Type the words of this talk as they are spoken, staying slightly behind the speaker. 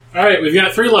Alright, we've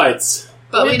got 3 lights.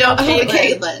 But we don't have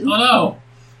Caitlin. Oh no.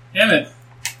 Damn it.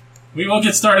 We will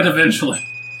get started eventually.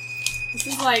 This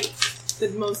is like the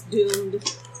most doomed.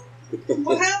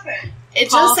 What happened? It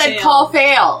just said call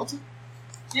failed.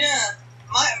 Yeah.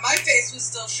 My face was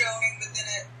still showing, but then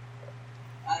it...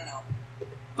 I don't know.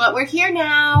 But we're here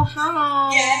now.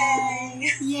 Hi.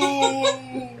 Yay!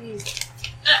 Yay.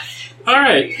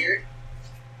 Alright. Weird.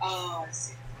 Oh, I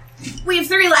see. We have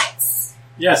 3 lights.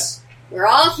 Yes. We're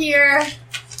all here.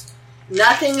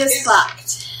 Nothing is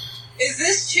fucked. Is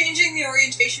this changing the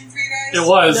orientation for you guys? It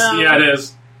was. No. Yeah, it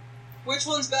is. Which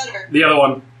one's better? The other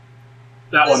one.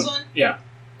 That This one. one? Yeah.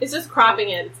 It's just cropping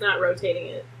it. It's not rotating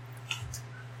it.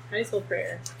 How do you spell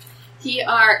prayer?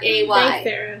 P-R-A-Y. Thanks,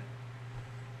 Sarah.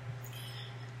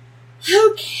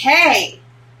 Okay.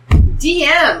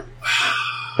 DM.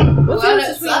 What's What the difference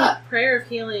is between up? prayer of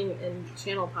healing and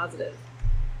channel positive?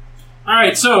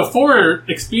 Alright, so for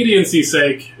expediency's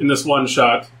sake in this one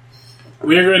shot,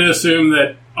 we are going to assume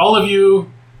that all of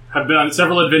you have been on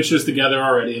several adventures together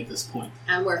already at this point.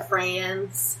 And we're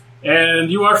friends. And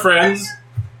you are friends.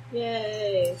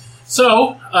 Yay.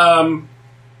 So,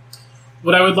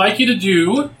 what I would like you to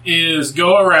do is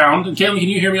go around, and Caitlin, can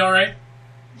you hear me all right?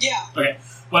 Yeah. Okay.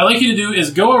 What I'd like you to do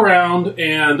is go around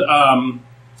and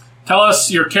tell us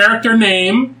your character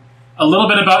name, a little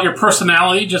bit about your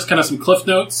personality, just kind of some cliff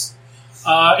notes,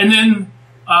 and then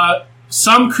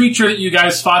some creature that you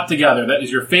guys fought together that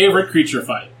is your favorite creature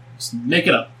fight. Just make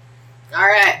it up. All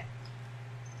right.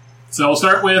 So we'll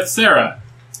start with Sarah.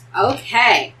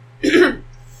 Okay.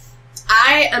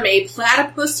 I am a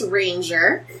platypus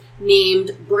ranger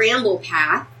named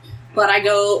Bramblepath, but I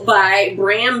go by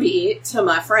Bramby to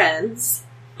my friends.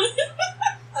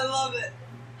 I love it.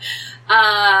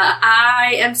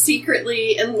 I am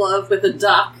secretly in love with a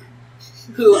duck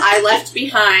who I left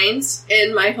behind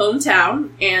in my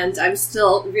hometown, and I'm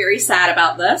still very sad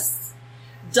about this.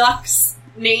 Duck's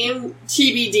name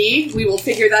TBD. We will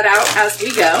figure that out as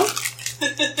we go.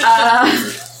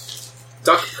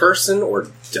 Duck person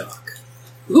or duck?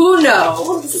 Who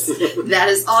knows? That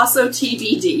is also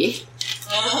TBD.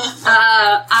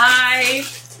 I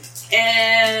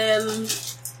am...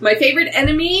 My favorite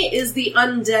enemy is the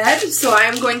undead, so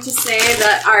I'm going to say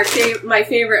that my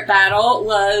favorite battle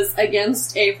was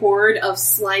against a horde of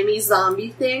slimy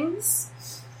zombie things.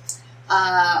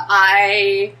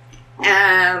 I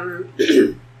am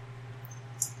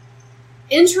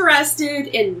interested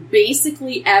in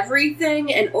basically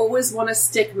everything and always want to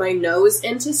stick my nose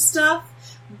into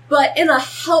stuff, but in a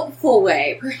helpful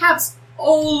way. Perhaps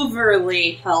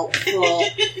overly helpful,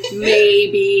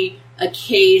 maybe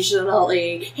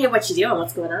occasionally. Hey, what you doing?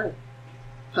 What's going on?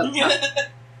 Poke, poke,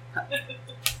 poke.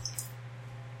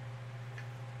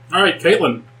 All right,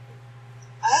 Caitlin.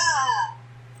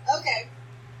 Okay.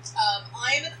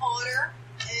 I am an otter,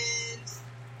 and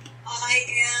I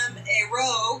am a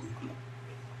rogue.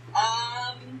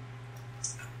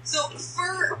 So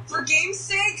for game's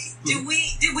sake, did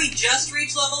we just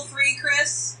reach level 3,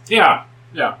 Chris? Yeah.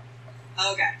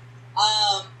 Okay.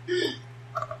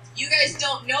 You guys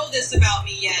don't know this about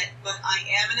me yet, but I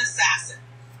am an assassin.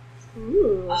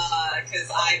 Ooh. Because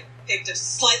I picked a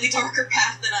slightly darker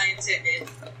path than I intended.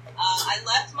 I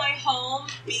left my home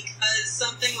because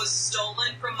something was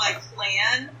stolen from my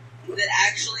clan that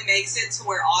actually makes it to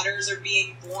where otters are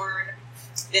being born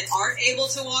that aren't able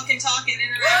to walk and talk and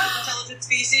interact with intelligent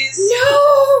species.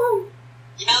 No!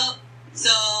 Yep.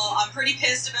 So I'm pretty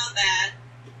pissed about that.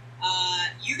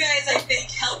 You guys, I think,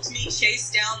 helped me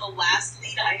chase down the last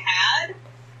lead I had.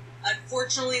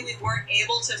 Unfortunately, we weren't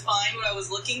able to find what I was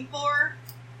looking for.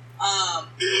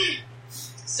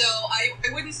 So I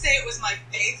wouldn't say it was my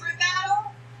favorite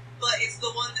battle, but it's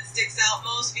the one that sticks out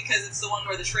most because it's the one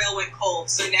where the trail went cold.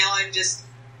 So now I'm just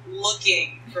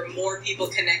looking for more people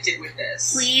connected with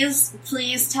this.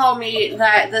 Please tell me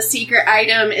that the secret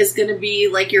item is going to be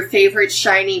like your favorite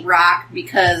shiny rock,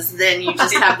 because then you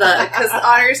just have because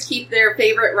otters keep their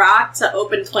favorite rock to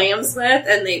open clams with,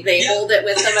 and they hold it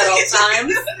with them at all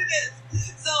times. That's what it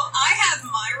is. So I have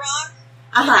my rock.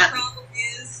 Uh-huh. The problem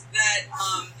is that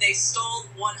they stole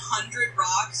 100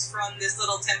 rocks from this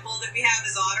little temple that we have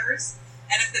as otters,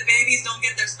 and if the babies don't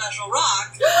get their special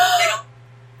rock,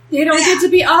 They don't get to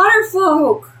be otter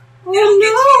folk. they don't get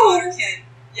to Oh be otterkin.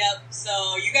 Yep. So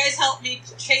you guys helped me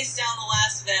chase down the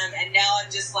last of them, and now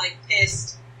I'm just like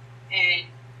pissed, and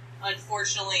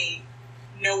unfortunately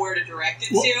nowhere to direct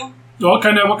it to. What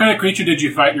kind of creature did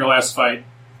you fight in your last fight?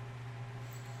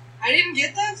 I didn't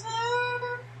get that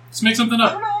far. Let's make something I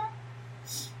up. don't know.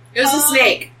 It was a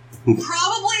snake.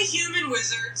 Probably human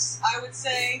wizards, I would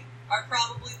say, are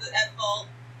probably at fault.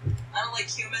 I don't like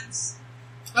humans.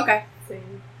 Okay.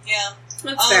 Same. Yeah.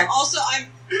 That's fair. Also, I'm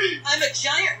a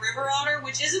giant river otter,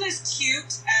 which isn't as cute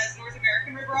as North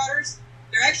American river otters.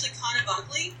 They're actually kind of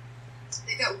ugly.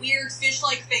 They've got weird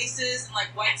fish-like faces and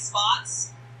like white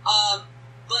spots.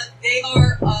 But they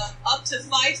are up to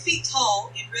 5 feet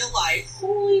tall in real life.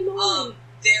 Holy moly.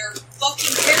 They're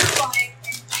fucking terrifying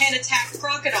and can attack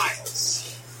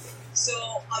crocodiles.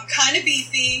 So I'm kind of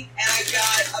beefy, and I've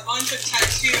got a bunch of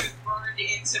tattoos burned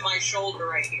into my shoulder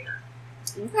right here.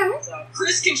 Okay. So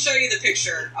Chris can show you the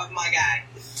picture of my guy.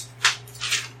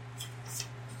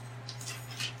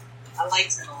 I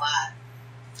liked him a lot.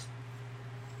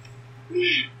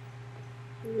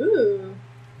 Ooh.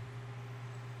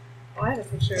 Oh, I have a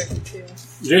picture of him too.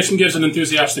 Jason gives an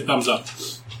enthusiastic thumbs up.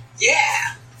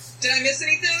 Yeah! Did I miss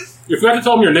anything? You forgot to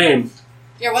tell him your name.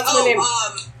 Yeah, what's my name?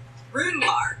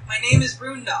 Rundar. My name is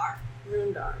Rundar.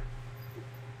 Rundar.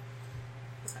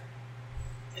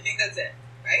 I think that's it,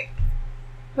 right?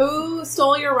 Who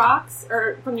stole your rocks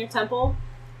or from your temple?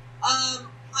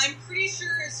 I'm pretty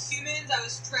sure as humans, I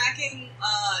was tracking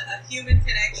a human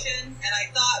connection, and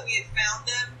I thought we had found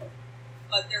them,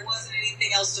 but there wasn't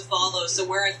anything else to follow. So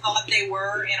where I thought they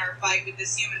were in our fight with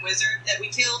this human wizard that we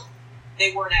killed,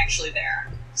 they weren't actually there.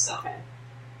 So, Okay.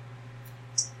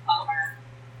 bummer.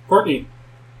 Courtney.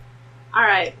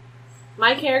 Alright.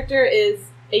 My character is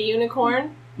a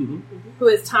unicorn who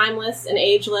is timeless and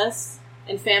ageless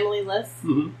and familyless.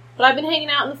 Mm-hmm. But I've been hanging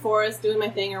out in the forest doing my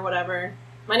thing or whatever.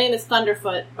 My name is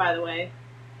Thunderfoot, by the way.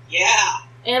 Yeah.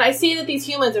 And I see that these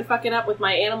humans are fucking up with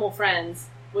my animal friends,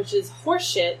 which is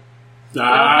horseshit. No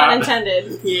Ah. pun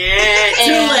intended. Yeah,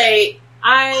 too And late.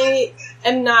 I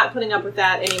am not putting up with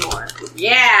that anymore.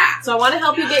 Yeah. So I want to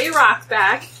help you get your rocks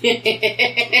back.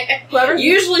 Whoever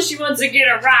Usually she wants to get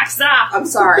her rocks off. I'm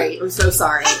sorry. I'm so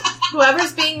sorry.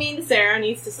 Whoever's being mean to Sarah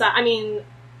needs to stop. I mean,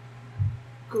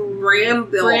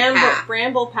 Path.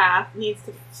 Bramble Path needs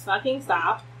to fucking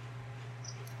stop.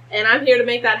 And I'm here to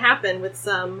make that happen with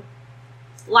some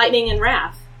lightning and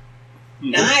wrath.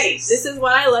 Nice. This is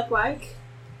what I look like.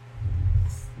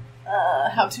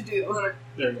 How to do.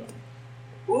 There you go.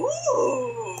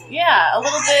 Ooh. Yeah, a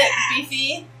little bit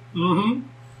beefy. Mm-hmm.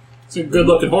 It's a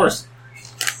good-looking horse.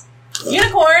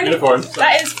 Unicorn. Unicorn.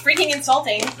 That is freaking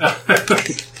insulting.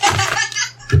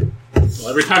 Well,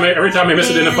 every time I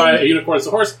misidentify a unicorn as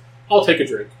a horse, I'll take a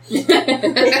drink. It's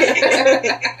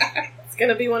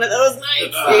gonna be one of those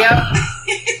nights. Yep.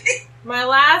 My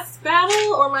last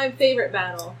battle or my favorite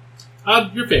battle?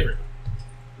 Your favorite.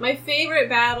 My favorite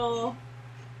battle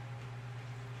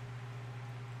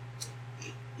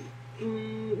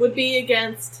would be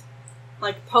against,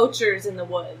 like, poachers in the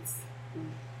woods.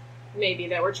 Maybe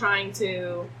that were trying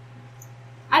to...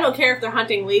 I don't care if they're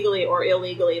hunting legally or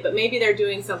illegally, but maybe they're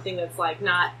doing something that's, like,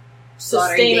 not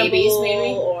Slaughtering sustainable babies,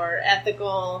 maybe? or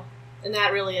ethical, and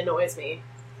that really annoys me.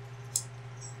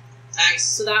 Nice.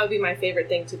 So that would be my favorite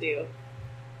thing to do.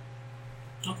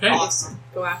 Okay. Awesome.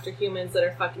 Go after humans that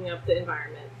are fucking up the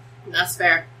environment. That's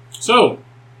fair. So,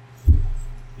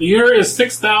 the year is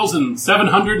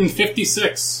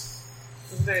 6,756.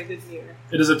 It's a very good year.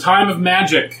 It is a time of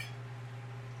magic.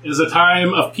 It is a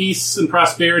time of peace and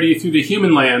prosperity through the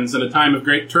human lands and a time of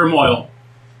great turmoil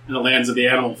in the lands of the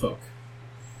animal folk.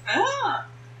 Ah.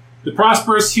 The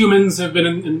prosperous humans have been,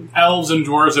 and elves and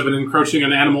dwarves have been encroaching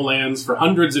on animal lands for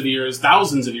hundreds of years,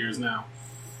 thousands of years now.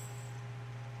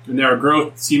 And their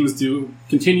growth seems to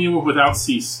continue without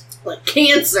cease. Like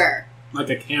cancer. Like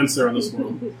a cancer on this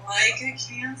world. Like a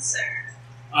cancer.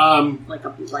 Like a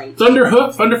blight.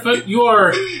 Thunderfoot,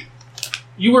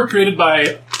 you were created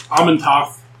by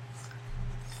Amentoth,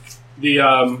 the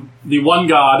one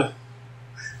god.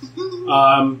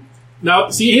 Now,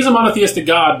 see, he's a monotheistic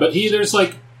god, but there's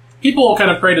like people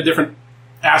kind of pray to different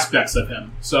aspects of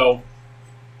him. So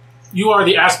you are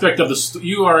the aspect of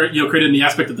you are created in the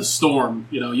aspect of the storm.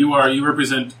 You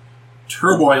represent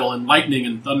turmoil and lightning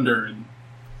and thunder and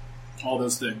all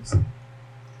those things.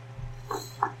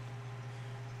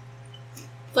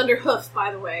 Thunderhoof,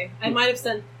 by the way. I might have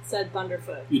said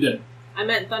Thunderfoot. You did. I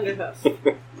meant Thunderhoof.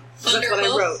 That's what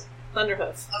I wrote.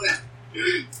 Thunderhoof.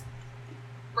 Okay.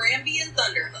 Bramby and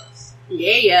Thunderhoof.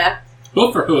 Yeah.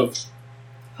 Hoof or hoof?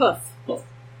 Hoof.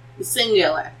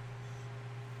 Singular.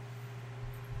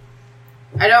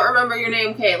 I don't remember your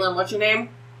name, Caitlin. What's your name?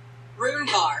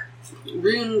 Rundar.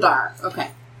 Rundar. Okay.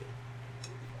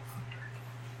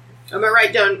 I'm gonna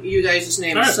write down you guys'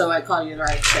 names All right. so I call you the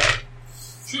right shit.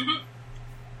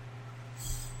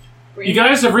 You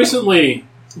guys have recently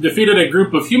defeated a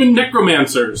group of human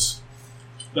necromancers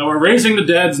that were raising the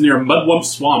deads near Mudwump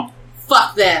Swamp.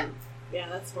 Fuck them. Yeah,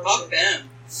 that's Fuck horseshit. them.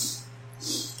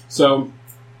 So,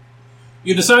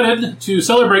 You decided to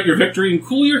celebrate your victory and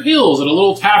cool your heels at a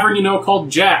little tavern you know called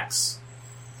Jack's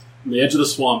on the edge of the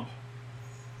swamp.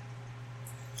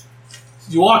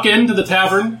 You walk into the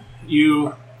tavern,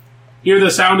 you hear the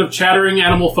sound of chattering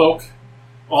animal folk,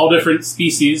 all different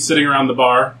species sitting around the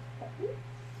bar.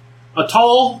 A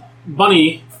tall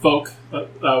bunny folk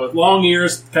with long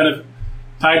ears kind of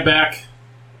tied back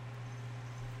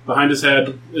behind his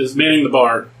head is manning the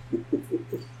bar.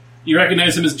 You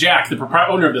recognize him as Jack, the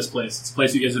owner of this place. It's a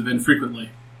place you guys have been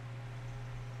frequently.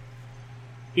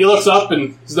 He looks up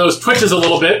and his nose twitches a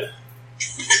little bit.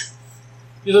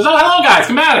 He says, "Oh, hello, guys.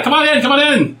 Come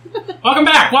on in. Welcome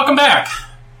back.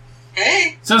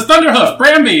 Hey. Says Thunderhoof,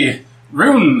 Bramby,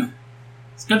 Rune.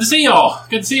 It's good to see y'all.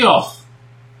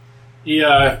 He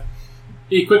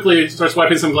quickly starts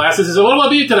wiping some glasses. He says, "What'll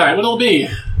it be tonight? What'll it be?"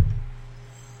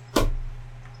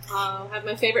 I'll have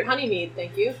my favorite honey mead,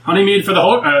 thank you. Honey mead for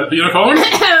the unicorn?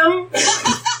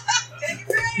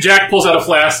 Jack pulls out a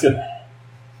flask and...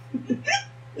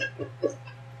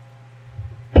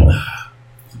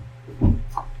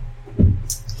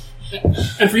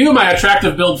 And for you, my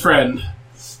attractive build friend.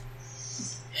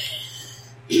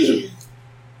 You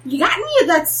got any of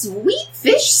that sweet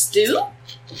fish stew?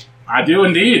 I do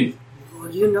indeed. Oh,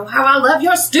 you know how I love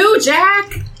your stew,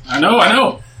 Jack. I know.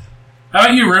 How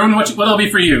about you, Rune? What'll it be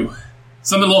for you?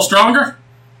 Something a little stronger?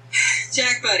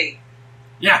 Jack, buddy.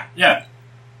 Yeah.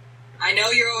 I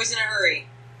know you're always in a hurry.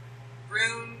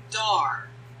 Rune Dar.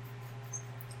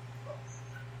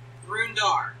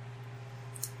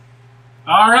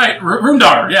 All right,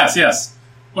 Rundar. Yes.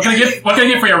 What can I get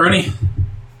for you, Rooney?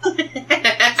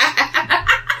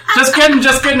 Just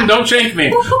kidding. Don't shake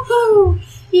me.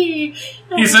 He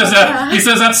says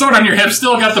that sword on your hip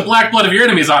still got the black blood of your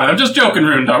enemies on it. I'm just joking,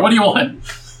 Rundar. What do you want?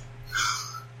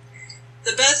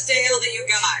 The best ale that you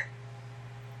got.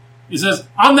 He says,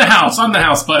 on the house,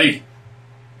 buddy.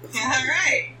 All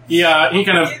right. He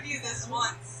kind I'll of give you this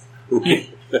once.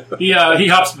 he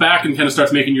hops back and kind of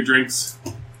starts making your drinks.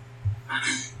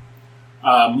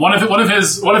 One of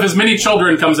his many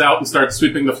children comes out and starts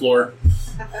sweeping the floor.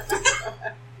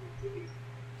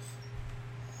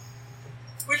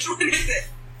 Which one is it?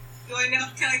 Do I know?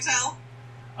 Can I tell?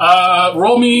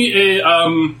 Roll me a.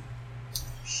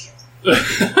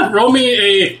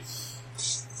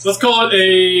 Let's call it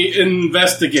a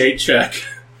investigate check.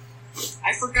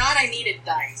 I forgot I needed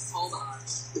dice. Hold on.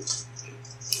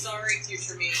 Sorry,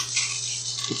 future me.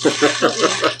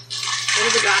 What do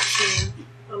the dots mean?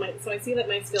 So I see that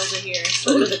my skills are here.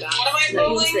 What are the dots? What am I That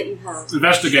rolling? means that you have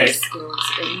Investigate.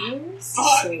 skills in yours.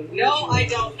 No, I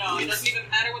don't know. It doesn't even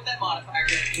matter what that modifier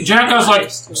is. Jack has like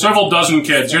several dozen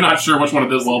kids. You're not sure which one of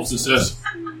those wolves this is.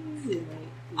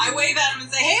 I wave at him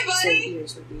and say, "Hey, buddy!"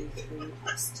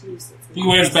 He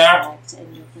waves back.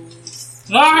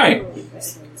 Hi!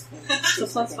 So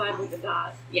 +5 with the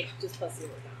dot. Yeah, just +0 with the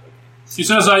dot. He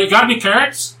says, you got any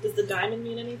carrots? Does the diamond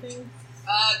mean anything?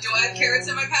 Do I have carrots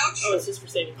in my pouch? Oh, it's just for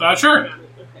saving. Sure.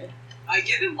 Okay. I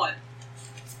give him one.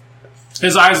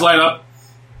 His eyes light up.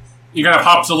 He kind of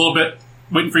hops a little bit,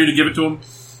 waiting for you to give it to him.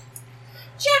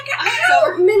 Jack,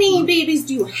 how many babies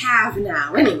do you have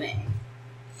now, anyway?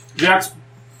 Jack's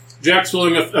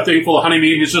filling a thing full of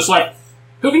honeymead, and he's just like,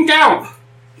 who can count?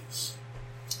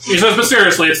 He says, but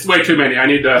seriously, it's way too many. I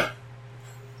need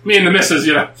me and the missus,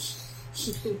 Have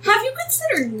you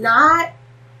considered not,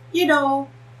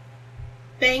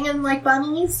 banging like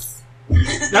bunnies?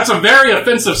 That's a very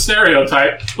offensive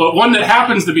stereotype, but one that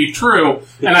happens to be true,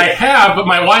 and I have, but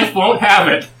my wife won't have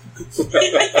it.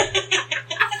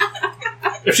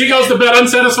 If she goes to bed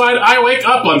unsatisfied, I wake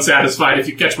up unsatisfied, if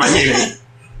you catch my meaning.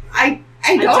 I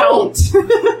don't.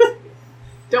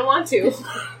 Don't want to.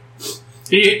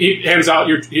 He hands out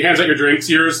your drinks,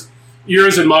 yours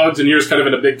in mugs, and yours kind of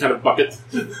in a big kind of bucket.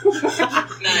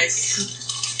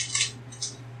 Nice.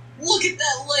 Look at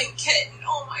that link kitten.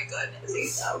 Oh my goodness,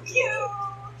 he's so cute.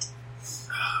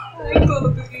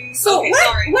 So okay,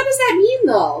 what does that mean,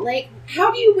 though? Like,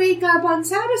 how do you wake up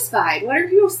unsatisfied? What are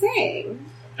you saying?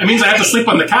 It means I have to sleep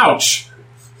on the couch.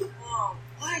 Oh,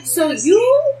 why? So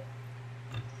you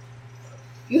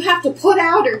have to put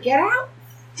out or get out?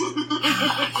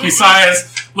 He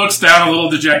sighs, looks down a little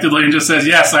dejectedly, and just says,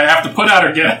 yes, I have to put out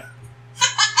or get out.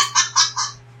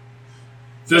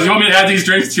 Says, you want me to add these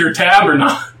drinks to your tab or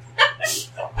not?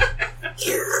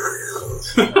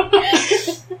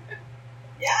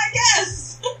 Yeah, I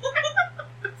guess.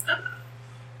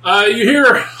 You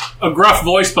hear a gruff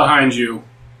voice behind you.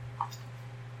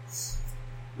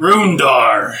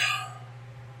 Rundar.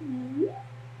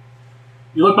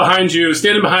 You look behind you.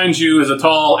 Standing behind you is a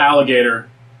tall alligator.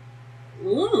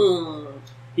 Mm.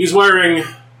 He's wearing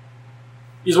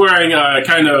a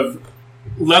kind of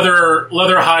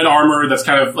leather hide armor that's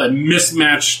kind of like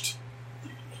mismatched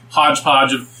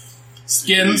hodgepodge of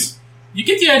skins. You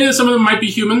get the idea that some of them might be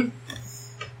human.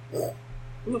 Okay.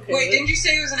 Wait, didn't you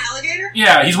say he was an alligator?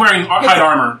 Yeah, he's wearing hide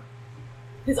armor.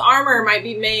 His armor might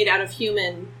be made out of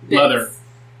human bits. Leather.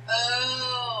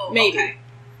 Oh, Maybe. Okay.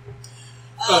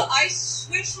 I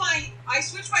switch my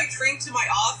drink to my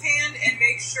offhand and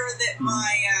make sure that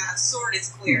my sword is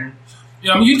clear.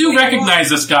 You do recognize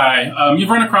this guy. You've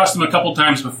run across him a couple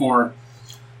times before.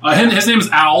 His name is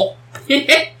Owl.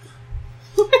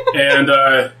 And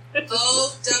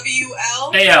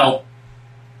O-W-L? A-L.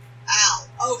 Owl.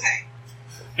 Okay.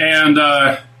 And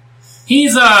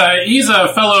he's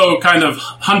a fellow kind of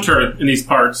hunter in these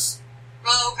parts.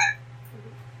 Oh, okay.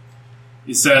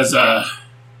 He says, heard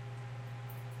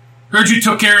you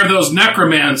took care of those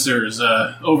necromancers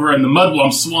over in the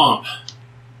Mudwump Swamp.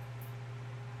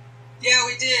 Yeah,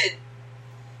 we did.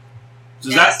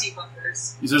 Says Nasty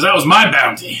fuckers. He says, that was my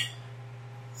bounty.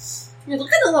 You're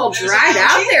looking a little There's dried a out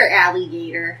bounty? there,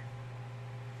 alligator.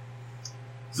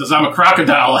 He says, I'm a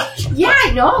crocodile. Yeah,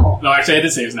 I know. No, actually, I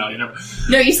did say his now. You know.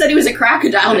 No, you said he was a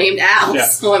crocodile named Al, Yeah.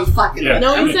 so I'm fucking Yeah. with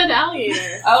No him. one said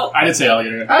alligator. Oh, I did say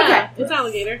alligator. okay. Yeah, it's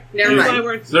alligator. Never That's mind.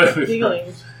 why we're So-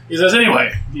 giggling. He says,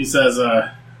 anyway,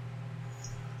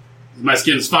 my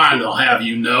skin's fine, they'll have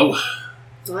you know.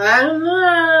 I don't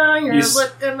know. You're Yes.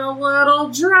 looking a little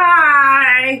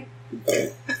dry.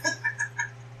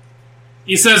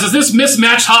 He says, is this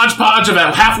mismatched hodgepodge of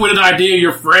a half-witted idea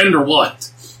your friend or what?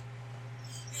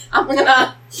 I'm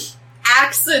gonna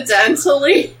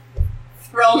accidentally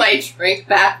throw my drink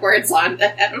backwards onto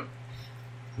him.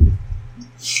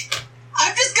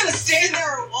 I'm just gonna stand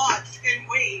there and watch and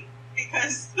wait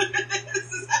because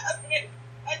this is happening.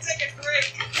 I take a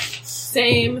drink.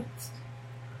 Same.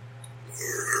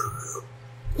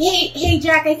 Hey,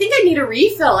 Jack, I think I need a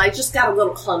refill. I just got a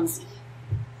little clumsy.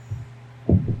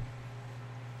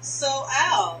 So,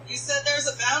 Al, you said there's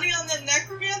a bounty on the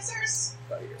necromancers?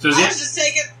 Says, I yeah, was just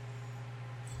taking...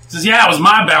 it was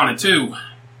my bounty, too.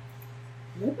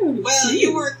 Well,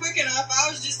 you weren't quick enough. I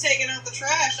was just taking out the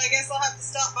trash. I guess I'll have to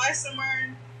stop by somewhere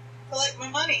and collect my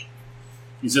money.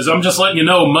 He says, I'm just letting you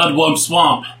know, Mudwump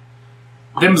Swamp.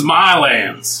 Them's my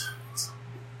lands.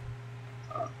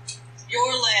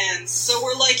 Your lands. So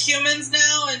we're like humans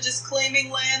now and just claiming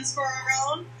lands for our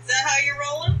own? Is that how you're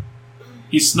rolling?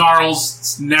 He snarls,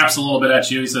 snaps a little bit at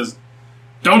you. He says,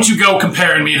 don't you go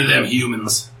comparing me to them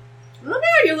humans. Oh no,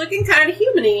 you're looking kind of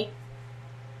human-y.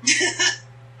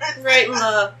 Right in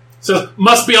the... So,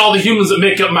 must be all the humans that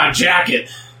make up my jacket.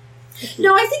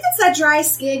 No, I think it's that dry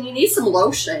skin. You need some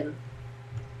lotion.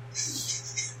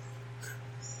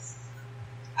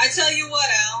 I tell you what,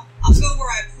 Al. I'll go where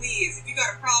I please. If you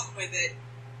got a problem with it,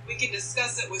 we can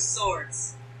discuss it with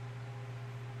swords.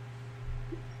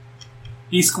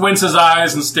 He squints his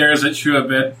eyes and stares at you a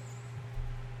bit.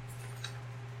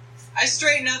 I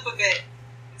straighten up a bit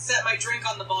and set my drink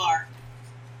on the bar.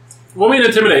 Roll me an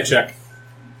intimidate check.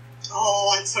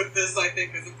 Oh, I took this, I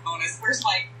think, as a bonus. Where's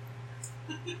my...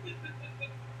 my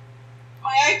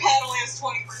iPad only has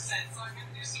 20%, so I'm going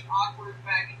to do some awkward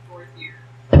back and forth here.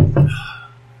 I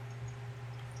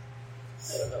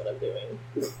don't know what I'm doing.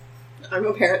 I'm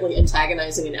apparently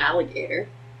antagonizing an alligator.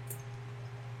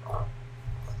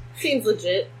 Seems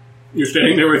legit. You're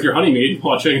standing there with your honeymead,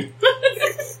 watching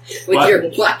With What? your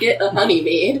bucket of honey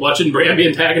mead. Bramby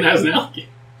antagonize an alligator.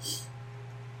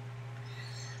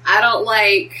 I don't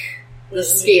like the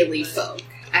scaly folk.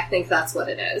 I think that's what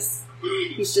it is.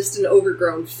 He's just an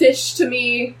overgrown fish to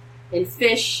me, and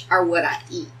fish are what I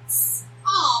eat.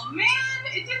 Oh man,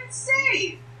 it didn't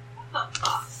save. What the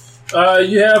fuck?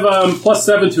 You have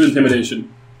 +7 to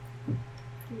intimidation.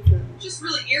 I'm just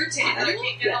really irritated that I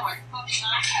can't get on my fucking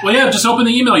iPad. Well, yeah, just open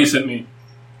the email you sent me.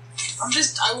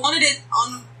 I wanted it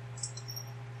on...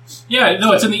 Yeah,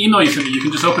 no, it's in the email you sent me. You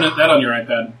can just open that on your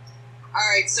iPad.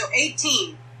 Alright, so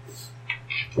 18.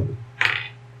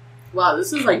 Wow,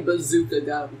 this is like bazooka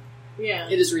gum. Yeah.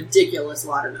 It is ridiculous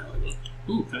watermelon.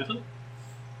 Ooh, can I tell?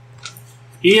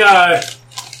 He,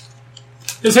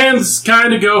 his hands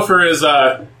kind of go for his,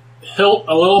 hilt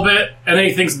a little bit, and then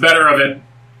he thinks better of it.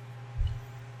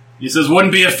 He says,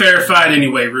 wouldn't be a fair fight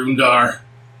anyway, Rundar.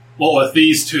 What with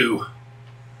these two?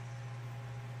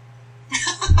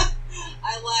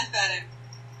 I laugh at him.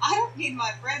 I don't need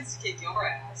my friends to kick your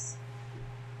ass.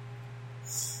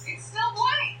 It's still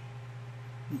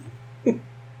blank.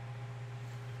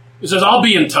 He says, I'll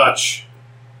be in touch.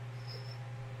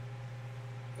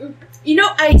 You know,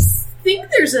 I think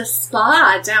there's a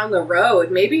spa down the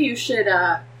road. Maybe you should,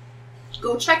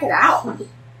 go check it out.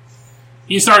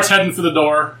 He starts heading for the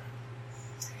door.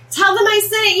 Tell them I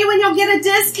sent you and you'll get a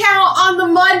discount on the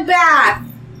mud bath.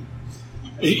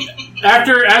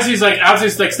 As he's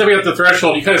stepping up the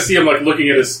threshold, you kind of see him like looking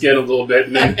at his skin a little bit,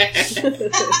 and then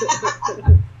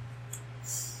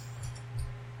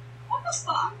What the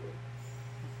fuck?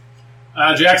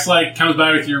 Jax like comes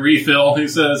by with your refill. He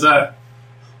says that's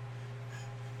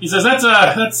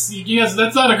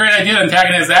not a great idea to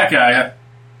antagonize that guy.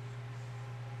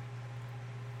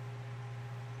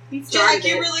 Jack,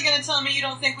 you really gonna tell me you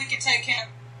don't think we could take him?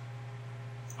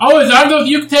 Oh, I don't know if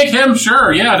you can take him.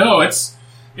 Sure, yeah, no, it's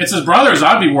his brothers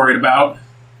I'd be worried about.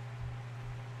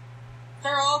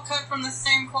 They're all cut from the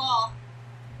same cloth.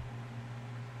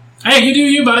 Hey, you do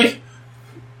you, buddy.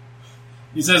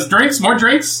 He says, drinks, more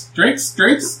drinks, drinks.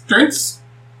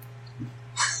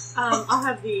 I'll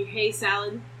have the hay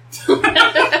salad.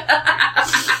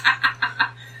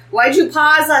 Why'd you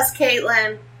pause us,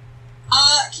 Caitlin?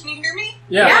 Can you hear me?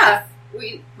 Yeah.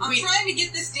 I'm trying to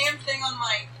get this damn thing on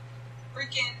my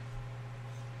freaking...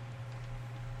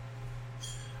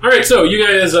 Alright, so you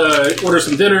guys order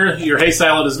some dinner. Your hay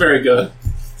salad is very good.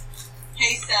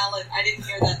 Hay salad. I didn't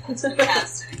hear that. That's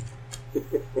fantastic.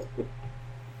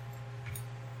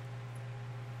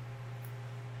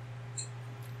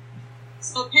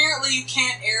 So apparently you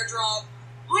can't airdrop.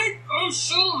 I'm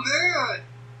so mad.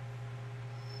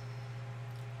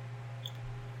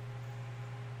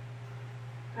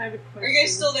 I have a question. Are you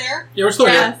guys still there? Yeah, we're still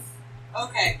here. Yes.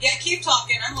 Okay. Yeah, keep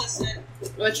talking. I'm listening.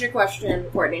 What's your question,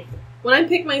 Courtney? When I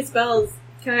pick my spells,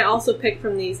 can I also pick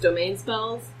from these domain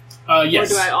spells?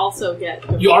 Yes. Or do I also get...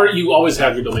 You always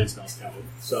have your domain spells counted,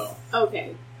 so...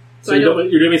 Okay. So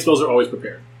your domain spells are always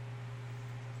prepared.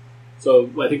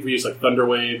 So I think we use like Thunder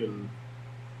Wave and...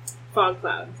 Fog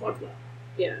Cloud.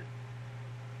 Yeah.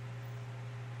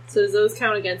 So does those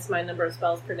count against my number of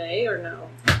spells per day, or no?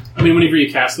 I mean, whenever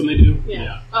you cast them, they do.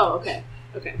 Yeah. Oh, okay.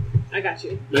 Okay. I got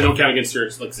you. They don't count against your,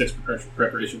 6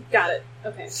 preparation. Got it.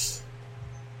 Okay.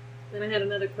 Then I had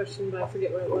another question, but I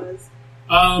forget what it was.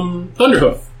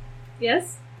 Thunderhoof.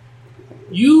 Yes?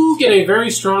 You get a very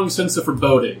strong sense of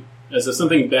foreboding, as if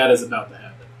something bad is about to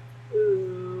happen.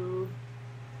 Ooh.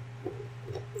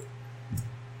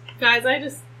 Guys, I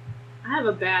have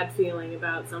a bad feeling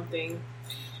about something.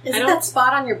 Isn't that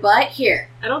spot on your butt? Here.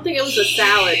 I don't think it was a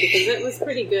salad, because it was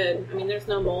pretty good. I mean, there's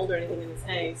no mold or anything in this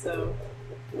hay, so...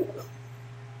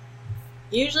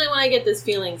 Usually when I get this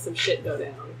feeling, some shit go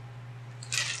down.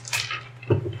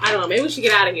 I don't know, maybe we should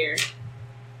get out of here.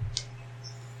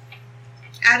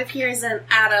 Out of here as in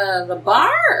out of the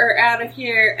bar, or out of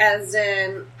here as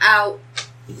in out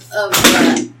of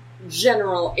the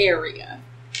general area?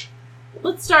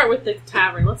 Let's start with the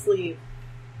tavern. Let's leave.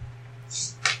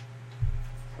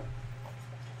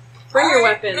 Bring your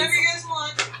weapons. Whatever you guys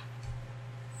want.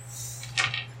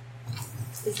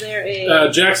 Is there a...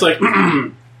 Jack's like,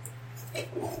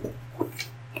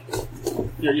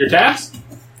 your taps?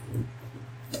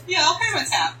 Yeah, I'll pay my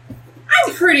tab.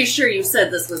 I'm pretty sure you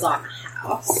said this was on the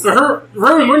house. Her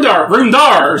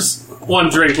Rundar's one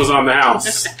drink was on the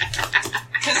house.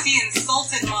 Because he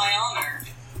insulted my honor.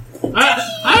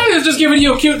 I was just giving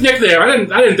you a cute nickname. I didn't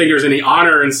think there was any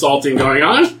honor insulting going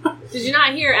on. Did you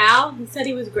not hear Al? He said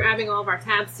he was grabbing all of our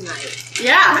tabs tonight.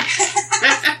 Yeah.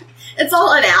 It's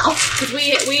all an Al. Because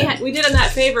we did him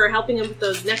that favor helping him with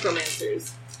those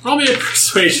necromancers. Roll me a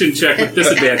persuasion check with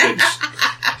disadvantage.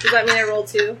 Does that mean I roll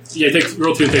 2? Yeah,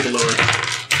 roll 2 and take the lower.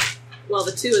 Well,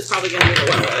 the 2 is probably going to be the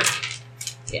lower.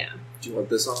 Yeah. Do you want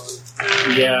this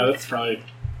on? Yeah, that's probably...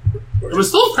 It was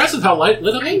still impressive how lit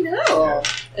up. I know.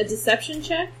 A deception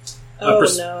check? No.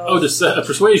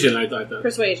 Persuasion, I thought that.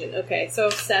 Persuasion, okay. So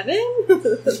 7?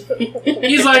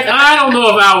 He's like, I don't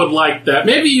know if I would like that.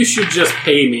 Maybe you should just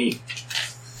pay me.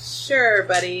 Sure,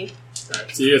 buddy.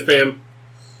 Alright, see you guys pay him.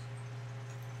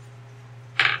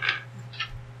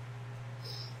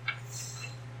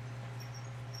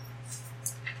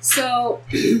 So,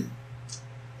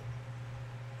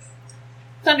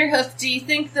 Thunderhoof, do you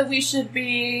think that we should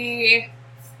be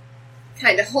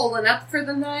kind of holding up for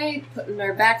the night, putting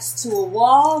our backs to a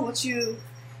wall? Do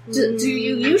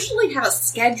you usually have a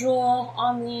schedule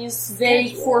on these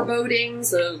vague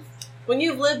forebodings of... When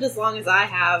you've lived as long as I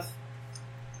have,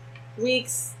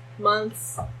 weeks,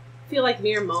 months, feel like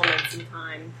mere moments in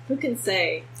time. Who can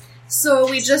say? So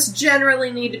we just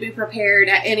generally need to be prepared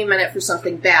at any minute for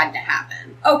something bad to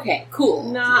happen. Okay, cool.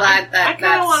 No, I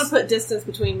kind of want to put distance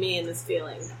between me and this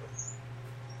feeling.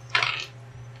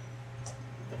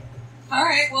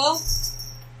 Alright, well...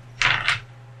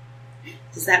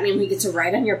 Does that mean we get to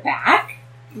ride on your back?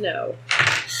 No.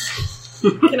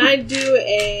 Can I do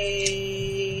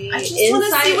a... I just want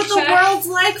to see what check? the world's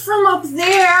like from up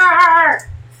there!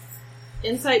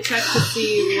 insight check to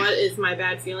see what is my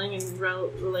bad feeling and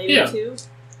related Yeah. to?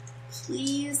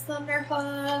 Please,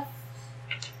 Thunderhoof.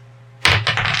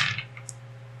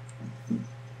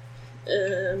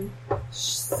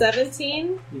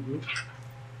 17? Mm-hmm.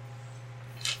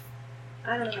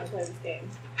 I don't know how to play this game.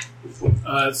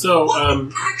 Actual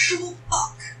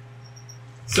fuck.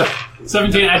 So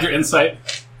 17 adds your insight.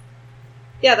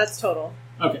 Yeah, that's total.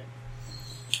 Okay.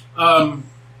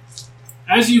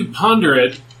 As you ponder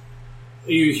it,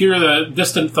 you hear the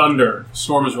distant thunder.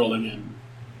 Storm is rolling in.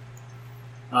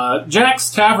 Jack's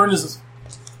Tavern is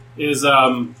in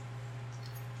a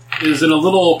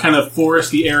little kind of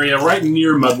foresty area right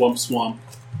near Mudwump Swamp.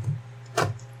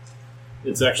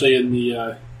 It's actually in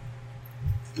the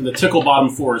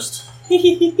Ticklebottom Forest.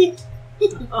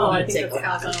 Oh, I think that's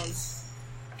calzones.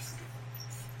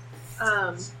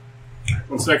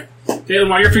 One sec. Caitlin,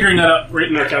 while you're figuring that out, right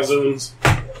in our calzones.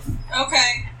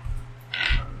 Okay.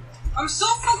 I'm so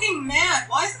fucking mad.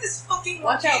 Why isn't this fucking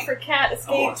Watch working? out for cat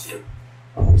escape.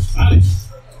 Nice.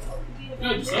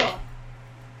 Good job.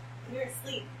 You're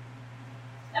asleep.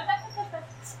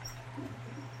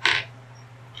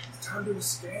 Time to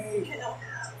escape.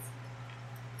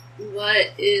 What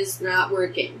is not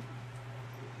working?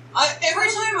 Every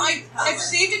time I've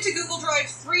saved it to Google Drive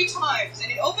 3 times,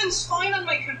 and it opens fine on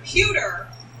my computer,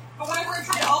 but whenever I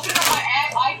try to open it on my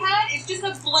iPad, it's just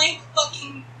a blank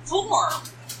fucking form.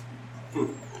 Is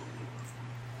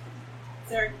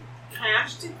there a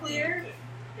cache to clear?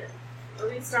 Or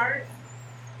restart?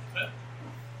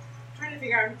 Trying to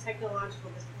figure out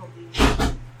technological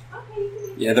difficulties. Okay.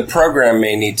 Yeah, the program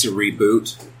may need to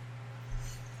reboot.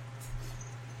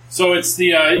 So it's the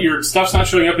your stuff's not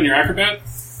showing up in your Acrobat?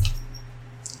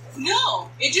 No,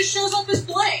 it just shows up as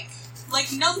blank. Like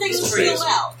nothing's filled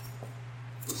out.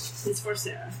 It's for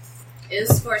Sarah.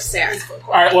 Is for Sarah.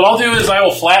 Alright, what I'll do is I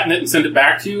will flatten it and send it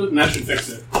back to you, and that should fix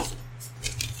it.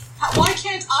 Why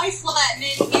can't I flatten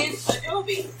it in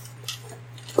Adobe?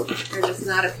 There does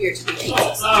not appear to be any. He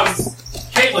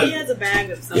Caitlin, has a bag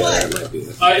of something. Yeah, that might be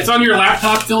it. it's on your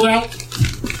laptop filled out.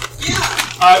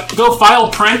 Yeah, Go File,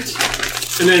 Print,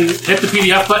 and then hit the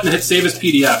PDF button and hit Save as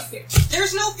PDF.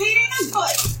 there's no PDF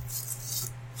button.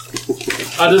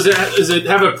 Does it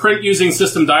have a print using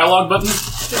system dialog button?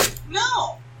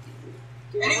 No.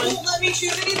 And it won't let me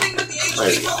choose anything but the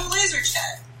HP phone laser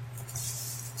chat.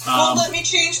 Won't let me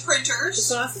change The printers.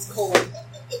 sauce is cold.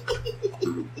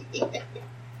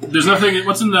 There's nothing.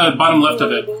 What's in the bottom left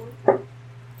of it?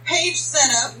 Page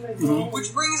setup,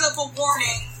 which brings up a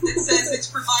warning that says it's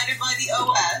provided by the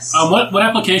OS. What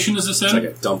application is this It's in?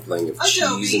 like a dumpling of Adobe.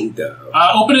 cheese and dough.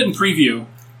 Open it in Preview.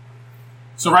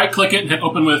 So right click it and hit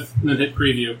Open with, and then hit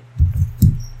Preview.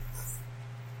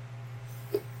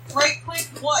 Right click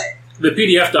what? The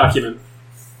PDF document.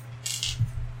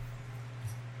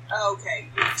 Okay,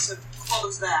 so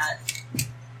close that.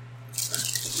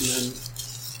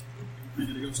 And then I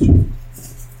gotta go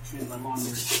change my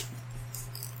laundry.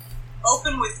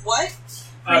 Open with what?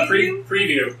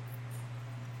 Preview.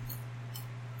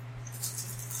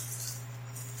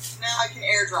 Now I can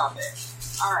airdrop it.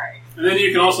 Alright. And then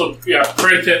you can also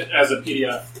print it as a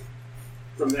PDF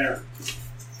from there.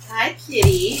 Hi,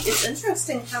 Kitty. It's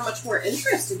interesting how much more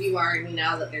interested you are in me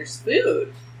now that there's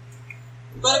food.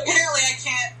 But apparently I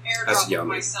can't That's airdrop it yummy.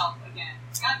 myself again.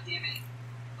 God damn it.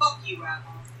 Fuck you,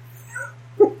 Apple.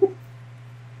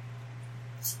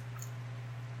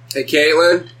 Hey,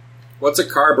 Caitlin, what's a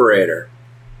carburetor?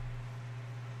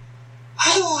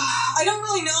 I don't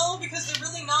really know because they're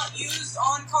really not used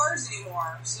on cars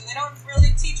anymore, so they don't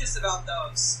really teach us about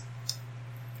those.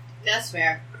 That's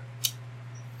fair.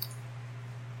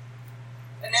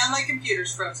 And now my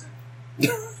computer's frozen.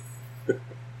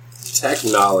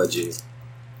 Technology.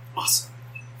 Awesome.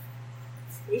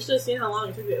 You should have seen how long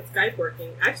it took to get Skype working.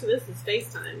 Actually, this is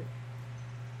FaceTime.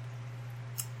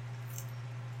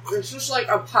 It's just like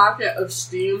a pocket of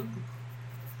steam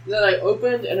that I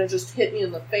opened and it just hit me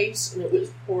in the face and it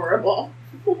was horrible.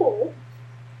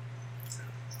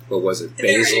 What was it,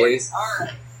 There it Baisley? is.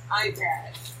 Alright.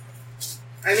 iPad.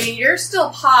 I mean, you're still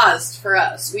paused for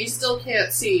us. We still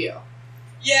can't see you.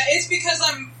 Yeah, it's because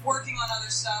I'm working on other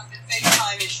stuff and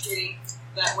FaceTime is shitty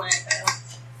that way.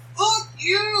 Fuck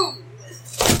you!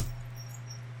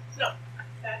 No.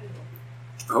 I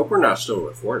hope we're not still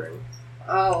recording.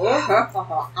 Oh,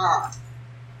 ah!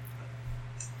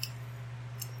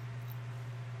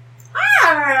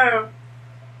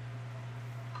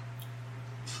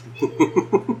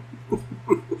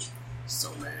 So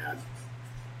mad.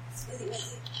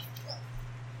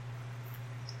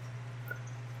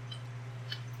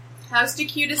 How's the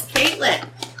cutest Caitlin?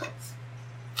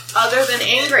 Other than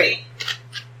angry.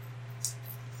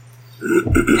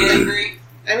 Angry.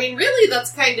 I mean, really,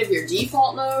 that's kind of your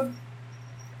default mode.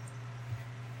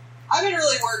 I've been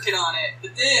really working on it,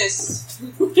 but this...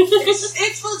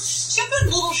 it's stupid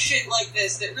little shit like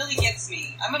this that really gets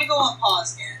me. I'm gonna go on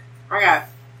pause here. Okay.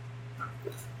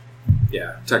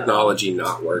 Yeah, technology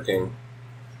not working.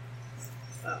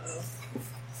 Uh-oh.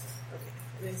 Okay.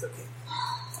 Everything's okay.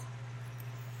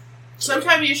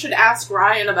 Sometime you should ask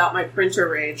Ryan about my printer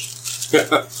rage. Dude,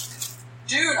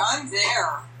 I'm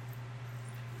there.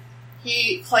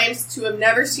 He claims to have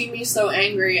never seen me so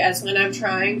angry as when I'm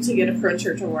trying to get a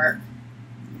printer to work.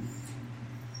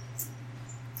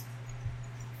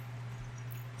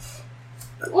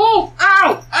 Oh!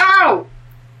 Ow! Ow!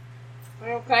 Are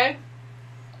you okay?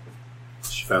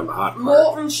 She found the hot part.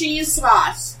 Molten cheese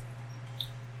sauce.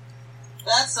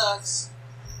 That sucks.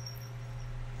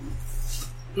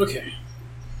 Okay.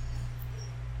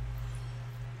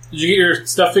 Did you get your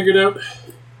stuff figured out?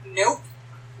 Nope.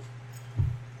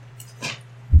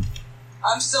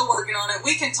 I'm still working on it.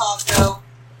 We can talk, though.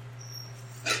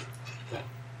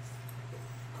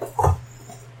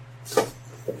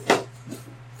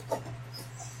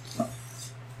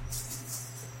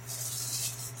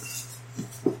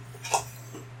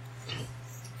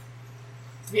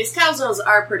 These calzones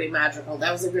are pretty magical.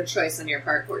 That was a good choice on your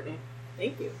part, Courtney.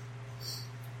 Thank you.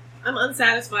 I'm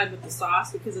unsatisfied with the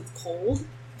sauce because it's cold.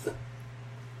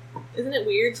 Isn't it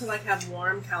weird to like have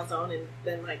warm calzone and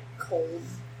then like cold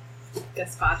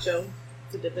gazpacho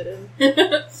to dip it in?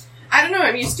 I don't know.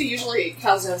 I'm used to usually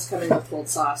calzones coming with cold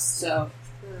sauce, so...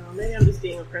 Oh, maybe I'm just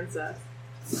being a princess.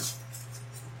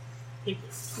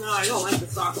 No, I don't like the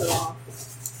sauce at all.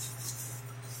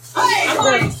 Hey, I'm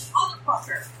fine, good.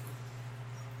 motherfucker.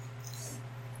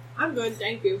 I'm good,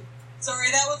 thank you.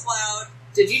 Sorry, that was loud.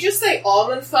 Did you just say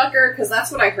almond fucker? Because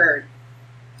that's what I heard.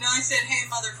 No, I said, hey,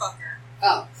 motherfucker.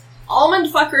 Oh.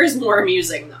 Almond fucker is more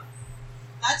amusing, though.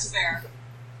 That's fair.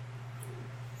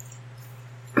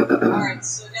 Alright,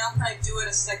 so now can I do it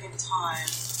a second time?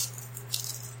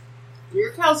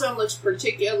 Your calzone looks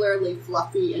particularly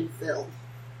fluffy and filled.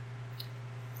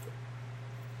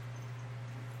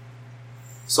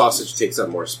 Sausage takes up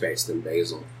more space than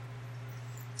basil.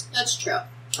 That's true.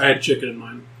 I had chicken in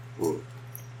mine. Mm.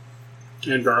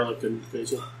 And garlic and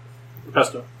basil.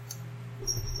 Pesto.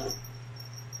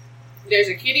 There's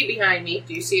a kitty behind me.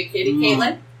 Do you see a kitty,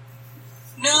 Caitlin?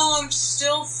 No, I'm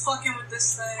still fucking with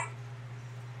this thing.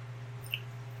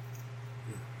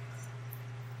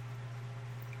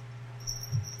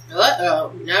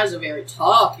 Uh-oh. That is a very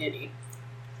tall kitty.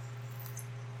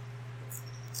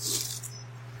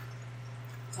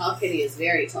 Tall kitty is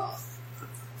very tall.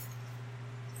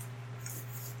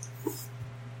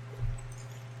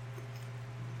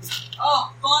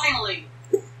 Oh, finally.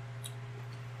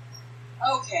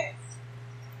 Okay.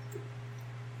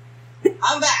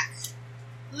 I'm back.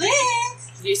 Link!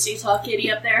 Do you see tall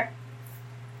kitty up there?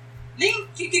 Link!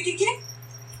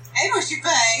 Hey, what's your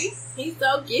face? He's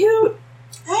so cute.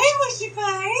 Hey, what's your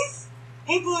face?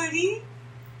 Hey, buddy.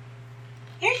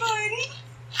 Hey, buddy.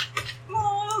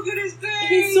 Oh, look at his face.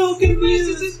 He's so He confused.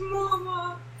 misses his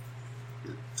mama.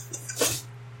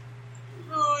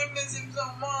 Oh, I miss him so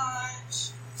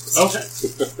much. Okay.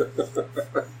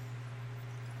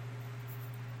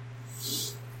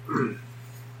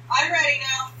 I'm ready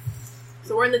now.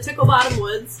 So we're in the Ticklebottom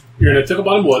Woods. You're in a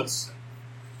Ticklebottom Woods.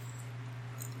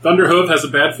 Thunderhoof has a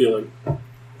bad feeling.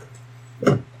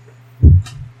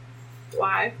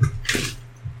 Why?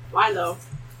 Why though?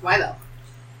 Why though?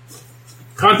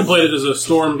 Contemplate it as a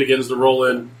storm begins to roll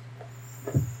in.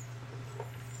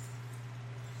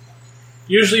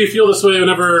 Usually you feel this way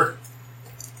whenever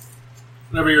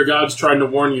your god's trying to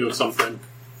warn you of something.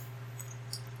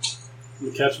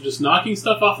 And the cats are just knocking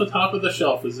stuff off the top of the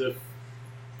shelf as if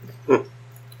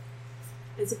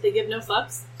they give no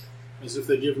fucks?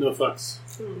 they give no fucks.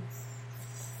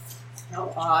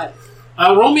 How odd.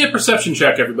 Roll me a perception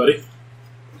check, everybody.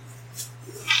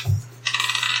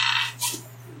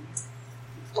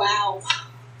 Wow.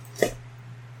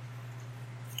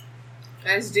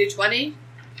 Guys, do 20?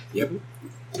 Yep.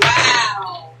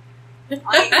 Wow.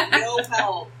 I need no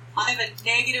help. I have a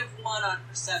 -1 on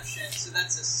perception, so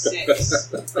that's a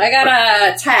 6. I got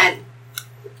a 10.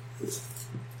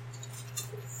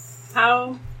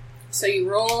 How? So you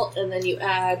roll, and then you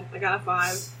add. I got a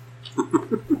 5.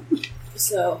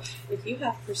 So, if you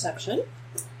have perception,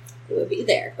 it would be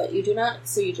there, but you do not,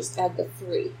 so you just add the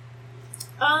 3.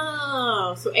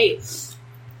 Oh, so 8.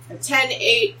 A 10,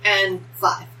 8, and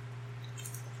 5.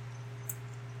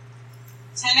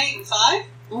 10, 8, and 5?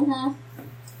 Mm-hmm.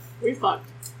 We fucked.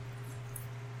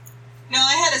 No,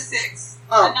 I had a 6.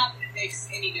 Oh. Not that it makes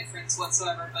any difference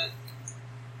whatsoever, but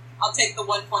I'll take the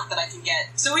 1 point that I can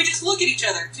get. So we just look at each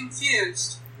other,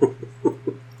 confused.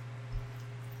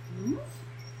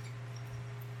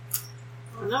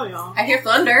 I know, y'all. I hear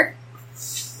thunder.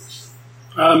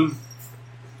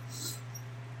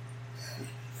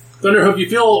 Thunderhoof, you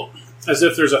feel as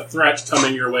if there's a threat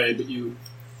coming your way, but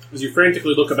as you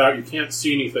frantically look about, you can't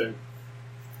see anything.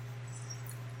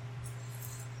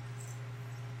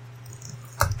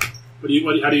 How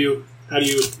do you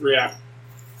react?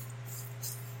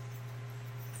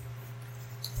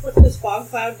 What's this fog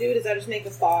cloud do? Does that just make a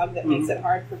fog that makes it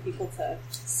hard for people to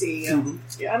see?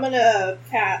 Yeah. I'm gonna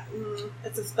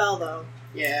it's a spell though.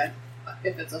 Yeah.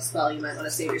 If it's a spell, you might want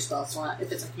to save your spell slot.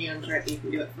 If it's a cantrip, you can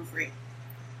do it for free.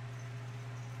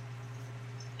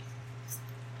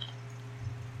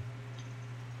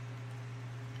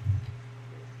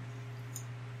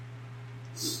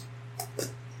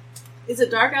 Is it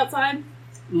dark outside?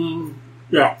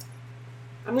 Yeah.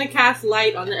 I'm gonna cast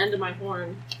light on the end of my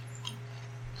horn.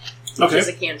 Which is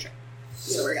a cantrip.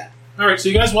 So we got. Alright, so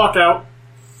you guys walk out.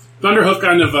 Thunderhoof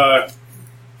kind of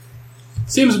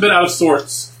seems a bit out of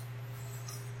sorts.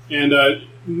 And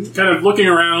kind of looking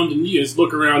around, and you just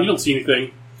look around, you don't see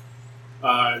anything.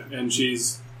 And she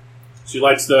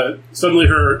lights suddenly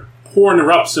her horn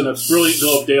erupts in a brilliant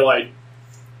glow of daylight.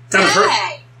 Kind of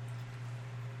Hey!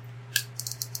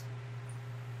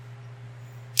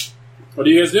 What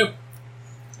do you guys do?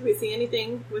 Do we see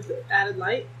anything with added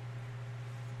light?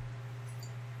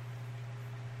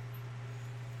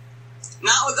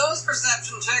 Not with those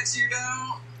perception checks, you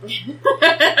don't.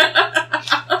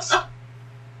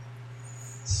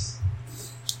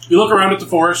 You look around at the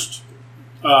forest.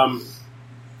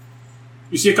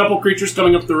 You see a couple creatures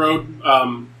coming up the road.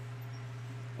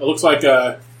 It looks like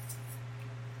a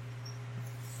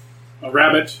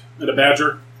rabbit and a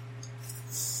badger.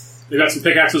 They've got some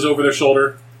pickaxes over their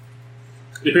shoulder.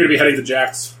 They appear to be heading to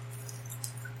Jack's.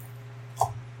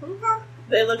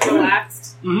 They look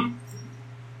relaxed. Mm-hmm.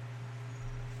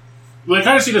 Well, they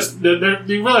kind of see this.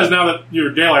 You realize now that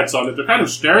your daylight's on that they're kind of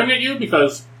staring at you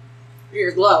because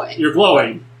You're glowing. you're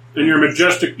glowing and you're a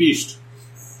majestic beast.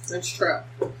 That's true.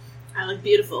 I look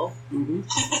beautiful. Mm-hmm.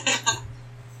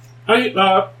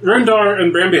 Rundar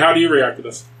and Bramby, how do you react to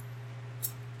this?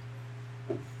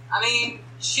 I mean,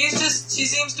 she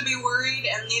seems to be worried,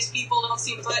 and these people don't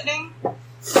seem threatening.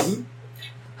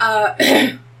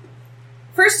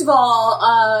 First of all,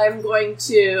 I'm going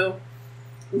to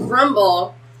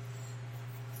grumble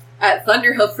at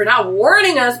Thunderhoof for not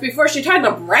warning us before she turned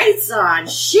the brights on.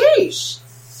 Sheesh!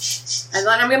 And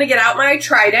then I'm going to get out my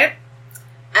trident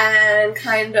and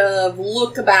kind of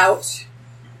look about.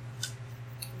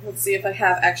 Let's see if I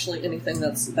have actually anything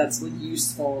that's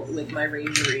useful with my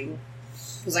rangering.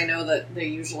 Because I know that they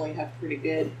usually have pretty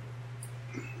good.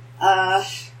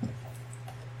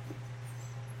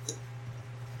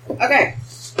 Okay.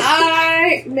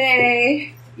 I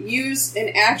may use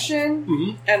an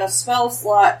action and a spell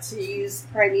slot to use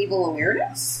Primeval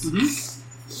Awareness.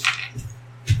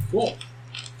 Cool.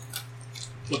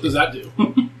 What does that do?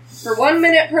 For 1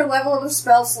 minute per level of the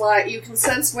spell slot, you can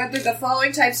sense whether the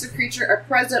following types of creature are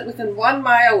present within 1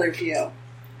 mile of you.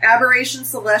 Aberrations,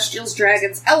 celestials,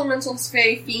 dragons, elementals,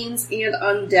 fae, fiends, and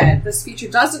undead. This feature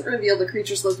doesn't reveal the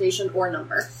creature's location or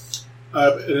number.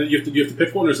 You have to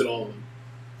pick one, or is it all of them?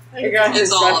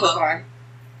 It's all of them.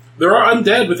 There are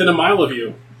undead within a mile of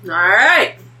you.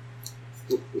 Alright.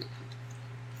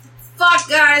 Fuck,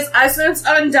 guys. I sense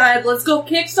undead. Let's go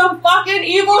kick some fucking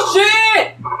evil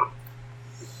shit!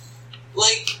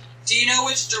 Like, do you know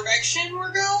which direction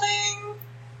we're going?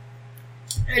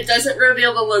 It doesn't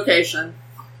reveal the location.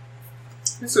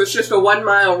 So it's just a 1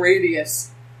 mile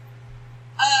radius.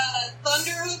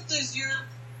 Thunderhoof, does your...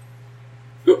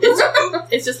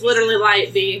 It's just literally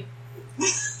light, B.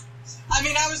 I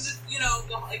mean, I was just,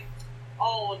 like,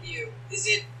 all of you. Is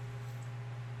it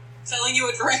telling you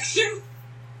a direction?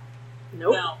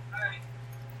 Nope. No. Alright.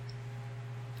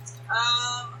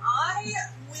 I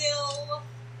will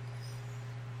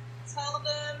tell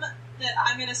them that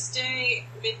I'm gonna stay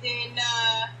within,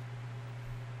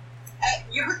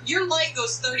 your light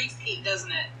goes 30 feet,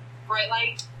 doesn't it? Bright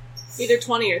light? Either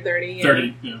 20 or 30. Yeah.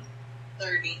 30, yeah.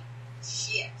 30.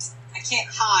 Shit. I can't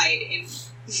hide in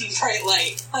bright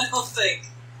light, I don't think.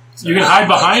 You can hide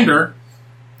behind her.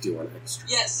 Do you want extra?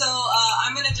 Yeah, so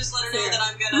I'm gonna just let her know that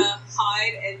I'm gonna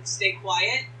hide and stay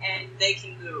quiet, and they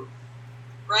can move.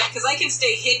 Right? Because I can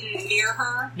stay hidden near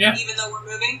her, even though we're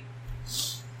moving.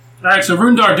 Alright, so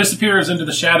Rundar disappears into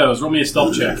the shadows. Roll me a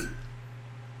stealth check.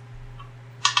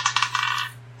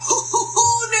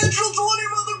 Natural 20,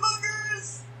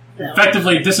 motherfuckers!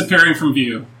 Effectively disappearing from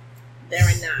view.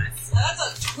 Very nice. That's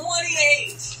a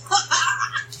 28!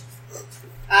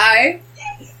 I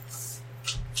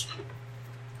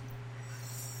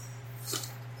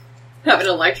have an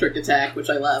electric attack, which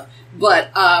I love.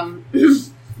 But,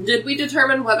 did we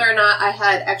determine whether or not I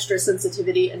had extra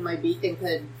sensitivity in my beak and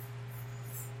could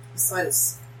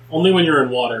sense? Only when you're in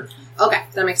water. Okay,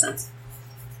 that makes sense.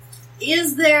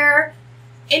 Is there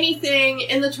anything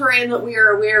in the terrain that we are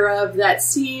aware of that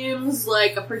seems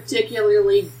like a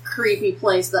particularly creepy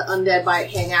place that undead might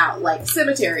hang out? Like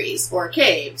cemeteries, or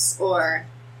caves, or,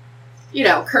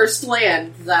 cursed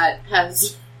land that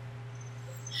has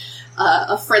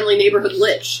a friendly neighborhood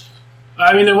lich?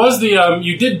 I mean, it was the,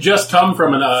 you did just come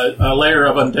from a lair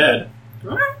of undead.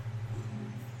 Okay.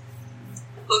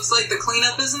 Looks like the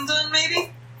cleanup isn't done,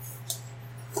 maybe?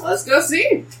 Let's go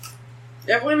see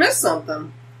if we missed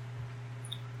something.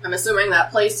 I'm assuming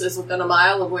that place is within a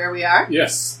mile of where we are.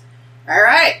 Yes.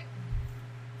 Alright.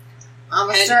 I'm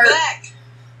gonna Head start back.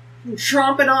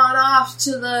 tromping on off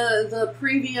to the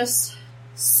previous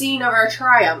scene of our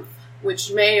triumph,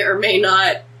 which may or may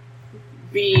not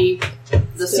be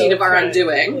the scene of our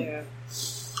undoing. Yeah.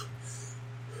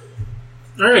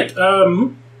 Alright,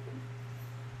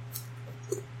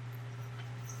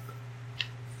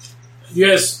 you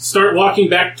guys start walking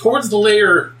back towards the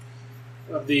lair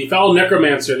of the foul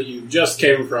necromancer that you just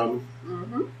came from.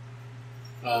 Mm-hmm.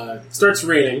 It starts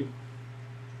raining.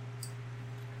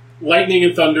 Lightning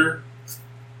and thunder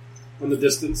in the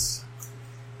distance.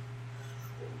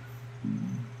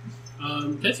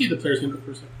 Can I see the player's handbook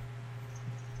for a second?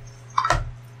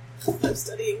 I'm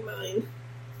studying mine.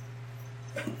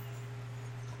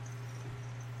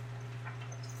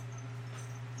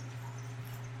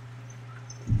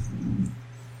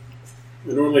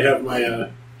 I normally have my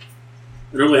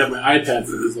iPad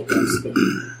for these lookups, but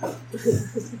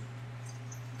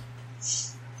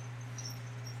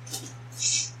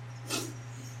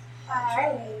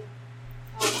Hi.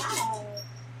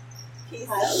 He's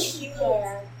Hi, so cute.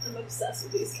 there. I'm obsessed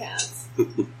with these cats.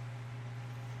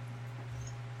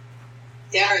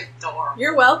 They're adorable.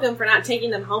 You're welcome for not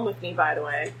taking them home with me, by the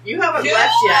way. You haven't No!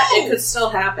 left yet. It could still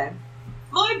happen.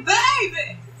 My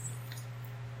baby!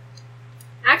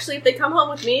 Actually, if they come home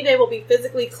with me, they will be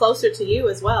physically closer to you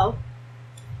as well.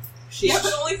 Yeah,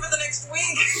 but only for the next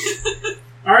week.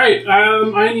 alright,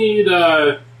 I need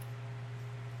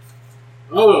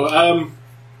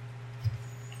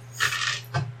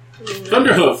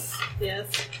Thunderhoof.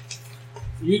 Yes.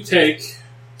 You take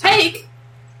Take!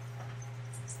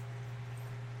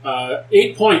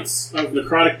 8 points of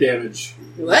necrotic damage.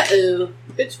 Uh-oh.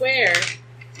 Bitch, where?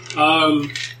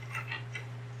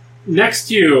 Next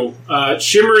to you,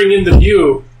 shimmering into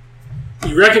view,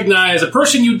 you recognize a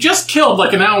person you just killed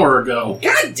like an hour ago.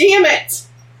 God damn it!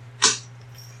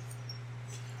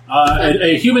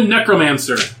 A human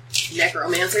necromancer.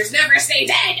 Necromancers never stay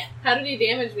dead! How did he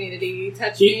damage me? Did he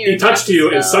touch me? He or touched you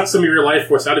and himself? sucked some of your life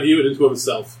force out of you and into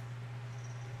himself.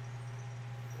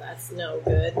 That's no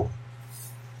good.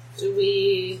 Do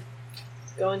we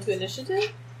go into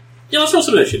initiative? Yeah, let's roll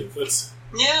some initiative. Yeah,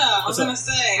 I was What's up? gonna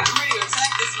say, I'm ready to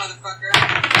attack this motherfucker.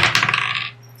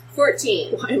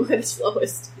 14. Why am I the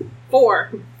slowest?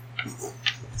 4.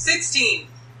 16.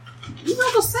 You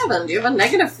rolled a 7. Do you have a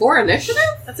 -4 initiative?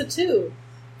 That's a 2.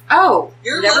 Oh.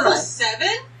 You're never level mind. 7?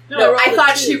 No, rolled I a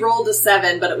thought 2. she rolled a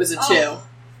 7, but it was a 2. Oh.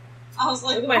 I was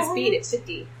like, Look at my oh. speed, it's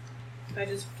 50. If I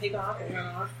just take off and run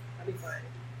off, I'll be fine.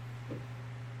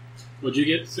 What'd you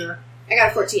get, Sarah? I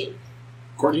got a 14.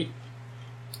 Courtney?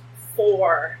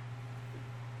 4.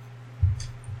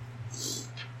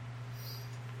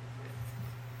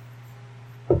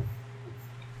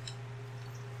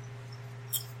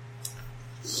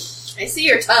 I see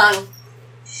your tongue.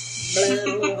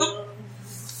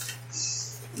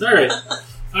 Alright.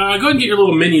 Go ahead and get your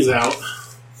little minis out.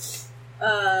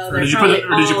 Or did you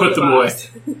put them away?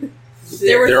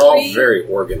 There were They're all 3. very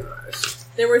organized.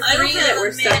 There were I don't 3 that have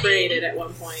were many. separated at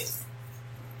one point.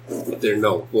 But they're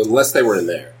unless they were in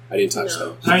there. I didn't touch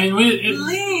No. them. I mean,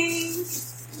 Link.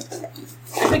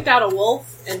 I picked out a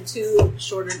wolf and 2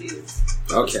 shorter dudes.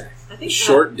 Okay. I think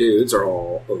Short dudes are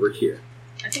all over here.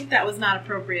 I think that was not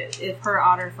appropriate if her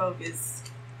otter folk is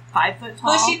 5 foot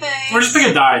tall. Bushy face. or just pick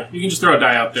a die. You can just throw a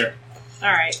die out there.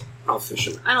 Alright. I'll fish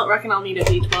them. I don't reckon I'll need a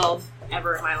D12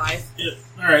 ever in my life. Yeah.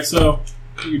 Alright, so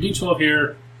your D12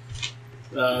 here.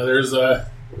 There's a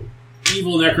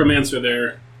evil necromancer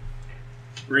there.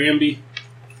 Ramby.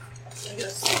 I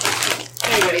guess.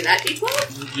 Anybody that D12?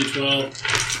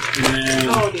 D12. And then...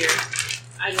 Oh dear.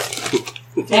 I just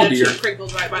Oh dear.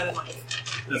 crinkled right by the mic.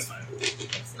 That's fine.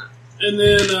 It's not. And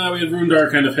then we have Rundar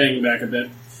kind of hanging back a bit.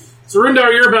 So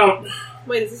Rundar, you're about...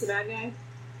 Wait, is this a bad guy?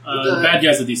 the bad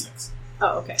guy's a D6.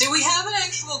 Oh, okay. Do we have an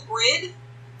actual grid?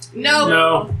 No.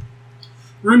 No.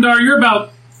 Rundar, you're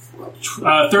about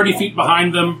 30 feet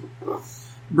behind them.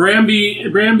 Bramby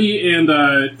and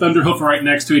Thunderhoof are right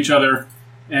next to each other,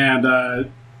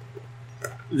 and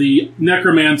the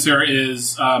Necromancer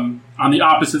is on the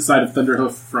opposite side of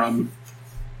Thunderhoof from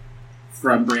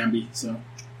Bramby. So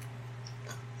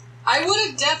I would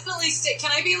have definitely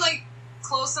Can I be like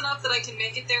close enough that I can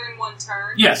make it there in one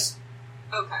turn? yes,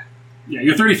 Okay. yeah,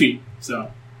 you're 30 feet.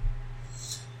 So,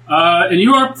 and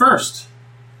you are up first.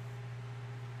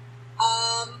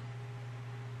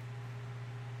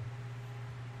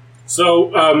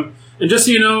 So, and just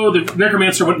so you know, the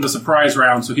Necromancer went in the surprise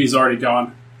round, so he's already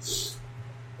gone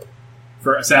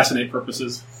for assassinate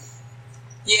purposes.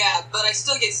 Yeah, but I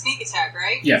still get sneak attack,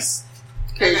 right? Yes.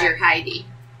 Because Okay. you're Heidi.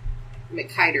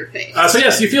 McHider face. So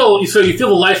yes, you feel the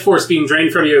life force being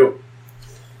drained from you,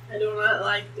 I do not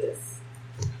like this.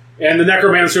 and the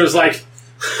Necromancer is like,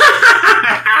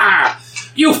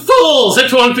 "You fools!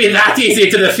 It won't be that easy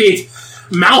to defeat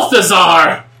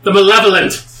Malthazar, the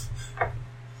Malevolent." I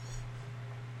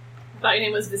thought your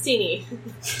name was Vicini.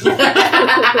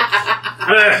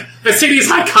 Vicini's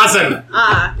my cousin.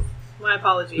 Ah, my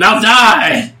apologies. Now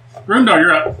die, Rundar.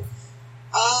 You're up.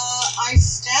 I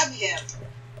stab him.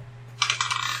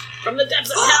 From the depths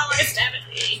of hell, I stab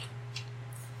at thee.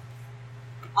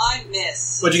 I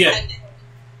miss. What'd you get? 10.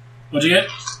 What'd you get?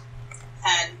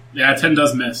 10. Yeah, 10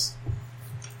 does miss.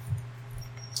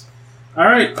 All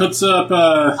right, puts up.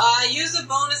 Use a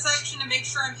bonus action to make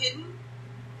sure I'm hidden.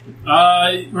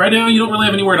 Right now, you don't really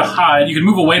have anywhere to hide. You can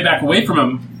move back away from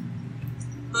him.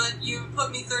 But you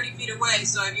put me 30 feet away,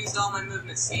 so I've used all my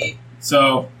movement speed.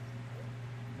 So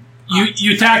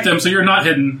you attacked him, so you're not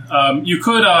hidden. You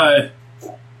could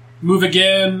move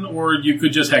again, or you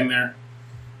could just hang there.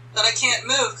 But I can't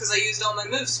move because I used all my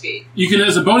move speed. You can,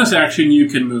 as a bonus action, you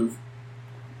can move.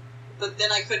 But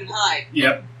then I couldn't hide.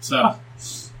 Yep. So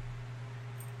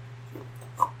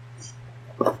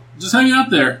just hang out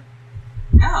there.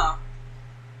 No.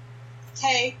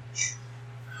 Okay.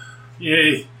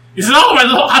 Yay. He said, "Oh, my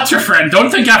little Otter friend,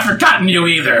 don't think I've forgotten you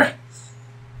either."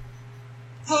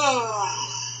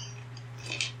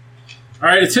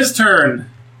 Alright, it's his turn.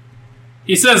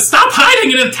 He says, "Stop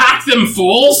hiding and attack them,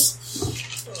 fools!"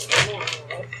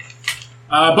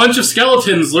 A bunch of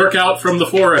skeletons lurk out from the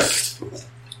forest.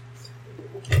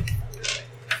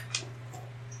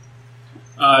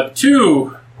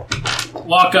 Two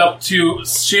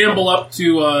shamble up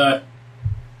to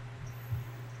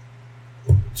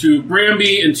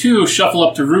Bramby, and two shuffle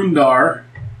up to Rundar.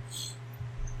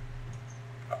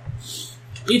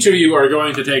 Each of you are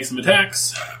going to take some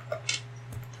attacks.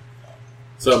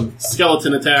 Some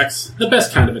skeleton attacks. The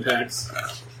best kind of attacks.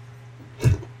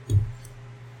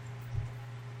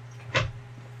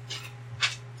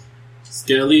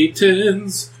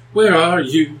 Skeletons, where are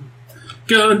you?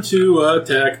 Going to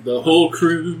attack the whole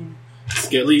crew.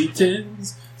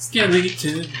 Skeletons,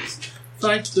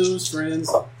 fight those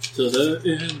friends to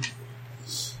the end.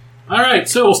 Alright,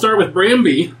 so we'll start with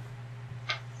Bramby.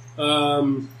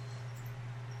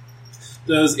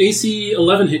 Does AC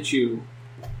 11 hit you?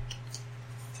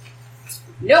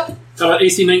 Nope. How about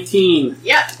AC 19?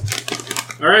 Yep.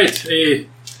 Alright, a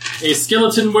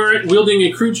skeleton wielding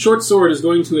a crude short sword is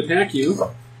going to attack you,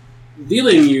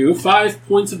 dealing you 5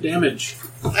 points of damage.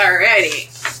 Alrighty.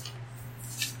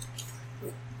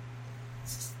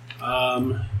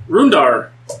 Rundar.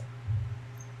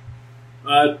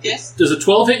 Yes? Does a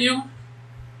 12 hit you?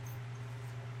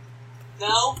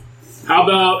 No? How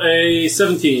about a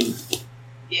 17?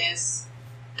 Yes.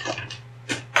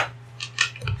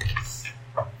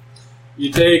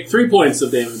 You take 3 points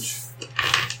of damage.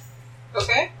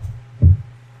 Okay.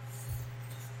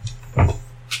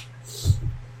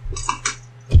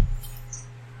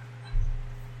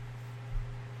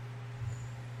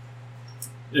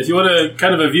 If you want a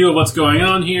kind of a view of what's going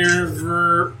on here, let's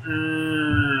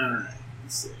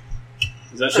see.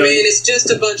 Does that I show? mean, it's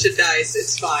just a bunch of dice.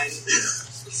 It's fine.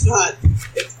 It's not.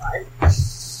 It's fine.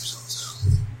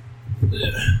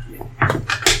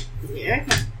 Yeah.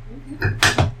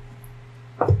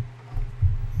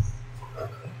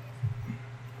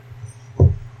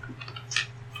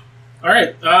 All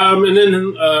right, and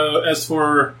then as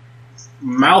for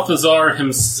Malthazar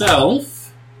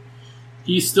himself,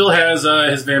 he still has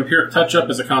his vampiric touch-up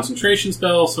as a concentration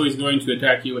spell, so he's going to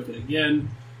attack you with it again.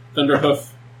 Thunderhoof.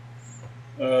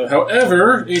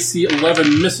 However, AC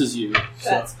 11 misses you.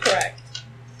 That's correct.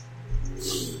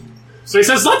 So he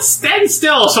says, "Let's stand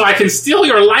still so I can steal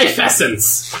your life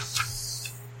essence."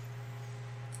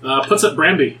 Puts up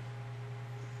Bramby.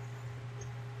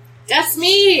 That's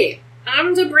me.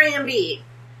 I'm the Bramby.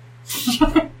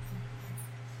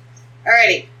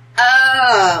 Alrighty.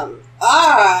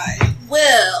 I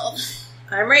will.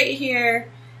 I'm right here,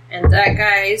 and that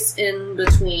guy's in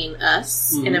between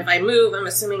us. Mhm. And if I move, I'm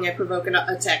assuming I provoke an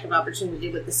attack of opportunity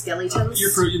with the skeletons.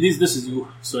 This is you.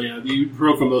 So yeah, you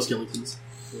broke from those skeletons.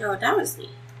 No, that was me.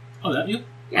 Oh, that you?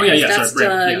 Yeah, Oh, yeah, that's sorry,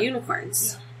 right, yeah.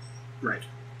 unicorns. Right.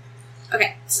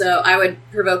 Okay, so I would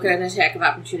provoke an attack of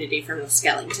opportunity from the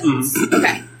skeletons.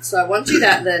 Okay, so I won't do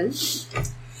that then.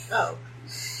 Oh.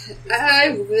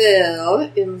 I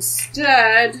will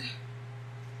instead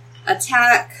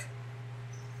attack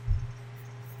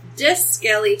this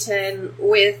skeleton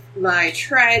with my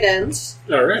trident.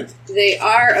 All right. They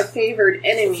are a favored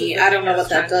enemy. I don't know what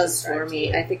that does for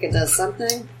me. I think it does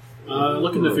something.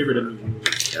 Look in the favorite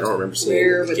image. I don't remember seeing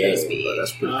Where it in the would those game, be? but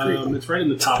that's pretty creepy. It's right in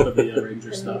the top of the ranger And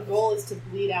the stuff. goal is to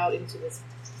bleed out into this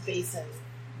basin.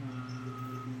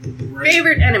 Right.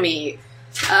 Favorite enemy.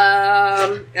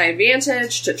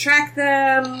 Advantage to track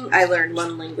them. I learned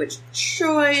one language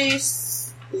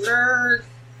choice. Learn.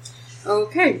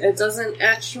 Okay, it doesn't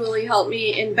actually help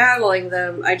me in battling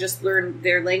them. I just learned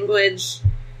their language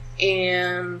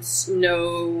and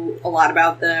know a lot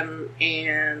about them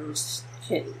and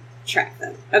can track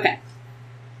them. Okay.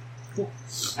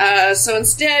 So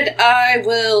instead, I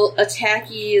will attack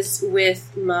these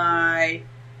with my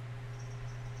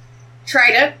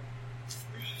trident.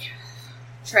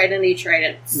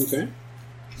 Tridents. Okay.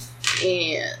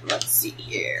 And let's see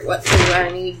here. What do I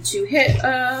need to hit?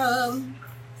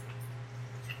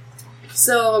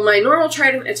 So my normal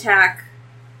trident attack.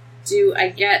 Do I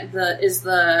get is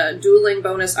the dueling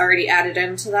bonus already added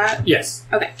into that? Yes.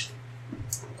 Okay.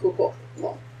 Cool.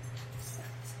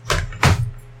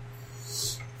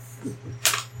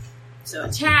 So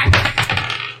attack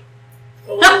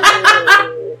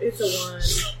Oh, it's a 1.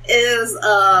 is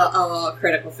a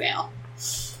critical fail.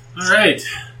 All right.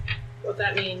 What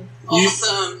that mean?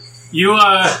 Awesome.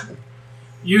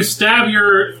 You stab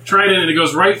your trident and it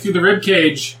goes right through the rib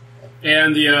cage,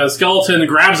 and the skeleton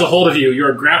grabs a hold of you. You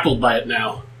are grappled by it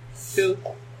now,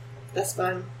 Cool. That's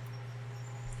fun.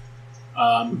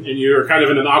 and you're kind of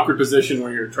in an awkward position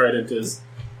where your trident is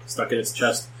stuck in its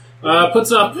chest.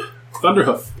 Puts up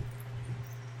Thunderhoof.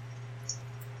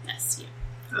 That's you.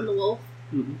 I'm the wolf.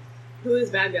 Mm-hmm. Who is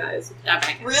bad guys?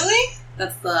 Okay. Really?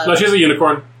 That's the. No, she's a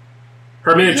unicorn.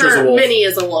 Her miniature's a Her wolf. mini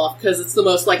is a wolf because it's the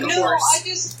most like a No, horse.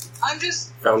 I'm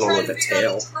just Found one trying with to a figure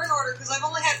tail. out the turn order because I've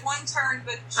only had one turn,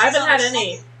 but she's I haven't on had the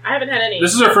any. second. I haven't had any.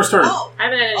 This is her first turn. Oh, I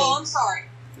haven't had any. I'm sorry.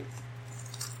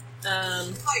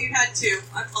 I thought you had two.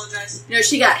 I apologize. No,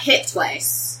 she got hit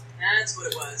twice. That's what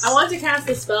it was. I want to cast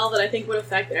a spell that I think would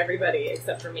affect everybody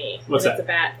except for me. What's and that? It's a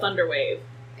bat thunder wave.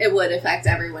 It would affect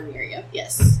everyone near you.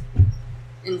 Yes,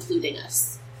 including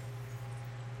us.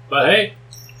 But hey,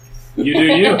 you do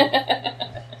you.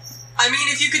 I mean,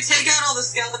 if you could take out all the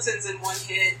skeletons in one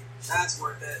hit, that's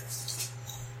worth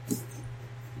it.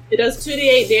 It does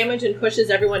 2d8 damage and pushes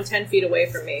everyone 10 feet away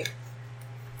from me.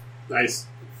 Nice.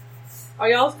 Are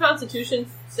y'all's constitution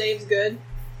saves good?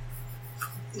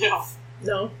 No.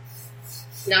 No.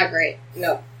 Not great.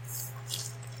 No.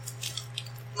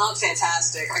 Not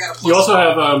fantastic. I got a plus. You also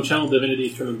have Channel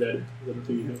Divinity, Turn Undead. Is that the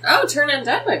thing you have? Oh, turn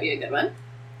undead might be a good one.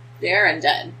 They're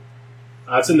undead.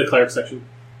 It's in the cleric section.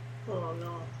 Oh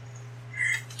no.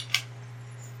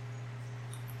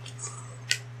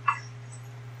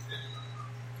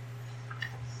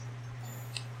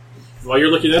 While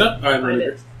you're looking that up, I'm going Find to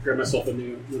it. grab myself a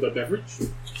new beverage.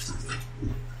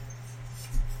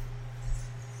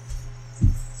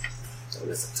 So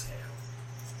there's a tail.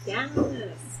 Yes.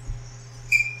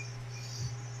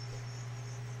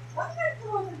 What did I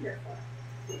come over here for?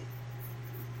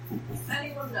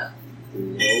 Anyone know?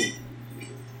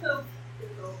 Nope.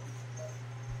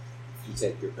 You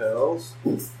take your pills.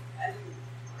 Brain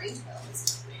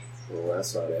pills. Well,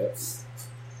 that's not it.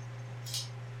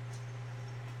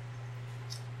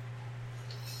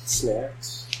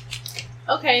 Snacks.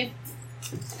 Okay.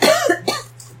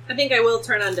 I think I will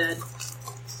turn undead.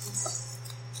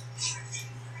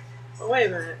 Oh, wait a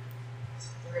minute.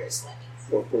 You're very sweaty.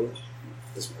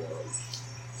 This one.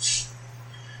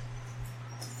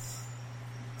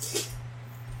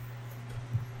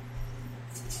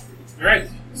 Alright,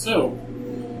 so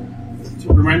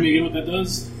remind me again what that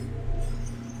does.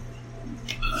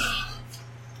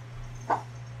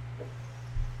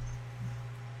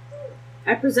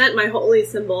 I present my holy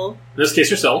symbol, In this case,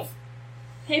 yourself.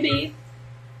 hey bee,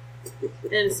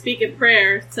 and speak a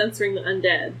prayer censoring the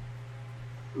undead.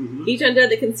 Mm-hmm. Each undead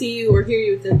that can see you or hear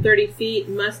you within 30 feet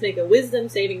must make a wisdom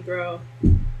saving throw.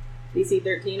 DC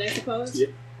 13, I suppose? Yep.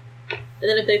 And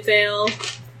then if they fail,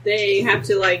 they have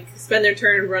to, spend their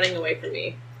turn running away from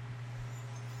me.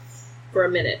 For a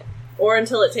minute. Or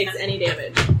until it takes any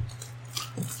damage.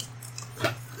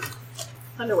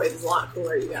 Thunderwave is a lot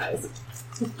cooler, you guys.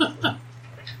 Well,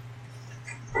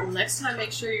 next time,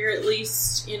 make sure you're at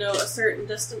least, a certain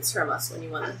distance from us when you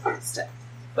want to stick.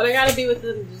 But I gotta be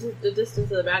within the distance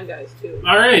of the bad guys, too.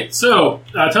 All right, so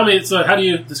tell me, how do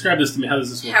you describe this to me? How does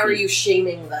this work? How are you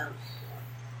shaming them?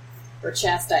 Or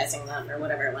chastising them, or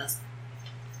whatever it was.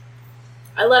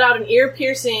 I let out an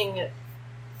ear-piercing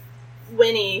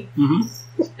whinny,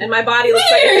 Mm-hmm. and my body looks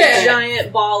like a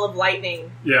giant ball of lightning.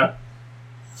 Yeah.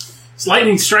 So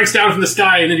lightning strikes down from the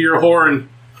sky and into your horn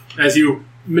as you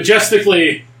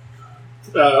majestically,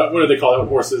 what do they call it when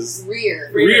horses?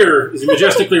 Rear. As you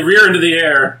majestically rear into the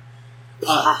air.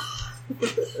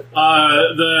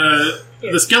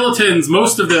 The skeletons,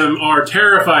 most of them are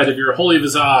terrified of your holy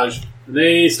visage.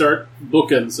 They start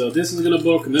booking. So this is going to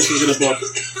book, and this is going to book,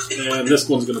 and this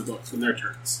one's going to book in their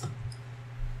turns.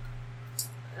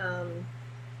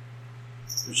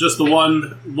 There's just the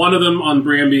one of them on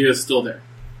Bramby is still there.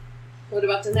 What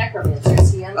about the necromancer?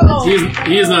 Is he undead?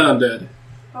 He is not undead.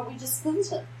 But we just killed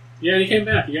him. Yeah, he came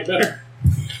back. He got better.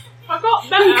 I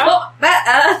got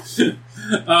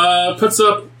better. Puts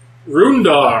up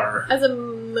Rundar. As a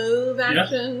move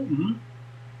action. Yeah. Mm-hmm.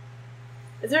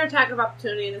 Is there attack of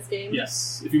opportunity in this game?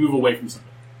 Yes, if you move away from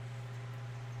somebody.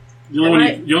 The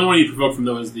only one you provoke from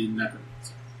those is the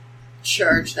necromancer.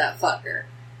 Charge that fucker.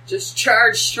 Just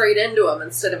charge straight into him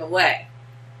instead of away.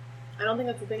 I don't think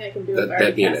that's the thing I can do.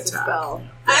 That'd be an cast a attack. spell.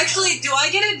 Actually, do I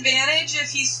get advantage if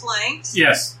he's flanked?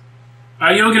 Yes.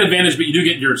 You don't get advantage, but you do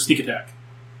get your sneak attack.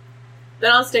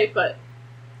 Then I'll stay put.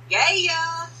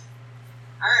 Yeah.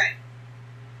 Alright.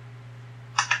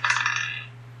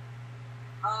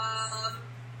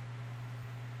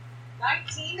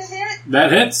 19 to hit?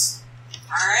 That hits.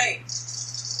 Alright.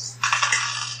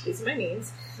 These are my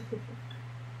names.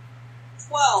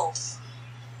 12.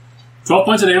 12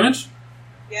 points of damage?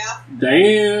 Yeah.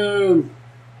 Damn.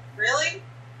 Really?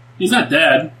 He's not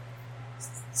dead.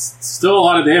 Still a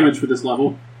lot of damage for this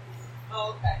level.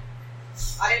 Oh, okay.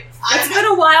 It's been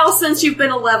a while since you've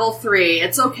been a level 3.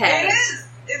 It's okay. It is.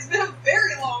 It's been a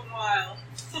very long while.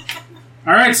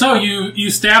 Alright, so you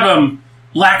stab him.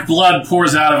 Black blood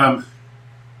pours out of him.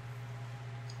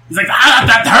 He's like,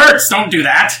 that hurts! Don't do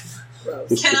that!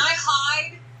 Gross. Can I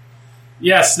hide?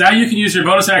 Yes, now you can use your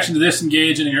bonus action to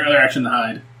disengage and your other action to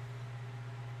hide.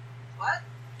 What?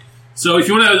 So if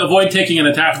you want to avoid taking an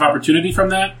attack of opportunity from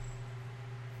that,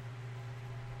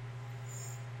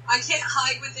 I can't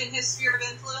hide within his sphere of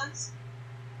influence?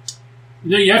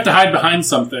 you have to hide behind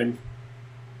something.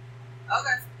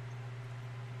 Okay.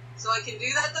 So I can do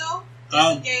that, though?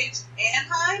 Disengage and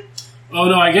hide? Oh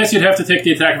no, I guess you'd have to take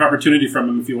the attack of opportunity from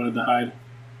him if you wanted to hide.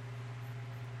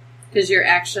 Because your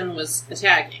action was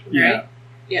attacking, right?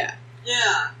 Yeah.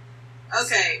 Yeah.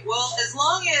 Okay, well, as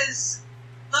long as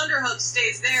Thunderhoof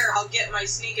stays there, I'll get my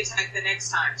sneak attack the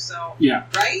next time, so... Yeah.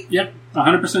 Right? Yep,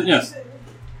 100% yes.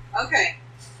 Okay.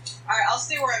 Alright, I'll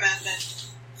stay where I'm at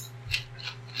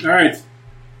then. Alright.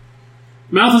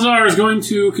 Malthazar is going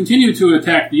to continue to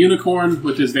attack the unicorn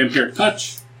with his vampiric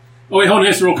touch. Oh wait, hold on, he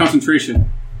has to roll concentration.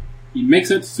 He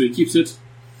makes it, so he keeps it.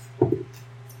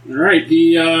 Alright,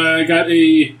 he got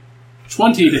a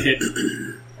 20 to hit.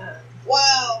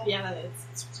 Wow. Yeah, that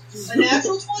is. A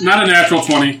natural 20? Not a natural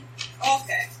 20. Okay.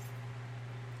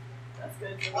 That's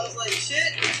good. I was like, shit,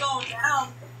 it's going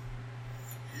down.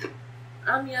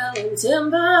 I'm yelling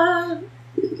timber.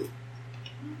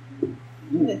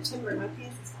 The timber, my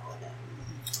pants is falling down.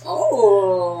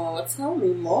 Oh, tell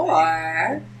me more.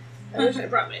 I wish I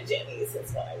brought my jammies,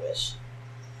 that's what I wish.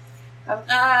 I've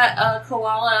got a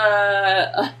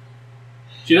koala.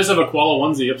 She does have a koala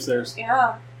onesie upstairs.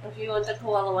 Yeah, if you want the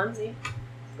koala onesie.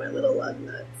 My little lug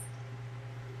nuts.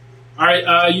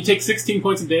 Alright, you take 16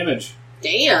 points of damage.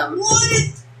 Damn.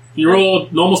 What? You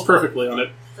rolled almost perfectly on it.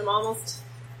 I'm almost...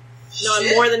 No,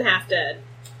 I'm more than half dead.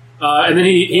 And then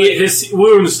his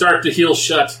wounds start to heal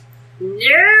shut. No!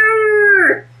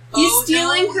 He's Oh,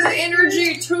 stealing no. her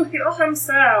energy to heal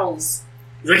himself.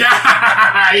 He's like,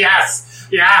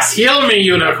 yes, heal me,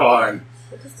 unicorn.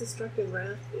 What does Destructive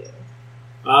Wrath do?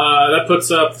 That puts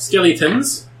up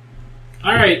skeletons.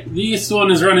 Alright, this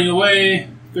one is running away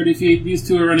 30 feet. These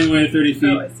two are running away 30 feet.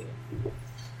 Oh, I see.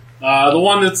 The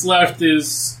one that's left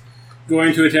is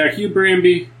going to attack you,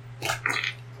 Bramby.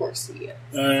 Of course he is.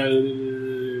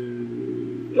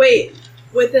 Wait,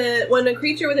 when a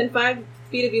creature within 5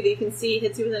 feet of you that you can see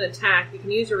hits you with an attack, you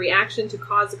can use your reaction to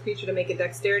cause the creature to make a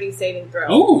dexterity saving throw.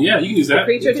 Oh, yeah, you can use The that.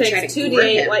 creature You can try takes to grab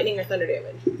 2d8 him. lightning or thunder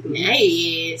damage.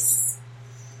 Nice.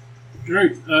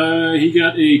 Alright, he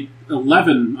got a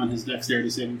 11 on his dexterity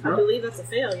saving I throw. believe that's a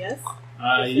fail, yes?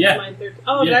 Yeah. Mine 13.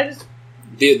 Oh, Yeah. did I just...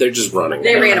 They're just running.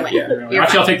 They ran away. Yeah. You're Actually, I'll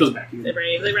fine. take those back. They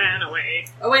bravely ran away.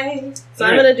 Away. So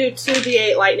I'm going to do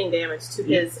 2d8 lightning damage to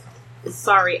Yeah. his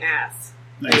sorry ass.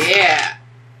 Nice. Yeah.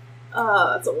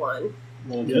 That's a 1.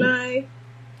 Well, Can good. I...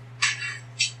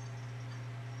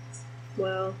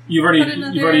 Well, You've Put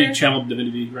already another- channeled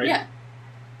divinity, right? Yeah.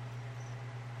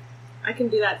 I can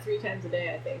do that 3 times a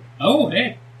day, I think. Oh,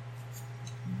 hey.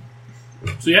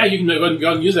 So yeah, you can go ahead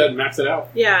and use that and max it out.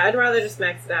 Yeah, I'd rather just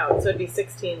max it out, so it'd be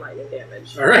 16 lightning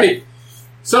damage. All right.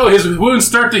 So his wounds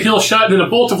start to heal shut, and then a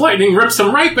bolt of lightning rips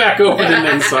him right back open and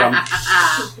then some.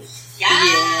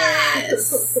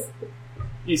 Yes.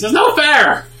 He says, "No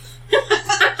fair."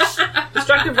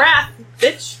 Destructive Wrath,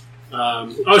 bitch!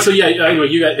 So yeah, anyway,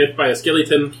 you got hit by a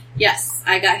skeleton Yes,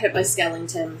 I got hit by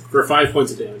skeleton. for 5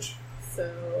 points of damage. So...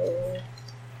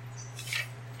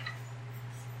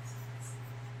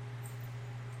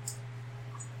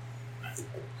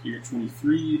 You're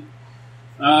 23.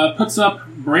 Puts up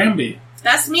Bramby.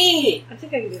 That's me. I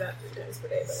think I can do that 3 times per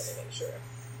day, but let me make sure.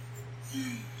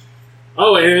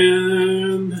 Oh,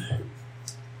 and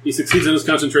he succeeds in his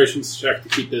concentration check to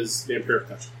keep his vampiric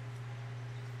touch.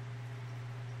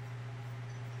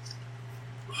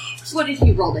 What did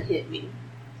he roll to hit me?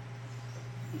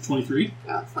 23.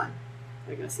 Oh, fine.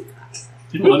 I guess he got it.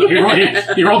 He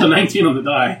rolled a 19 on the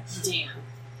die. Damn.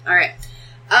 Alright.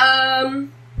 I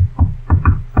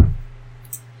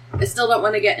still don't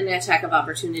want to get an attack of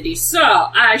opportunity, so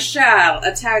I shall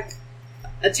attempt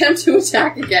to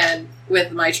attack again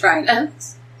with my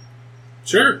trident.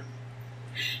 Sure.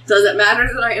 Does it matter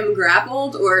that I am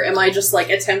grappled, or am I just, like,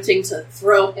 attempting to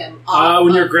throw him off?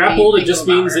 When you're of grappled, the it just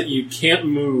Ticklebottom? means that you can't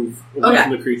move away Okay.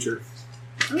 from the creature.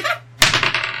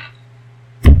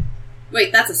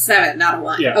 Wait, that's a 7, not a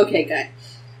 1. Yeah. Okay, good.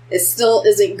 It still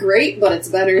isn't great, but it's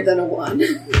better than a 1.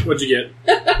 What'd you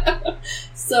get?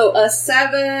 So a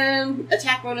 7,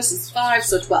 attack bonus is 5,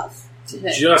 so 12 to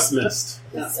hit. Just missed.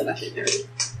 That's what I figured.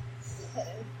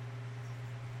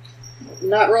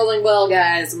 Not rolling well,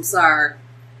 guys. I'm sorry.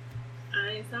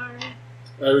 I'm sorry.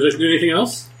 Would you do anything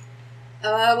else?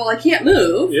 Well, I can't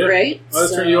move, Yeah. right? Oh,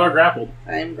 that's right, you are grappled.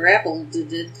 I'm grappled.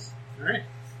 Alright.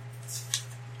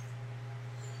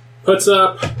 Puts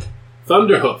up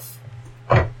Thunderhoof.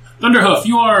 Thunderhoof,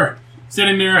 you are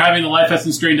sitting there having the life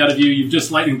essence drained out of you. You've just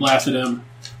lightning blasted him.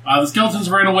 The skeletons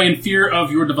ran away in fear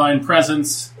of your divine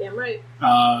presence. Damn right.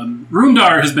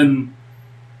 Rundar has been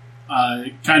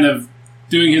kind of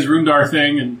doing his Rundar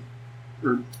thing,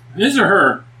 or his or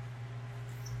her?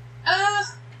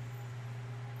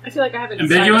 I feel like I haven't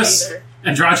Ambiguous? decided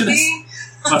Androgynous? Me?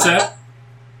 What's that?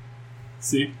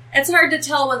 See? It's hard to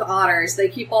tell with otters. They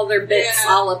keep all their bits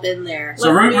Yeah. all up in there.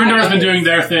 So Rundar's been doing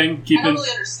their thing, I don't keeping... really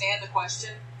understand the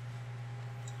question.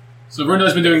 So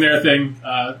Rundar's been doing their thing,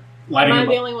 either. lighting Am I him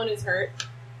the up. only one who's hurt?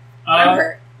 I'm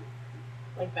hurt.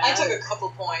 Like I bad? took a couple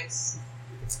points.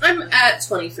 I'm at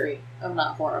 23. I'm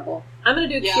not horrible. I'm gonna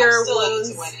do Yeah, Cure I'm still open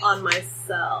to Wounds winning. on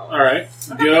myself. Alright.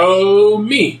 Go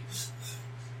me.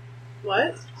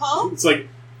 What? Huh? It's like,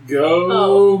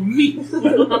 go me.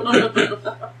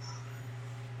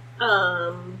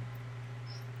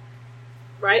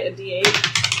 Right, a D8.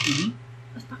 Mhm.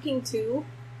 A fucking 2.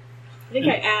 I think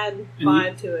And- I add and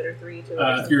 5 to it or 3 to it.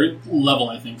 or If you're something. level,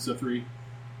 I think, so 3.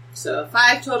 So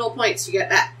 5 total points you get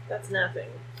back. That's nothing.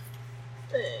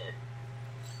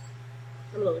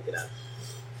 I'm gonna look it up.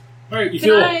 Alright, you Can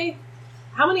feel... I...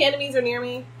 How many enemies are near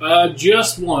me?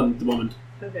 Just one at the moment.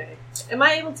 Okay. Am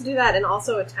I able to do that and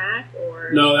also attack, or...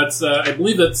 No, that's, I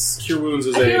believe that's Cure Wounds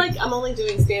is I feel a... like I'm only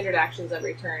doing standard actions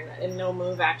every turn, and no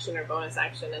move action or bonus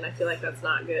action, and I feel like that's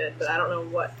not good, but I don't know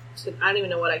what to... I don't even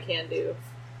know what I can do.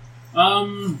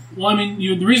 Well, I mean,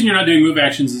 the reason you're not doing move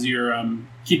actions is you're,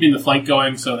 keeping the flight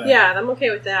going so that... Yeah, I'm okay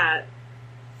with that.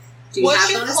 Do you What's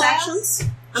have your bonus class? actions?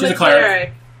 I'm She's a a cleric.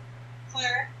 cleric.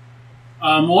 Claire?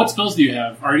 Well, what spells do you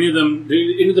have? Are any of them... Do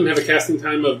any of them have a casting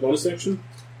time of bonus action?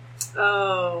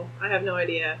 Oh, I have no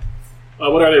idea.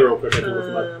 What are they real quick? I can look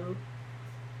them up.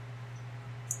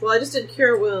 Well, I just did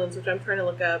Cure Wounds, which I'm trying to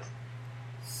look up.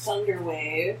 Thunder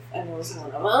Wave, I know is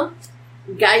one of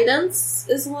them. Guidance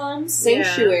is one.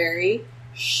 Sanctuary.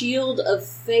 Shield of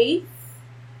Faith.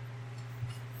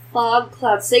 Fog,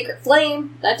 Cloud, Sacred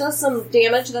Flame. That does some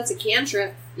damage. That's a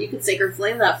cantrip. You could Sacred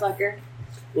Flame that fucker.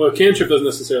 Well, cantrip doesn't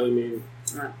necessarily mean...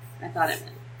 Oh, I thought it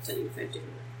meant to do 50.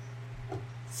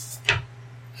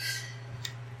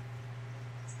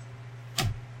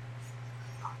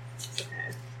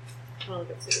 Okay. I'll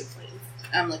look up Sacred Flame.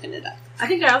 I'm looking it up. I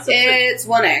think I also took It's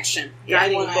one action.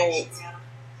 Guiding One Bolt. action,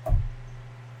 yeah.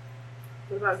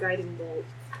 What about Guiding Bolt?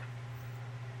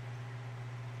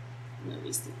 Let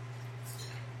me see.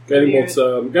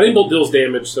 Guiding bolt deals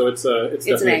damage, so it's It's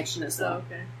an definitely action as well.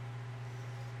 okay.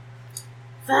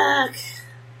 Fuck.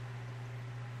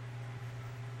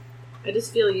 I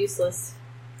just feel useless.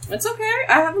 It's okay.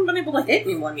 I haven't been able to hit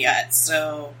anyone yet,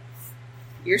 so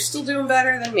you're still doing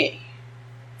better than me.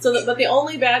 So, but the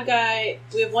only bad guy,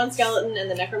 we have one skeleton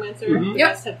and the necromancer. Mhm. The Yep.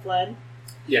 rest have fled.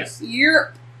 yes.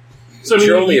 You're So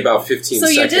You're only about 15 so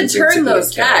you seconds did turn into the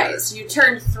those encounter. guys. You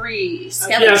turned 3 Yeah,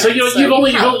 skeletons. so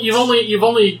you've helped.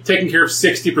 only taken care of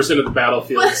 60% of the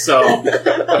battlefield. So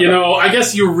I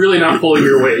guess you're really not pulling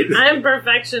your weight. I'm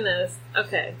perfectionist.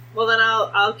 Okay. Well, then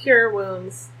I'll cure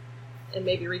wounds and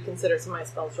maybe reconsider some of my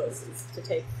spell choices to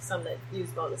take some that use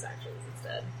bonus actions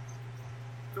instead.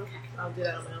 Okay. I'll do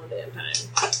that on my own damn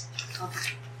time.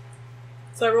 Okay.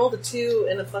 So I rolled a 2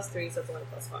 and a +3, so it's only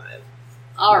 +5.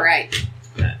 All right.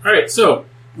 All right, so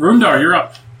Rundar, you're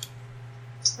up.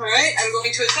 Alright, I'm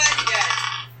going to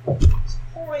attack again.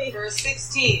 Boy. For a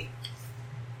 16.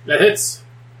 That hits.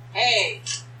 Hey.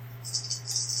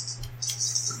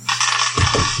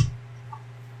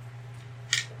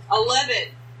 $11.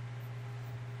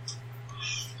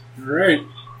 All right.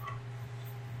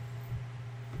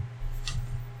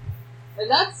 And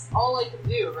that's all I can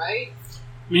do, right?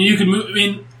 I mean, you can move. I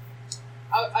mean,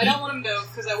 I don't want him to,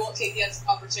 because I won't take the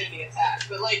opportunity attack.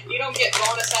 But, you don't get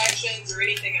bonus actions or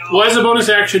anything at all. well, as a bonus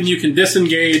action, you can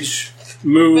disengage,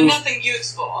 move. But nothing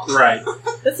useful. Right.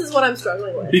 This is what I'm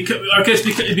struggling with.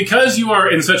 Because you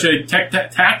are in such a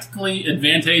tactically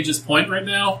advantageous point right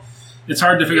now, it's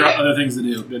hard to figure out other things to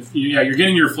do. But you're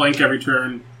getting your flank every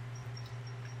turn.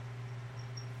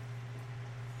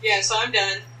 Yeah, so I'm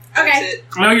done. Okay. That's it.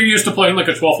 I know you're used to playing like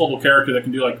a 12th level character that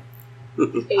can do 8 I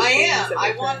things am. every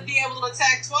I want to turn. be able to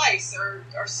attack twice or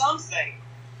something.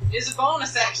 It's a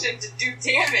bonus action to do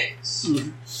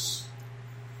damage.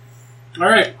 All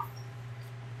right.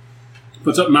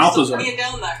 Puts up Malthazar. Bringing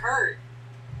down the hurt.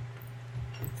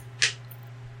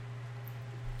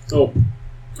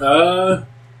 Oh.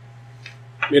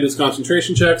 Made his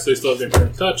concentration check, so he still has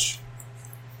good touch.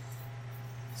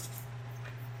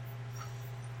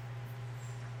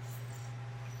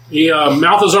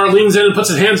 Malthazar leans in and puts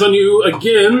his hands on you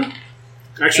again.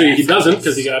 Actually, he doesn't,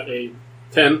 because he got a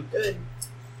 10. Good.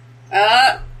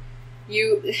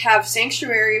 You have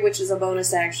Sanctuary, which is a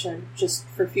bonus action, just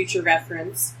for future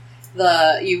reference.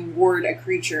 You ward a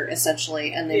creature,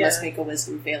 essentially, and they must make a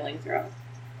wisdom failing throw.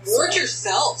 Ward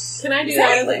yourself. Can I do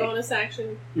that as Exactly. a bonus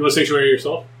action? You want to sanctuary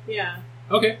yourself? Yeah.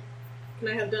 Okay. Can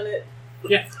I have done it?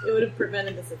 Yeah. It would have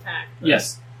prevented this attack. but-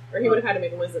 Yes. Or he would have had to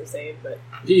make a wisdom save, but...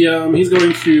 He's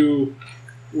going to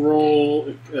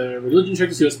roll a religion check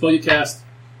to see what spell you cast.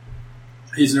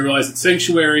 He's going to realize it's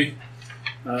Sanctuary.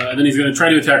 And then he's going to try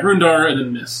to attack Rundar and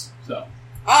then miss. So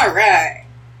Alright.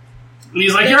 and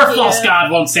he's like, "Your false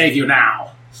god won't save you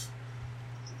now."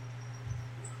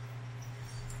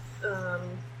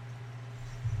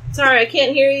 Sorry, I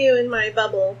can't hear you in my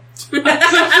bubble.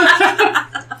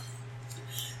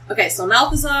 Okay, so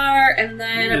Malthazar, and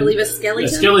then I believe a skeleton. A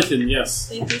skeleton, yes.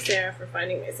 Thank you, Sarah, for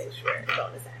finding my sanctuary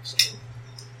bonus action.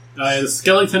 The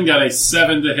skeleton got a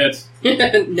 7 to hit.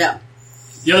 No.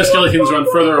 The other skeletons run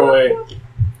further away.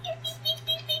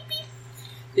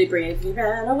 They bravely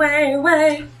ran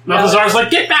away. Malthazar's like,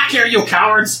 "Get back here, you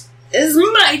cowards!" It's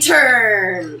my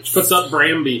turn! Puts up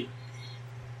Bramby.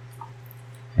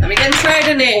 I'm again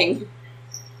tridentting.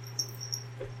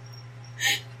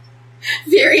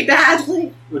 Very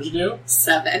badly. What'd you do?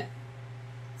 7.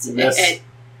 You miss.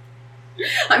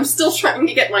 I'm still trying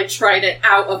to get my trident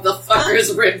out of the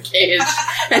fucker's ribcage.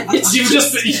 And it's You've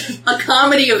just just a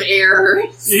comedy of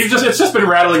errors. it's just been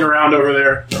rattling around over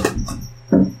there.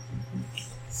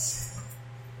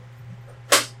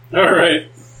 Alright.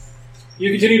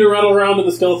 You continue to rattle around in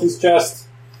the skeleton's chest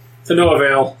to no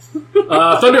avail.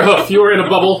 Thunderhoof, you are in a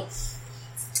bubble.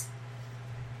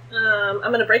 I'm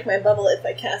going to break my bubble if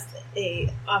I cast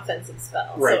a offensive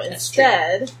spell. Right, So that's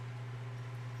instead,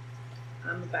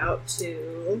 I'm about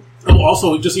to... Oh,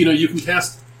 also, just you can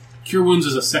cast Cure Wounds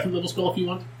as a second level spell if you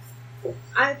want,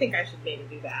 I think I should maybe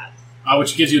do that.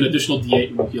 which gives you an additional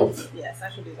D8 when you heal with it. Yes, I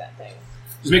should do that thing.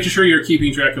 Just make sure you're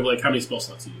keeping track of how many spell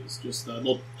slots you use. Just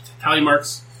little tally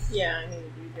marks. Yeah, I need to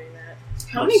be doing that.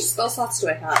 How many spell slots do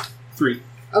I have? 3.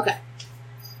 Okay.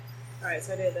 Alright,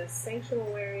 so I did the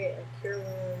Sanctuary and Cure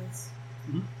Wounds.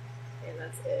 Mhm. And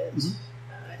that's it. Mhm.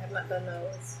 I have not done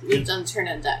those. You've done turn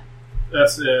and dead.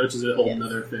 That's which is a whole Yes.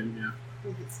 other thing. Yeah.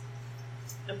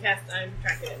 I'm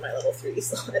tracking it in my level 3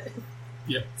 slot.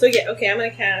 Yep. So yeah, okay, I'm gonna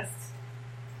cast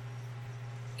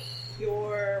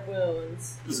Cure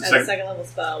Wounds This is as a second level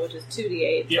spell, which is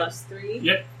 2d8 Yep. plus 3.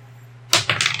 Yep.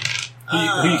 Who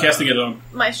are you casting it on?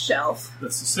 My shelf.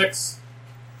 That's a 6.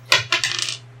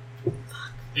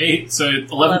 8, so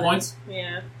 11 points.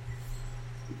 Yeah.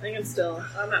 I think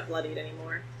I'm not bloodied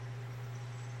anymore.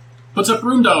 Puts up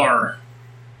Rundar.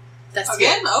 That's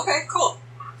Again? Okay, cool.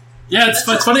 Yeah, it's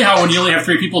funny how when you only have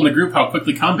 3 people in the group, how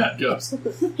quickly combat goes.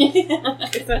 What's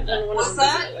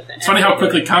that? It's funny how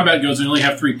quickly combat goes when you only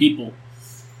have 3 people.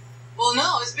 Well,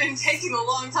 no, it's been taking a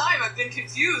long time. I've been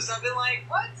confused. I've been like,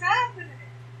 what's happening?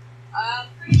 I'm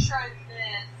pretty sure I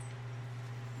missed.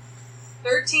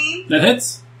 13? That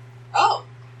hits. Oh.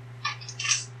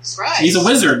 That's right. He's a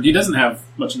wizard. He doesn't have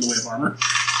much in the way of armor.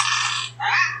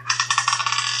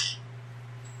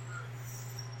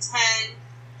 10.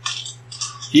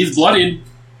 He's bloodied.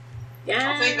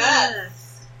 Yeah. I'll take that.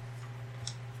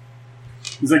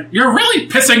 He's like, you're really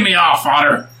pissing me off,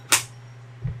 Otter.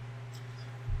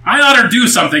 I ought to do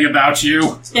something about you.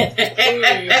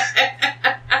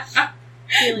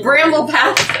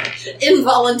 Bramblepath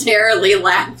involuntarily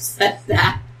laughs at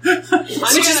that.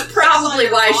 Which is probably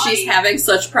why she's having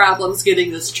such problems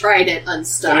getting this trident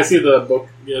unstuck. Can I see the book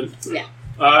again? Yeah.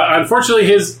 Unfortunately,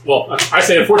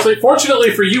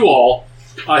 fortunately for you all,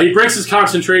 he breaks his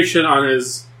concentration on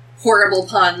his Horrible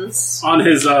puns. on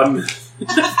his on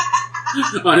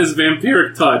his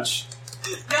vampiric touch.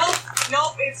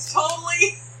 Nope, it's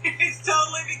totally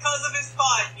because of his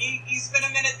fun. He spent a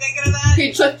minute thinking of that.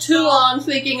 He took too long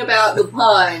thinking about the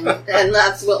pun, and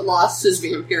that's what lost his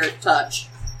vampiric touch.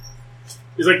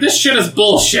 He's like, this shit is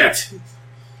bullshit.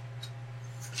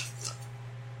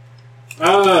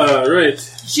 Right.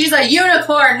 She's a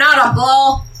unicorn, not a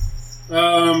bull.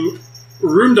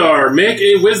 Rundar, make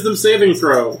a wisdom saving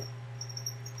throw.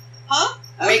 Huh?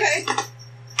 Okay.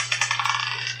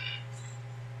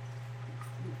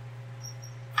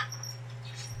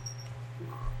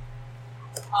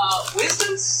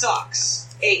 Wisdom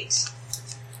sucks. 8.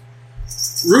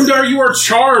 Rundar, you are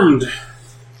charmed.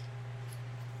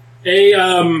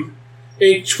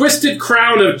 A twisted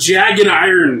crown of jagged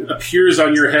iron appears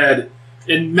on your head,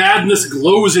 and madness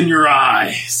glows in your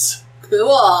eyes.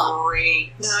 Cool.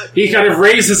 Great. He kind of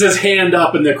raises his hand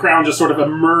up, and the crown just sort of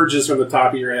emerges from the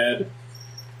top of your head.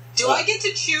 Do I get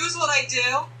to choose what I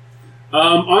do?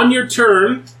 On your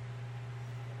turn,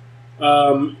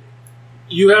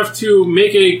 you have to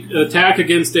make an attack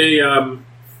against a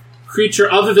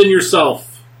creature other than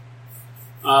yourself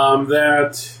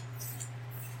that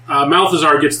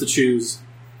Malthazar gets to choose.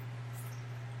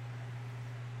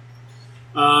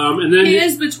 And then He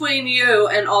is between you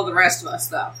and all the rest of us,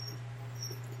 though.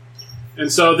 And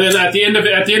so then at the end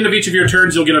of each of your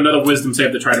turns, you'll get another wisdom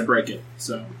save to try to break it.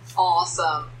 So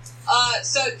Awesome.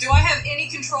 So do I have any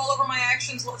control over my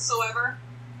actions whatsoever?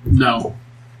 no.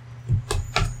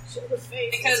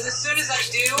 Because as soon as I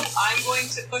do, I'm going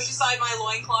to push aside my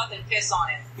loincloth and piss on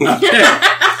it. Okay.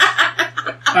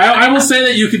 I will say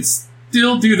that you could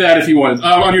still do that if you wanted.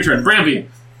 On your turn, Bramby.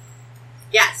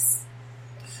 Yes.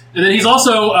 And then he's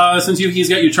also, since he's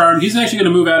got you charmed, he's actually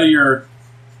going to move out of your...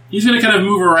 He's going to kind of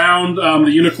move around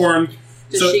the unicorn.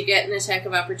 Does she get an attack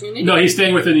of opportunity? No, he's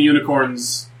staying within the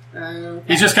unicor's... Okay.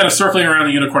 He's just kind of circling around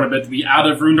the unicorn a bit to be out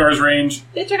of Rundar's range.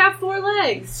 They took out 4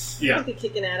 legs. Yeah. I'd be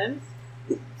kicking at him.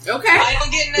 Okay. I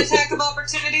don't get an attack of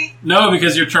opportunity? No,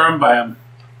 because you're charmed by him.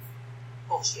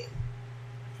 Bullshit.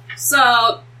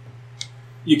 So,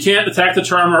 You can't attack the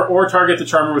charmer or target the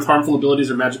charmer with harmful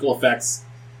abilities or magical effects.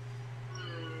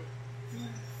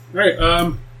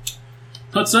 Alright,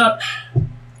 puts up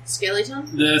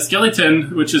skeleton? the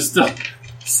skeleton, which is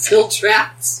Still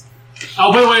trapped.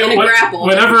 Oh, by the way, In a grapple.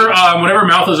 whenever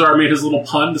Malthazar made his little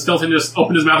pun, the skeleton just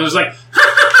opened his mouth and was like,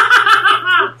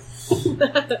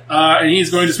 and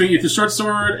he's going to swing you with his short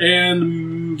sword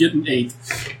and get an 8.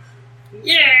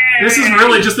 Yeah! This is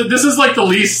really this is like the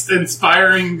least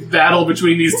inspiring battle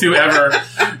between these two ever.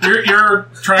 You're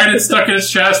trident stuck in his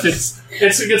chest.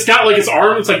 It's got like its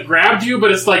arm. It's like grabbed you,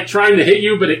 but it's like trying to hit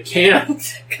you, but it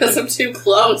can't Because I'm too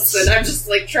close, and I'm just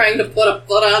like trying to put a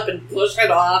foot up and push it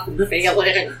off and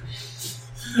failing.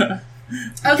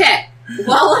 Okay,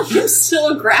 while I'm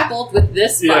still grappled with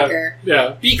this fucker,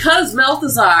 Yeah. because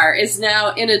Malthazar is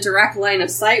now in a direct line of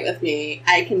sight with me,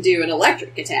 I can do an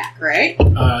electric attack, right?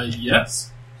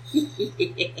 Yes.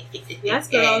 Yes,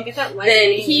 girl, get that light.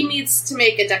 Then he needs to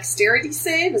make a dexterity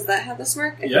save. Is that how this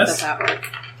works? I Yes. think that's how it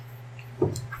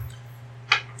works.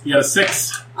 You got a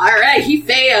 6. Alright, he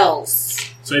fails.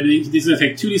 So he's going to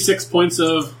take 2d6 points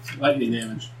of lightning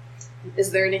damage.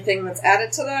 Is there anything that's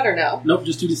added to that or no? Nope,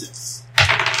 just 2d6.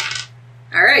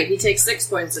 Alright, he takes 6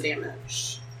 points of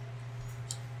damage.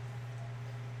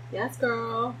 Yes,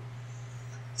 girl.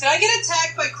 Did I get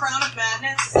attacked by Crown of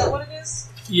Madness? Is that what it is?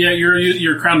 Yeah,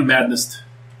 you're Crown of Madness.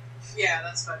 Yeah,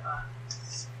 that's what I thought.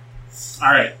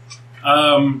 Alright.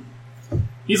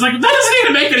 He's like, that doesn't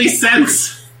even make any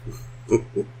sense.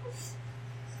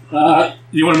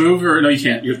 You want to move or no? You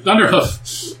can't. You're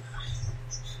Thunderhoof.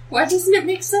 Why doesn't it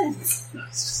make sense? No,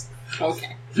 it's just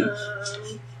Okay.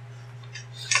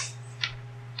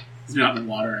 he's not in the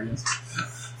water, I guess.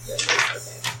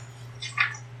 Okay.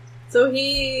 So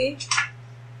he...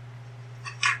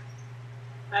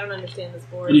 I don't understand this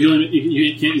board. And you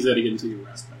can't use that again until you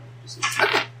rest.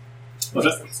 Okay.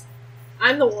 What's that?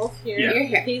 I'm the wolf here. Yeah. You're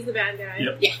here. He's the bad guy.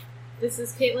 Yep. Yeah. This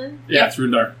is Caitlin. Yeah, it's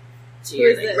Rundar. So Who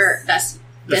you're is the this? bird.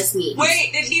 That's me. Wait,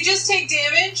 did he just take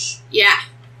damage? Yeah.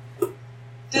 Does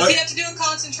What? he have to do a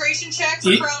concentration check for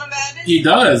He- Crown of Madness? He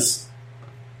does.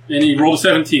 And he rolled a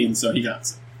 17, so he got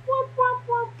it.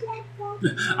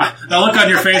 That look on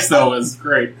your face, though, was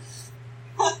great.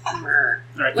 Brr.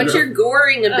 All right, What's Thunderhoof. your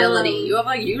goring ability? You have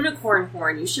a unicorn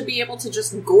horn. You should be able to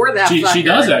just gore that She fucker.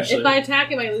 does, actually. If I attack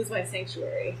him, I lose my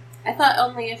sanctuary. I thought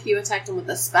only if you attacked him with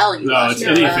a spell you No, lost it's your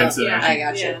any spell. offensive Yeah. action. I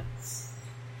got you. Yeah.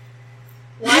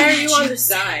 Why are you on this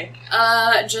die?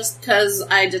 Just because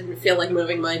I didn't feel like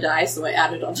moving my die, so I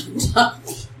added on top.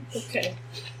 Okay.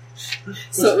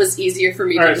 So it was easier for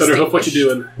me All to right, Thunderhoof, what you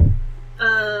doing?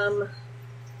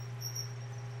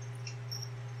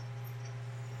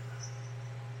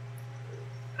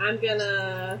 I'm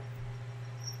gonna...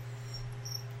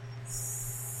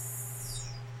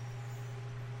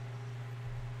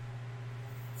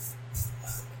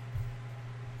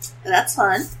 That's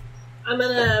fun. I'm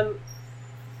gonna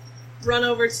run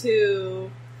over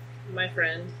to my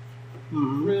friend,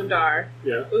 Mm-hmm. Rundar.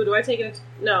 Yeah. Ooh, do I take it?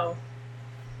 No.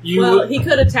 You, Well, he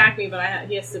could attack me, but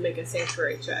he has to make a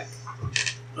sanctuary check.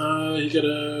 you get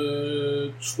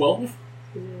a 12,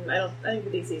 I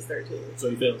think the DC is 13. so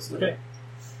he fails. Okay.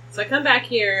 So I come back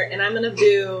here, and I'm gonna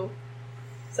do...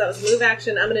 So that was move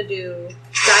action. I'm gonna do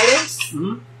guidance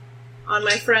Mm-hmm. on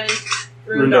my friend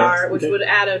Rundar, Rundar, which okay. would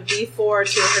add a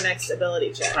D4 to her next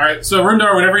ability check. All right, so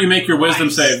Rundar, whenever you make your wisdom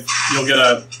save, you'll get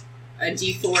a... A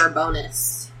D4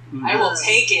 bonus. I will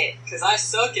take it, because I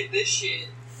suck at this shit.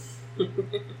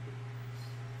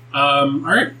 All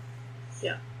right.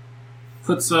 Yeah.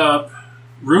 Puts up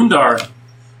Rundar.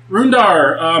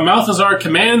 Rundar, Malthazar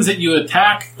commands that you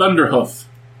attack Thunderhoof.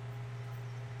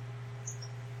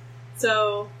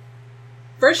 So,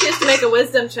 first she has to make a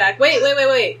wisdom check. Wait. Do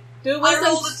a I wisdom...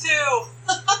 rolled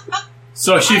a 2.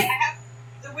 So she...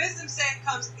 The wisdom save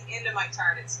comes at the end of my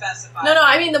turn. It's specified. No,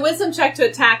 I mean the wisdom check to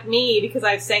attack me because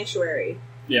I have sanctuary.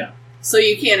 Yeah. So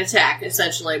you can't attack,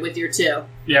 essentially, with your 2.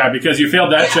 Yeah, because you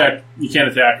failed that check, you can't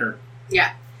attack her.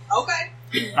 Yeah.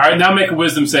 Okay. All right, now make a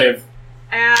wisdom save.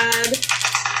 Add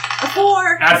a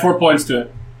 4. Add 4 points to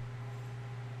it.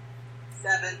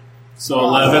 7. So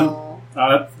 11. Oh.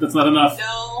 That's not enough.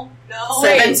 No.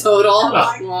 7 total. No,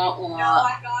 I Wah, wah.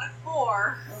 got a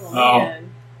 4. Oh.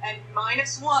 Man. And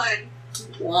 -1.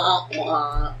 Wah,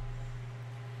 wah.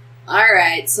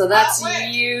 Alright, so that's wait.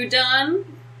 you done.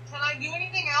 Can I do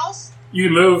anything else? You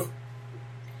can move.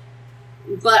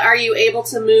 But are you able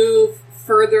to move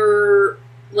further?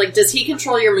 Like, does he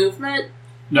control your movement?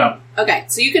 No. Okay,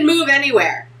 so you can move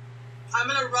anywhere. I'm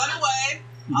gonna run away.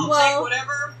 I'll Well- take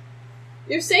whatever.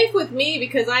 You're safe with me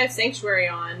because I have sanctuary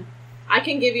on. I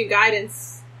can give you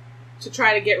guidance to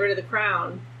try to get rid of the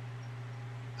crown.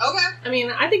 Okay. I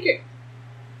mean, I think you're...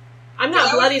 I'm Yeah, not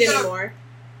I was bloodied gonna- anymore.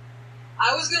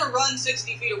 I was gonna run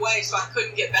 60 feet away so I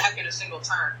couldn't get back in a single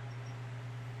turn.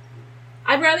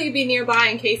 I'd rather you be nearby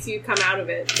in case you come out of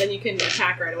it, then you can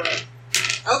attack right away.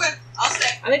 Okay, I'll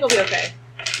stay. I think it'll be okay.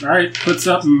 All right, puts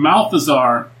up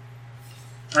Malthazar.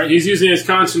 All right, he's using his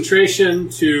concentration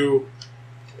to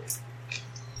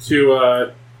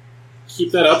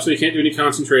keep that up so he can't do any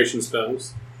concentration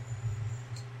spells.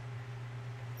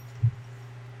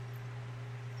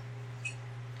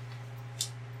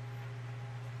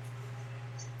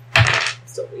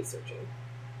 Still researching.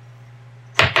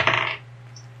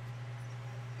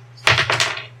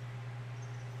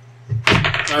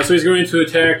 So he's going to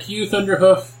attack you,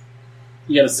 Thunderhoof.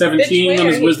 He got a 17 on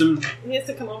his Bitch, wisdom. He has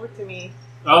to come over to me.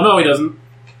 Oh, no, he doesn't.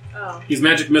 Oh. He's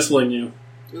magic missiling you.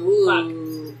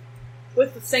 Ooh.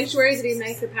 With the sanctuary, did he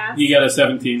make the pass? You got a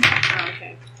 17. Oh,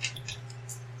 okay.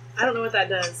 I don't know what that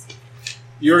does.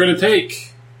 You're going to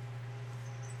take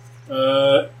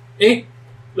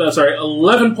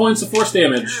 11 points of force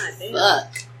damage. God damn.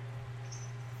 Fuck.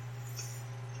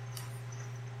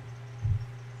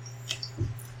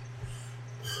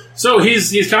 So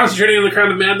he's concentrating on the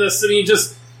Crown of Madness, and he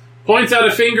just points out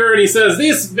a finger, and he says,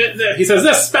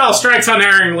 "This spell strikes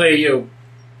unerringly, you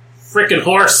frickin'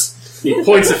 horse." He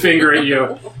points a finger at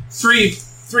you.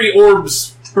 Three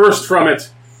orbs burst from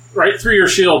it, right through your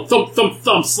shield, thump, thump,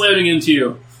 thump, slamming into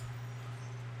you.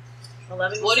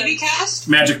 11. What did he cast?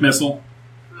 Magic missile.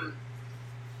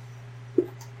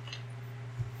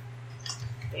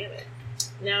 Damn it.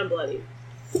 Now I'm bloody.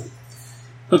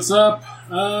 Puts up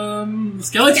the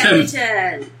skeleton.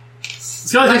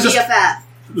 Skeleton's just, BFF.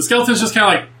 the skeleton's just kind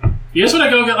of like, you just want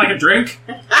to go get like a drink?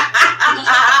 They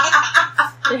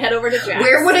head over to Jack.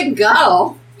 Where would it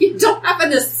go? You don't have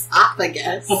an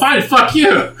esophagus. Well, fine, fuck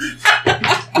you.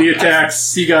 He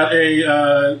attacks. He got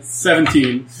a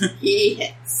 17 He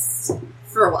hits.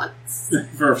 For once.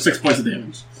 for 6 points of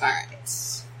damage. Alright.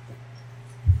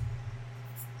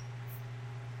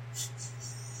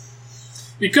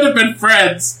 We could have been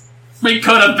friends. We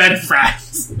could have been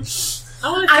friends.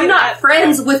 I'm not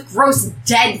friends with gross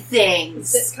dead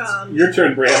things. Sitcom. Your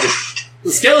turn, Brandy.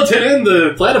 The skeleton and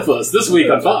the platypus this week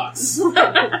on Fox.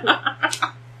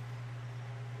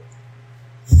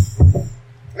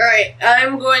 Alright,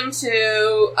 I'm going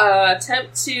to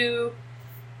attempt to...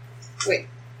 Wait.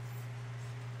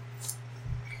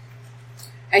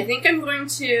 I think I'm going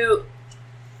to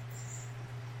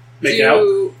Make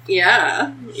out.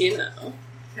 Yeah, you know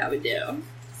how we do.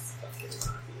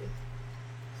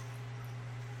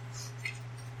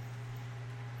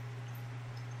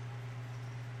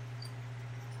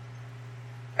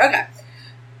 Okay.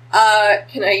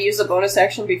 Can I use a bonus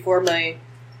action before my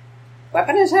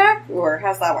weapon attack? Or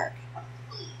how's that work?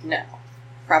 No.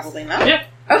 Probably not. Yeah.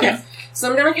 Okay. Yeah. So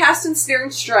I'm going to cast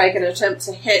Ensnaring Strike and attempt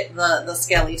to hit the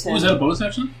skeleton. Oh, is that a bonus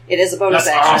action? It is a bonus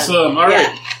That's action. awesome. All right.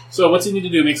 Yeah. So what's he need to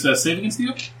do? Makes a save against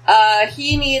you?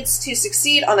 He needs to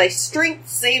succeed on a strength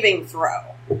saving throw.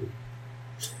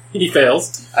 He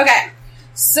fails. Okay.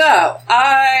 So,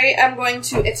 I am going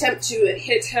to attempt to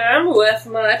hit him with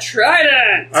my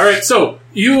trident. All right. So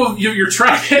your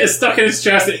trident is stuck in his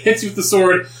chest. It hits you with the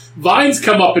sword. Vines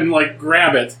come up and like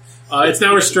grab it. It's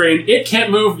now restrained. It can't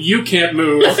move. You can't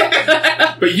move.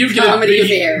 But you get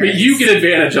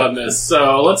advantage on this.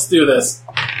 So let's do this.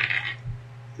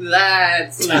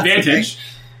 That's not Advantage.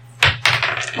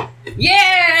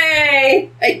 Yay!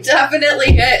 I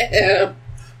definitely hit him.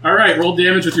 All right. Roll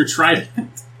damage with your trident.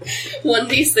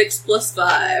 1d6 plus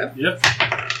 5. Yep.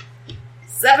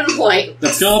 7 points. The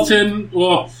skeleton.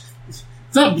 Well, it's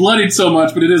not bloodied so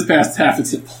much, but it is past half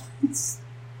its hit points.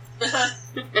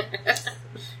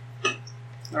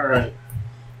 All right.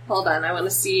 Hold on, I want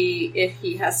to see if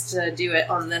he has to do it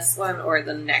on this one or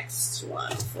the next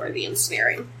one for the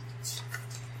ensnaring.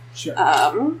 Sure.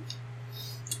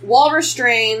 While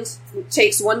restrained,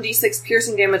 takes 1d6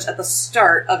 piercing damage at the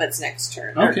start of its next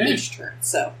turn. Okay. Or each turn.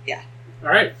 So, yeah. All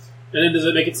right. And then does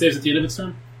it make it saves at the end of its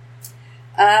turn?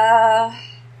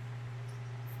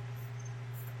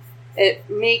 It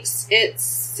makes it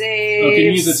save. Oh, it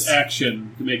can use its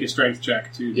action to make a strength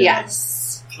check to get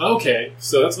Yes. it. Okay,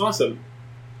 so that's awesome.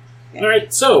 Okay. All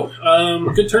right, so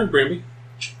good turn, Bramby.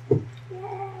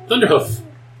 Thunderhoof.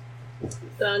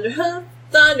 Thunderhoof,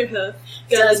 Thunderhoof.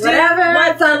 Does whatever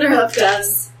what Thunderhoof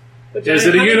does. Which Is I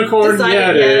it a haven't unicorn? decided Yeah,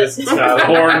 it yet. is. It's got a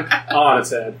horn on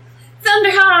its head.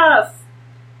 Thunderhoof!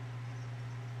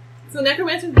 So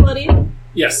Necromancer's bloody.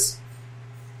 Yes.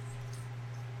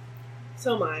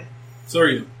 So am I. So are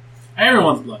you.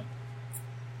 Everyone's blood.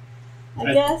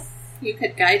 I guess. You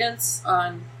could guidance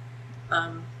on,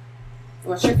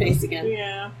 what's your face again?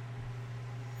 Yeah.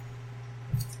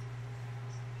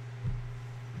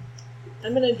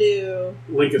 I'm gonna do.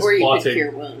 Link is Or you could plotting.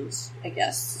 cure wounds, I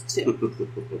guess, too.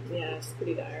 Yeah, it's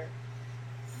pretty dire.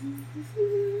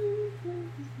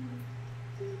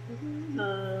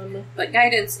 But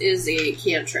guidance is a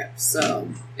cantrip, so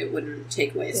it wouldn't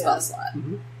take away a spell slot.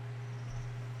 Mhm.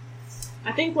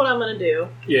 I think what I'm gonna do.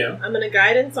 Yeah. I'm gonna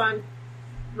guidance on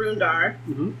Rundar,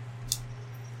 Mm-hmm.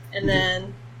 and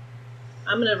then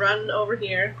I'm gonna run over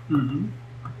here, Mm-hmm.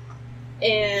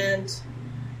 and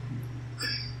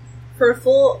for a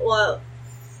full. Well,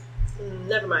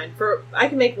 never mind. I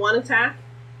can make one attack,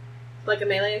 like a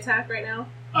melee attack right now.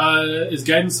 Is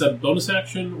guidance a bonus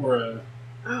action or a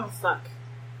Oh fuck!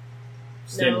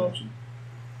 standard No. action?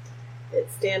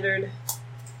 It's standard.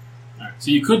 All right.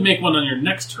 So you could make one on your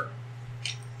next turn.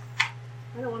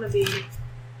 I don't want to be.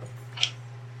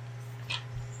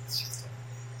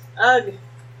 Ugh.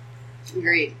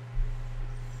 Agreed.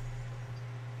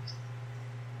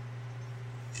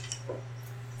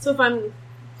 So if I'm.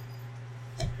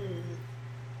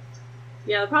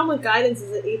 Yeah, the problem with guidance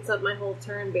is it eats up my whole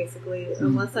turn, basically,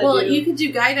 unless I Well, do... you could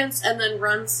do guidance and then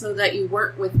run so that you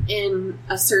weren't within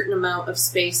a certain amount of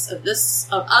space of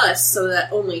us, so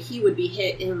that only he would be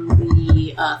hit in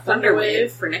the thunder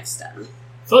wave for next time.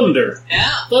 Thunder.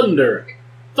 Yeah. Thunder.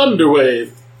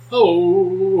 Thunderwave.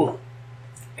 Oh.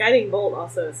 Guiding Bolt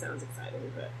also sounds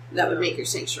exciting, but... That would make your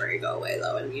sanctuary go away,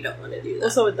 though, and you don't want to do that. Well,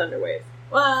 so would Thunderwave.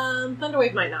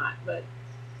 Thunderwave might not, but...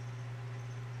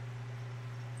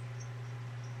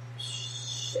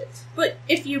 Shit. But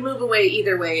if you move away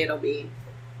either way, it'll be...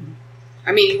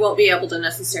 I mean, you won't be able to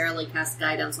necessarily cast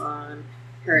guidance on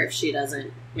her if she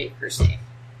doesn't make her safe.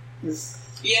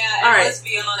 Yeah, and All right. let's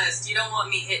be honest, you don't want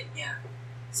me hitting you.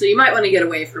 So you might want to get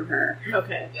away from her.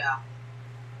 Okay. Yeah.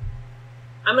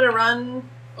 I'm gonna run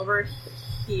over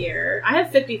here. I have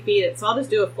 50 feet, so I'll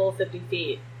just do a full 50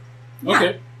 feet.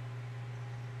 Okay.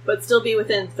 But still be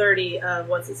within 30 of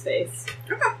What's-His Face.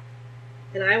 Okay.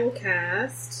 And I will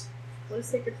cast... What does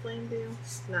Sacred Flame do?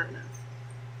 Not enough.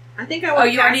 I think I want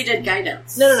to you already did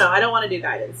guidance. No, I don't want to do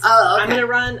guidance. Oh, okay. I'm gonna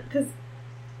run, because...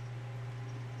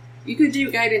 You could do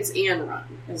guidance and run,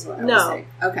 is what I was saying.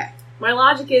 Okay. My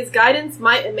logic is guidance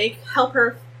might help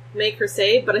her make her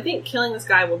save, but I think killing this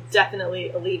guy will definitely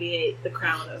alleviate the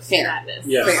crown of sadness.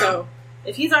 Yeah. So,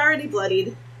 if he's already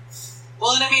bloodied...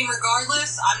 Well, and I mean,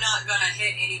 regardless, I'm not gonna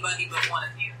hit anybody but one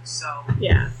of you, so...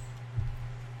 Yeah.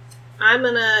 I'm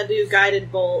gonna do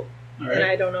Guided Bolt, All and I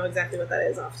right. don't know exactly what that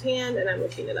is offhand, and I'm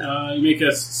looking it up. You make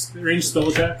a ranged spell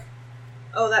attack.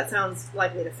 Oh, that sounds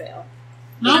likely to fail.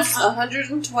 No. It's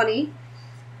 120.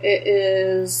 It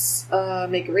is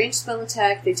make a ranged spell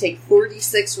attack. They take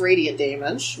 46 radiant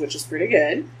damage, which is pretty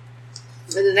good.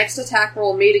 And the next attack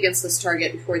roll made against this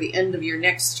target before the end of your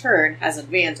next turn has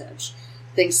advantage,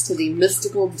 thanks to the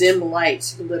mystical dim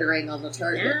light glittering on the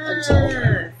target until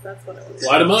then. That's what it was.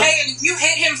 Light him up. Hey, and if you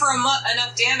hit him for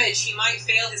enough damage, he might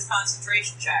fail his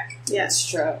concentration check. Yes. That's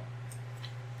true.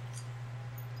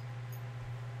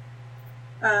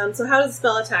 So how does the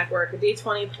spell attack work? A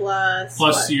d20 plus...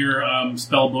 Plus what? your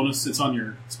spell bonus. It's on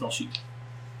your spell sheet.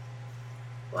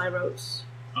 Well, I wrote...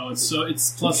 Oh, it's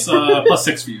plus plus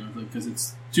 6 for you, because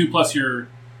it's 2 plus your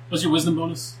wisdom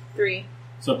bonus. 3.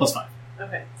 So plus 5.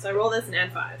 Okay, so I roll this and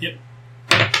add 5. Yep.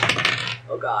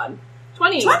 Oh god.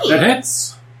 20! That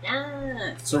hits.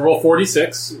 Yeah. So roll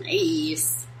 46.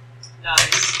 Nice.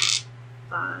 Nice.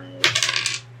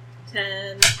 5,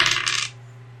 10,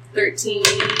 13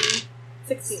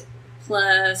 16.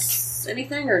 plus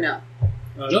anything or no?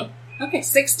 No. Okay,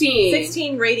 16.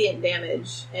 16 radiant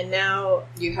damage, and now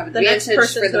You have the advantage next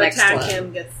person for the to next attack one.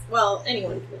 him gets... Well,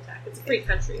 anyone can attack. It's a free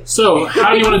country. So,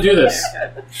 how do you want to do this?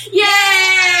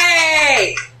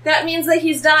 Yay! That means that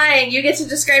he's dying. You get to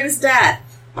describe his death.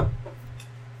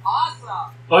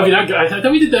 Awesome. Oh, have you not? I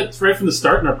thought we did that right from the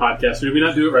start in our podcast. Or did we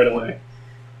not do it right away?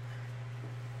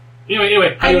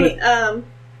 Anyway, how do you want to...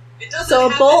 It doesn't So a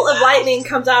happen bolt of fast. lightning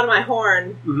comes out of my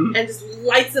horn Mhm. and just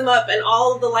lights him up, and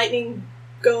all of the lightning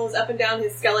goes up and down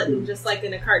his skeleton just like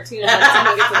in a cartoon, like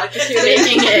someone gets electrocuted.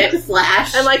 Making it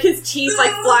flash. And like his teeth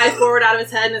like fly forward out of his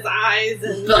head and his eyes,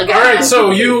 and Like, All right, so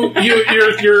you're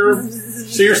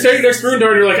standing next to Rundar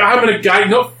and you're like, I'm going to guide.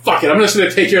 No, fuck it. I'm just going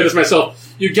to take care of this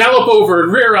myself. You gallop over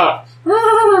and rear up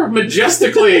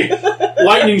majestically.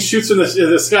 Lightning shoots from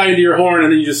the sky into your horn,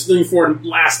 and then you just lean forward and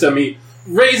blast him. He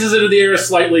raises into the air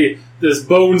slightly. There's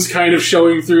bones kind of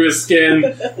showing through his skin,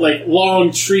 like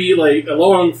long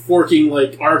long forking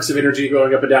like arcs of energy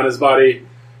going up and down his body.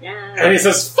 yeah. And he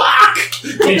says, "Fuck!"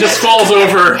 He just falls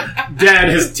over, dead.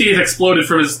 His teeth exploded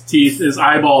from his teeth. His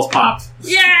eyeballs popped.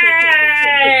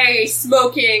 Yay!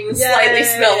 Smoking, slightly Yay.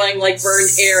 smelling like burned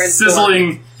air and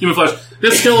Sizzling human flesh.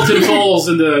 This skeleton falls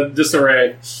into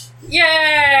disarray.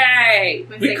 Yay!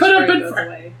 my We could have sanctuary been goes fri-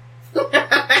 away.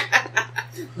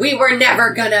 We were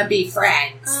never gonna be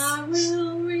friends. I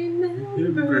will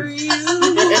remember you.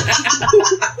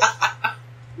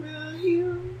 Will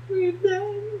you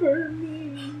remember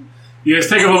me? You guys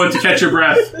take a moment to catch your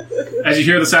breath as you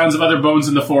hear the sounds of other bones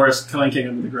in the forest clanking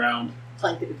under the ground.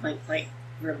 Plankety plank plank.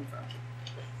 Vroom, vroom.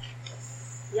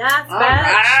 Yeah, it's All bad.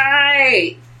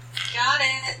 right. Got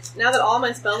it. Now that all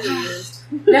my spells are used.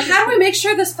 Now, how do we make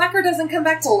sure this fucker doesn't come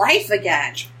back to life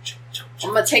again?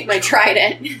 I'm gonna take my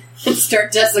trident and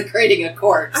start desecrating a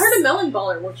corpse. I heard a melon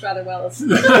baller works rather well.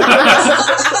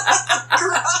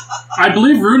 I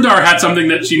believe Rundar had something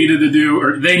that she needed to do,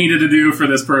 or they needed to do for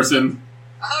this person.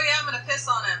 Oh yeah, I'm gonna piss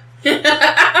on him.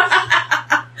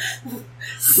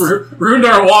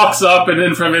 Rundar walks up, and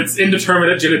then from its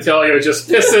indeterminate genitalia, it just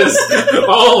pisses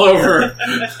all over.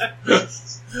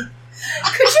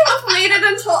 Could you have waited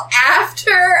until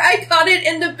after I cut it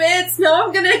into bits? Now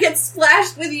I'm gonna get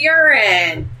splashed with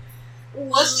urine.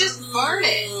 Let's just burn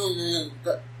it.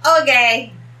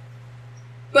 Okay.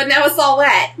 But now it's all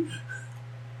wet.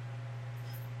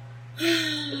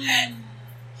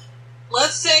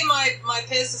 Let's say my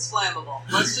piss is flammable.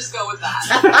 Let's just go with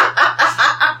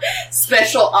that.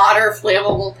 Special Otter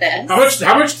flammable piss.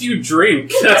 How much do you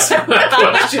drink? That's my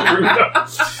question,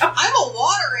 Rundar. I'm a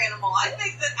water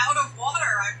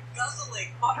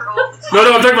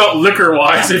No, I'm talking about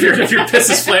liquor-wise. If your piss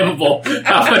is flammable,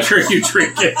 how much are you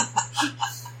drinking?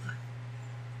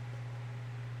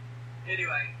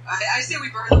 Anyway, I say we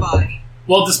burn the body.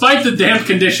 Well, despite the damp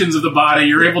conditions of the body,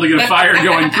 you're able to get a fire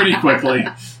going pretty quickly.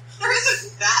 There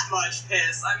isn't that much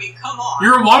piss. I mean, come on.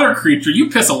 You're a water creature. You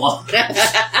piss a lot.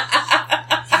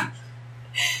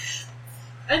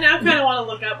 I now kind of want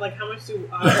to look up, like, how much do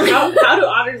otters... How do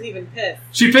otters even piss?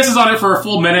 She pisses on it for a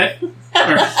full minute, and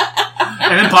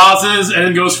then pauses, and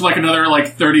then goes for, like, another,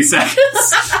 30 seconds.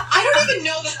 I don't even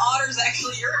know that otters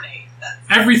actually urinate.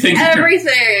 Everything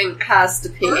has to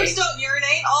pee. Birds don't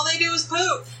urinate. All they do is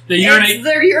poop. They urinate.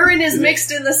 Their urine is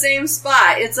mixed in the same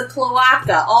spot. It's a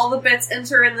cloaca. All the bits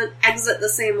enter and exit the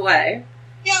same way.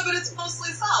 Yeah, but it's mostly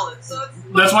solid, so it's...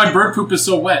 That's why bird poop is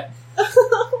so wet.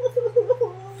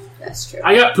 That's true.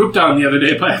 I got pooped on the other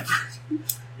day by a bird.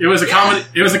 It was a comedy.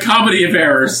 It was a comedy of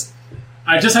errors.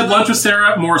 I just had lunch with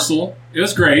Sarah at Morsel. It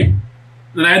was great.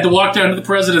 Then I had to walk down to the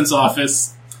president's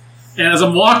office, and as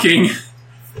I'm walking,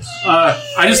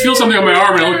 I just feel something on my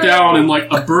arm, and I look down, and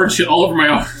a bird shit all over my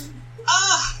arm.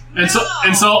 And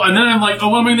then I'm like, oh,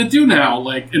 what am I going to do now?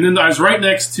 And then I was right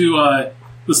next to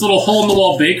this little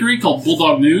hole-in-the-wall bakery called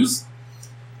Bulldog News,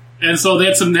 and so they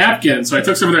had some napkins. So I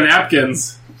took some of their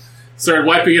napkins, started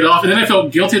wiping it off, and then I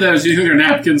felt guilty that I was using their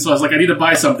napkins. So I was like, I need to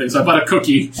buy something. So I bought a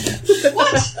cookie.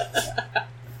 What?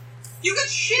 You got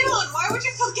shit on. Why would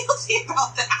you feel guilty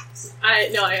about that?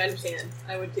 I understand.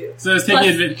 I would too. So I was You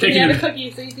had a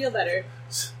cookie, so you feel better.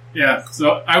 Yeah.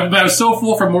 So I was so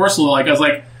full from Morsel, I was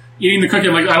eating the cookie.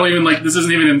 I'm like, I don't even this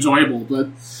isn't even enjoyable. But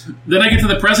then I get to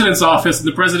the president's office, and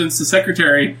the president's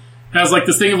secretary has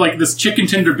this thing of this chicken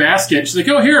tender basket. She's like,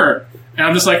 oh, here. And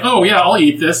I'm just like, oh yeah, I'll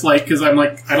eat this, because I'm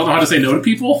I don't know how to say no to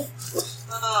people.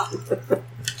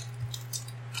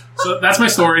 So that's my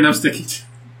story, and I'm sticking to it.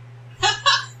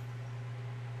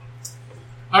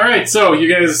 Alright, so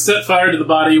you guys set fire to the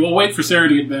body. We'll wait for Sarah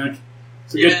to get back.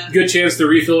 It's a good chance to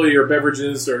refill your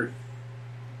beverages, or...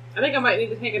 I think I might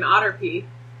need to take an otter pee.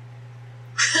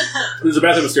 There's a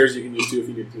bathroom upstairs you can use, too, if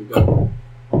you get to go.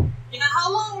 Yeah, how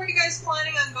long were you guys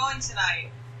planning on going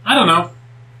tonight? I don't know.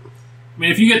 I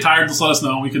mean, if you get tired, just let us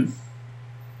know. We can...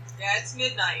 Yeah, it's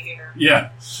midnight here.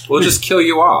 Yeah. We'll just kill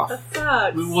you off. That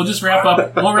sucks. We'll just wrap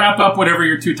up. We'll wrap up whatever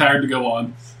you're too tired to go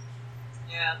on.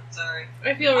 Yeah, sorry.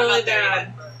 I feel I'm really not there bad.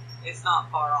 yet, but it's not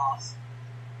far off.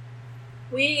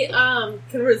 We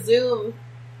can resume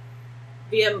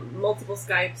via multiple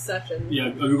Skype sessions. Yeah,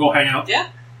 a Google Hangout. Yeah.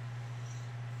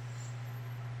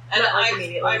 And Not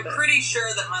immediately, I'm but... pretty sure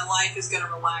that my life is going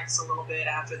to relax a little bit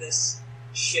after this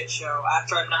shit show,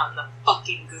 after I'm not in the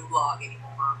fucking gulag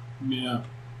anymore. Yeah.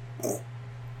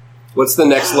 What's the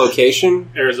next location?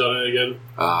 Arizona again.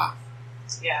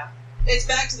 Yeah. It's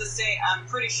back to the same. I'm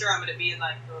pretty sure I'm going to be in the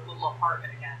little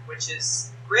apartment again, which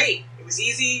is great. It was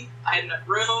easy. I had enough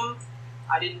room.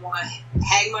 I didn't want to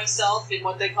hang myself in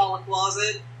what they call a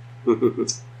closet.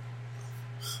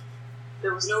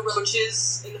 There was no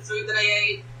roaches in the food that I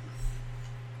ate.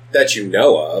 That you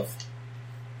know of.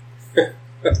 We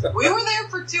were there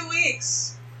for 2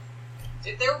 weeks.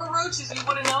 If there were roaches, we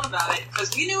would have known about it,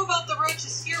 because we knew about the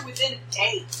roaches here within a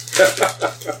day.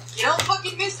 You don't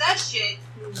fucking miss that shit.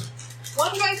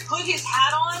 One guy put his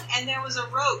hat on, and there was a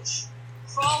roach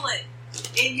crawling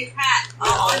in his hat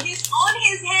on his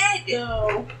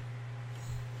head.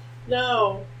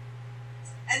 No.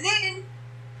 And then,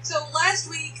 so last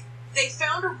week they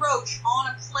found a roach on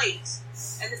a plate,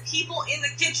 and the people in the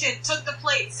kitchen took the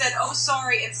plate and said, "Oh,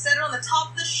 sorry," and set it on the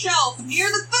top of the shelf near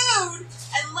the food,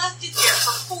 and left it there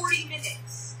for 40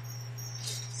 minutes.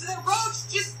 So the roach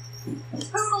just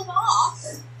poodled off.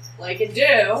 Like it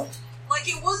do. Like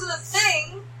it wasn't a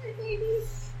thing.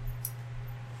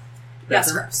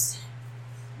 That's gross.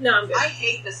 No, I'm good. I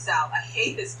hate the South. I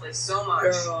hate this place so much.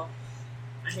 Girl,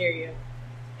 I hear you.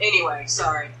 Anyway,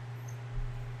 sorry.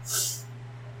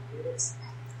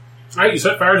 Alright, you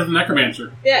set fire to the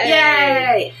necromancer.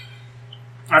 Yay!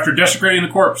 After desecrating the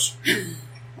corpse.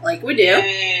 Like we do.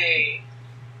 Yay.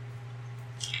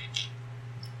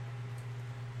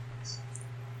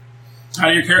 How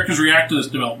do your characters react to this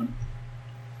development?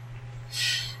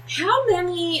 How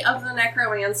many of the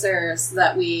necromancers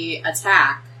that we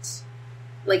attacked,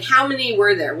 how many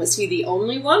were there? Was he the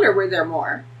only one, or were there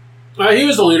more? He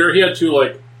was the leader. He had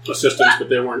 2, assistants, but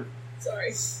they weren't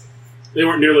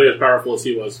nearly as powerful as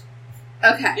he was.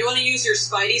 Okay. You want to use your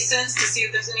spidey sense to see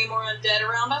if there's any more undead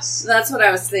around us? That's what I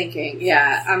was thinking.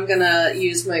 Yeah, I'm gonna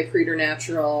use my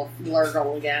preternatural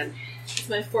blurgle again. Is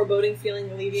my foreboding feeling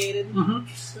alleviated?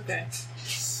 Mm-hmm. Okay.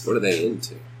 What are they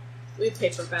into? We have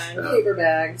paper bags. Paper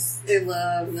bags. They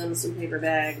love them some paper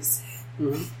bags.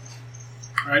 Mm-hmm.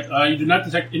 Alright, you do not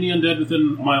detect any undead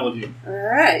within a mile of you.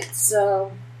 Alright,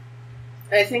 so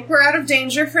I think we're out of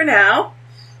danger for now.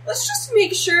 Let's just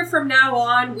make sure from now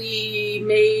on we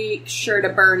make sure to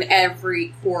burn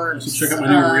every corpse So check out my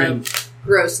new ring.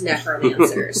 gross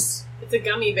necromancers. It's a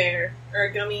gummy bear. Or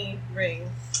a gummy ring.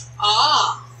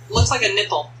 Ah, looks like a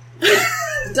nipple.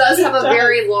 It does have a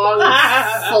very long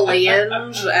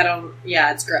phalange.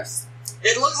 Yeah, it's gross.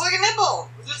 It looks like a nipple.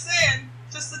 Just saying.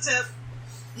 Just the tip.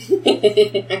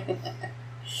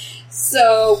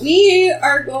 So we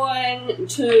are going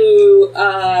to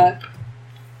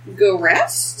go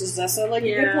rest. Does that sound like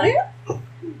a good plan?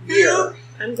 Yeah.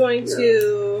 I'm going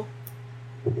to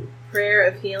prayer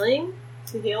of healing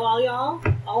to heal all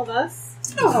of us.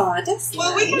 Oh, that's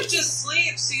Well, nice. we can just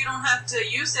sleep so you don't have to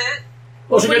use it.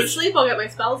 Well, When I sleep, I'll get my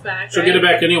spells back. she'll right? get it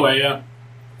back anyway, yeah.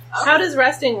 How does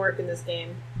resting work in this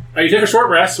game? You take a short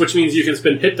rest, which means you can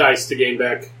spend hit dice to gain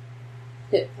back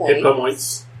hit hit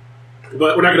points.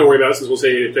 But we're not going to worry about it since we'll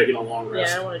say you're taking a long Yeah, I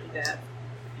rest. don't want to do that.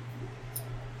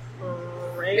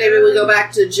 Maybe we go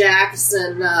back to Jack's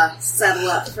and settle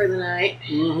up for the night.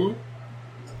 Mm-hmm.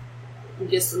 And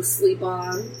get some sleep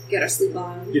on. Get our sleep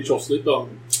on. Get your sleep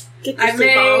on. I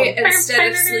may,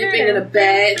 instead of sleeping in a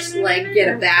bed, like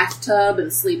get a bathtub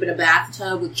and sleep in a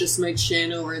bathtub with just my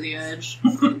chin over the edge.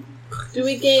 Do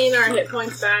we gain our hit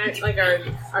points back, like our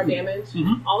damage?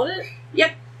 Mhm. All of it?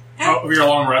 Yep. Oh, your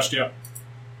long rest, yeah.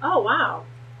 Oh, wow.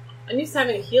 I'm used to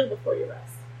having to heal before you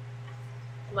rest.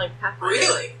 Like Pathfinder.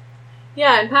 Really?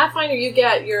 Yeah, in Pathfinder you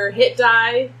get your hit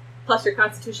die plus your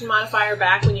constitution modifier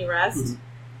back when you rest. Mhm.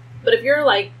 But if you're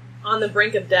like on the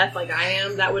brink of death like I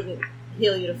am, that wouldn't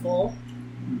heal you to full.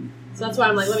 So that's why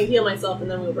I'm like, let me heal myself and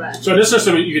then we'll rest. So in this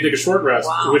system, you can take a short rest,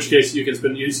 Wow. in which case you can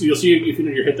spend... You'll see if you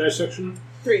know your hit dice section,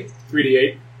 3.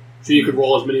 3d8. So you could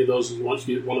roll as many of those as you want,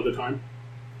 one at a time.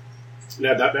 And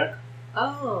add that back.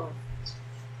 Oh.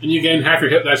 And you gain half your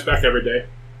hit dice back every day.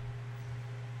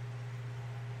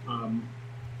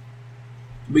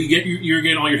 But you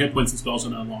gain all your hit points and spells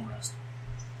in a long rest.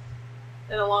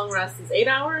 And a long rest is 8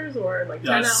 hours or like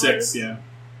 10 hours? 6, yeah.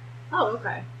 Oh,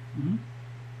 okay. Mhm.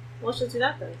 Well, let's just do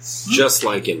that then. Just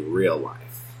like in real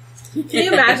life. Can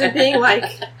you imagine being like,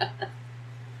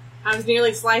 I was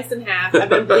nearly sliced in half, I've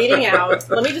been bleeding out,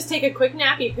 let me just take a quick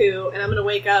nappy poo, and I'm going to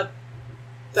wake up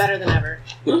better than ever.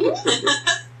 We're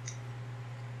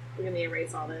going to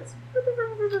erase all this.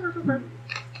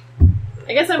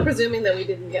 I guess I'm presuming that we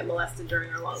didn't get molested during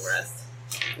our long rest.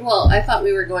 Well, I thought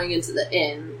we were going into the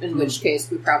inn, in which case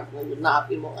we probably would not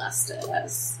be molested,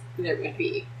 as there would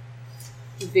be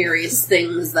various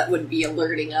things that would be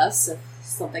alerting us if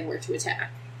something were to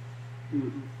attack.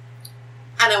 Mhm.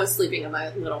 And I was sleeping in my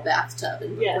little bathtub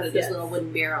in Yes, one of those yes. little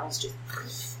wooden barrels. Just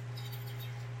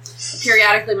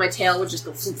periodically, my tail would just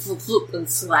go floop, floop, floop, and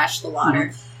slash the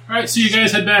water. Alright, so you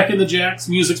guys head back into Jack's.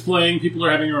 Music's playing. People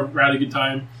are having a rowdy good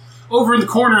time. Over in the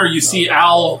corner, you see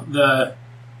Al, the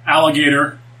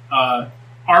alligator,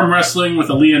 arm wrestling with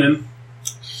a Leonin.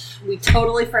 We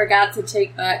totally forgot to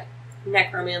take that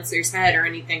necromancer's head or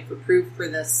anything for proof for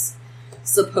this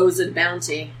supposed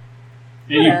bounty.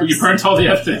 And you burnt all the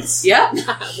evidence. Yep.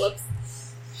 Whoops.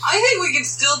 I think we can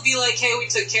still be like, hey, we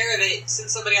took care of it, send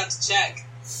somebody out to check.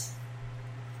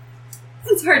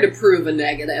 It's hard to prove a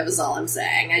negative, is all I'm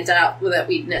saying. I doubt that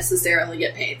we'd necessarily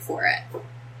get paid for it.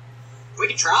 We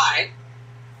could try.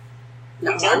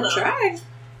 No, Tell I'm them. trying.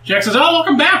 Jack says, "Oh,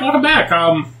 welcome back.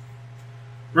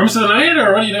 Rooms for the night,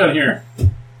 or what are you doing here?"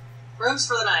 Rooms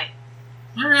for the night.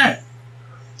 All right.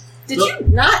 Did you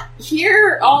not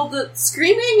hear all the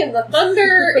screaming and the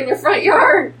thunder in your front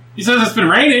yard? He says it's been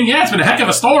raining. Yeah, it's been a heck of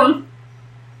a storm.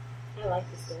 I like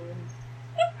the storm.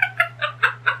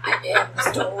 I am the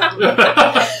storm.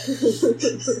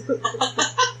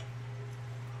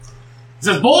 He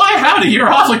says, "Boy, howdy, you're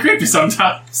awfully creepy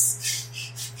sometimes."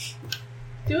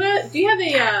 Do you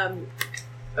have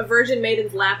a virgin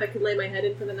maiden's lap I could lay my head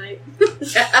in for the night?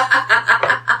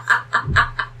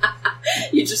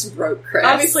 You just broke Chris.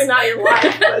 Obviously not your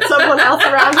wife, but someone else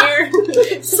around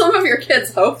here. Some of your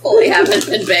kids hopefully haven't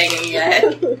been banging yet.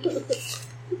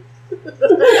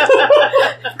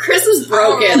 Chris is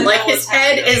broken. Like, his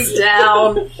head is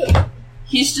down.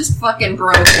 He's just fucking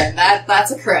broken.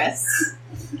 That's a Chris.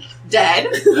 Dead.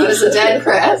 That is a dead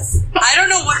Chris. I don't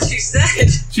know what she said.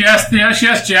 She asked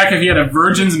Jack if he had a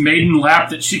virgin's maiden lap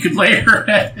that she could lay her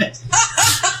head in.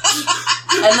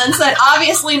 And then said,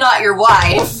 obviously not your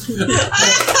wife.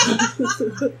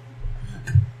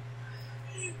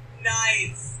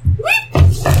 Nice.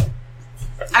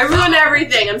 I ruined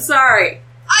everything. I'm sorry.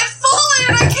 I'm falling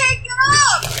and I can't get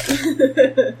up!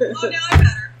 Oh, now I'm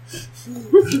better.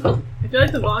 I feel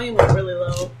like the volume was really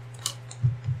low.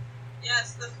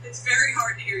 Yes, It's very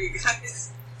hard to hear you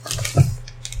guys.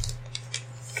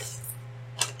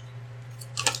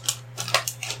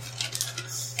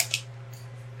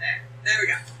 There we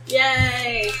go.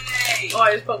 Yay! Yay. Oh,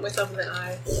 I just poked myself in the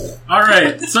eye. All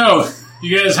right, so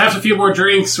you guys have a few more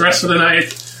drinks. Rest of the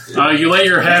night, you lay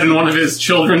your head in one of his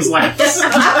children's laps.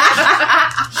 Have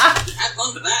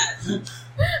fun with that.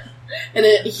 And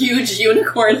a huge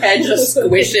unicorn head just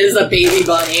squishes a baby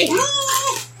bunny.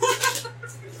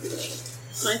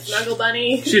 My snuggle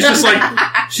bunny. She's just like,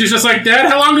 Dad,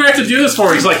 how long do I have to do this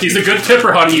for? He's like, he's a good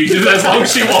tipper, honey. You do that as long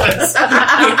as she wants.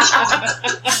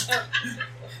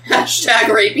 Hashtag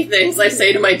rapey things I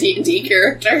say to my D&D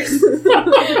characters.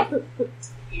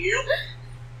 Yep.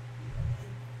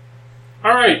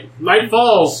 All right, night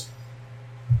falls.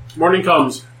 Morning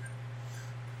comes.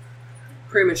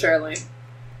 Prematurely.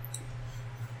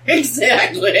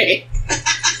 Exactly.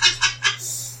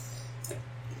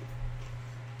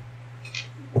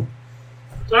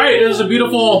 All right, it is a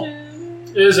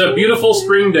beautiful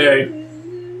spring day.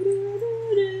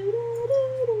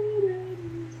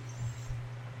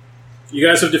 You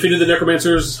guys have defeated the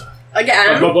necromancers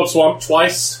Again. of Mudbluff Swamp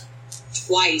twice.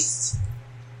 Twice.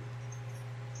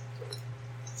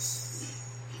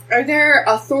 Are there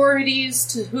authorities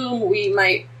to whom we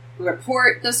might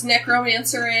report this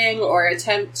necromancering or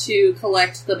attempt to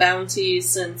collect the bounty,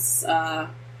 since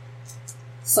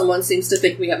someone seems to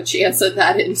think we have a chance at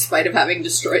that in spite of having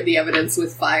destroyed the evidence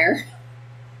with fire?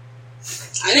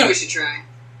 I think we should try.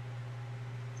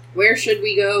 Where should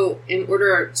we go in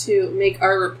order to make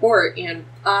our report and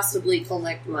possibly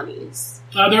collect monies?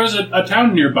 There is a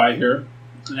town nearby here,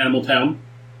 an animal town.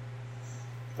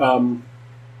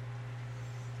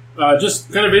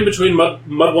 Just kind of in between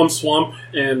Mudbluff Swamp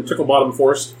and Ticklebottom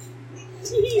Forest.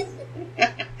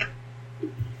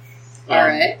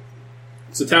 Alright.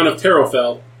 It's the town of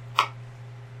Tarrowfell.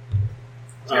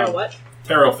 Tara what?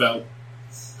 Tarrowfell.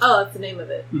 Oh, that's the name of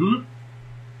it. Mm-hmm.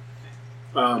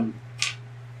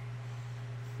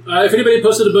 If anybody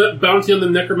posted a bounty on the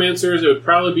necromancers, it would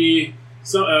probably be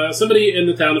somebody in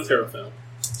the town of Tarrowfell.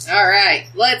 Alright,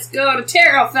 let's go to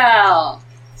Tarrowfell!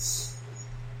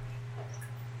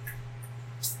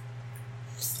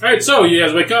 Alright, so you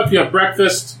guys wake up, you have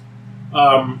breakfast.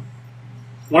 A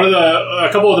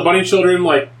couple of the bunny children,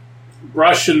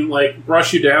 brush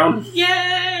you down.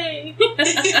 Yay!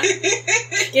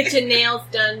 Get your nails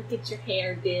done. Get your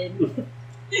hair did.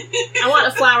 I want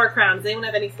a flower crown. Does anyone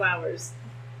have any flowers?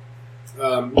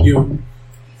 Don't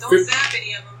zap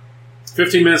any of them.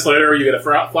 15 minutes later, you get a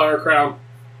flower crown.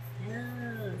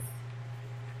 Yeah.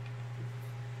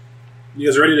 You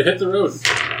guys are ready to hit the road.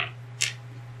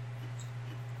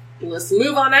 Let's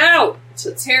move on out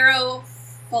to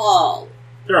Tarrowfell.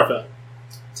 Tarrowfell.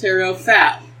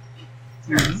 Tarrowfell.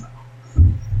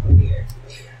 Mm-hmm. Oh dear.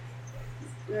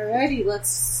 Alrighty,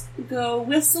 let's go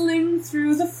whistling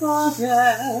through the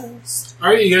forest.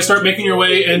 Alright, you guys start making your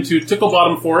way into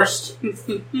Ticklebottom Forest.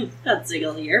 A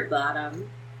tickle your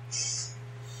bottom.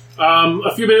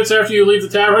 A few minutes after you leave the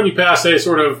tavern, you pass a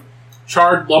sort of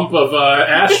charred lump of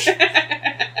ash.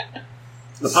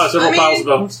 Several piles of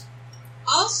bones.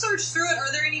 I'll search through it.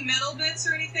 Are there any metal bits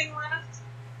or anything left?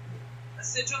 A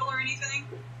sigil or anything?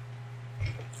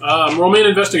 Roll me an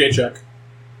investigate check.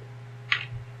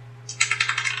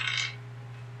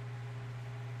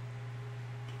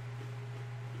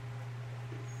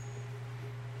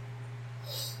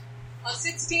 A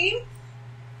 16?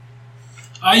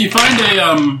 You find a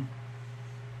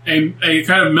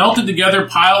kind of melted together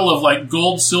pile of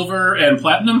gold, silver, and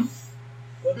platinum.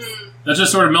 That's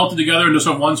just sort of melted together into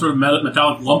sort of one sort of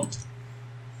metallic lump.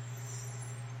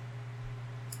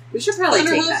 We should probably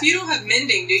take that. You don't have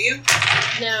mending, do you?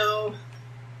 No.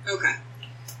 Okay.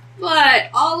 But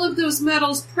all of those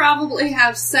metals probably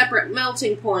have separate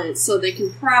melting points, so they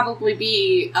can probably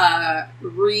be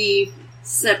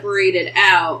re-separated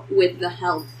out with the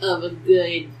help of a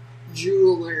good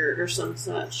jeweler or some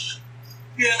such.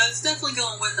 Yeah, it's definitely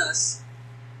going with us.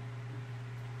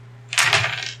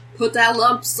 Put that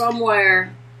lump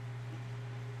somewhere.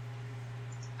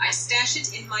 I stash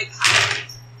it in my pocket.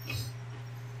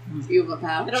 You have a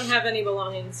pouch? I don't have any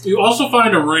belongings. You also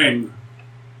find a ring.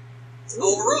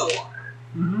 Oh, really?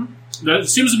 Mm-hmm. That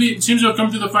seems to have come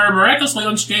through the fire miraculously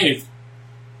unscathed.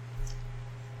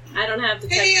 I don't have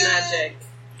detect Hey, magic.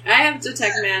 I have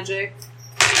detect magic. Do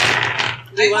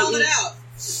I you want held me it out.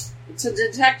 to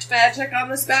detect magic on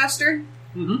this bastard?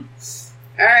 Mm-hmm.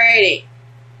 Alrighty.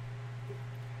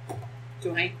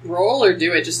 Do I roll or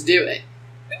do I just do it?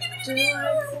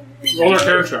 Roll our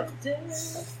character check.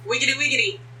 Wiggity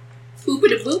wiggity.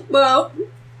 Boopity boop boop.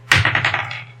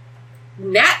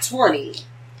 Nat 20.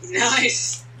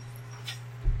 Nice.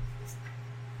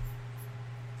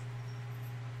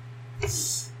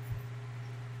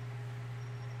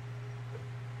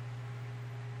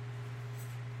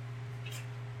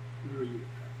 Where are you?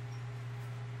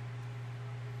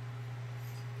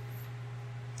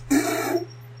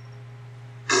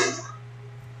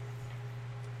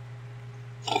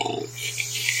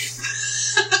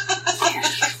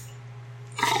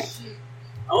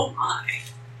 Oh my.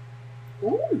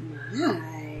 Oh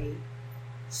my.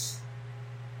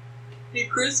 Did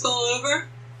Chris fall over?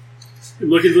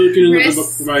 Looking in the book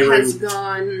Chris for my has room.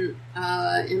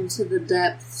 gone into the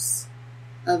depths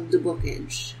of the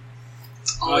bookage.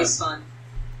 Always fun.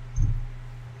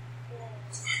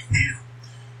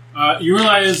 You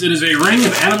realize it is a ring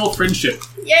of animal friendship.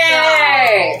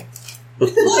 Yay! Why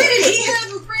did he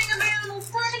have a ring of animal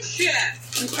friendship?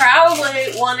 He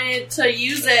probably wanted to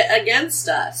use it against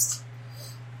us.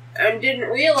 And didn't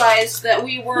realize that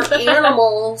we were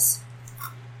animals.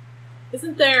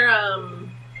 Isn't there, oh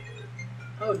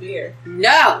dear.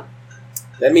 No!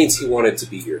 That means he wanted to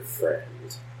be your friend.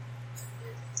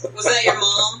 Was that your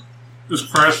mom? This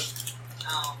Chris,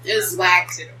 Oh. It's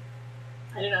wax.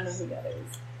 I do not know who that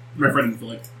is. my friend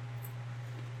Philip.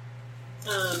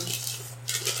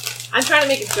 I'm trying to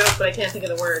make a joke, but I can't think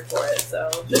of the word for it, so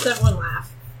just everyone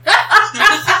laugh.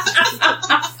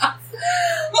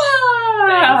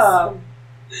 Wow.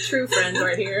 True friends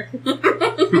right here.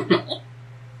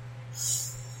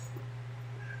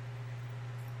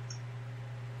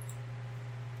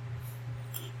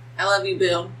 I love you,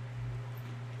 Bill.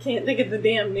 Can't think of the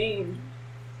damn name.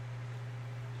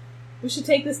 We should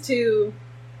take this to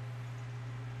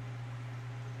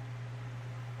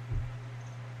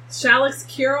Shalleck's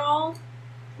Cure-All.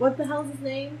 What the hell's his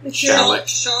name? The Shalleck.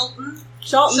 Charlton?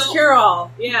 Shalton's Shalton.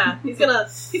 Cure-All. Yeah, he's gonna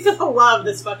love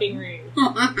this fucking ring.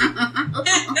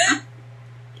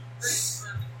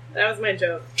 That was my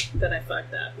joke that I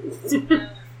fucked up.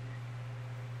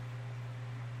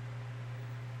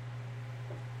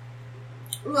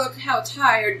 Look how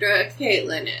tired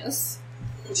Caitlin is.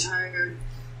 I'm tired.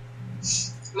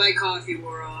 My coffee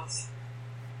wore off.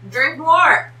 Drink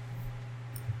more.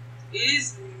 It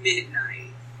is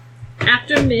midnight.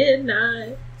 After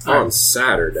midnight. On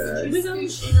Saturday.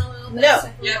 No.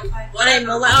 Yeah, I'm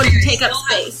allowed to take up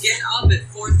space. Get up at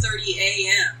 4:30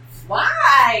 a.m.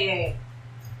 Why?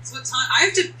 That's what time. I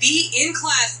have to be in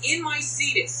class in my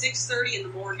seat at 6:30 in the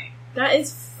morning. That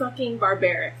is fucking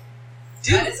barbaric.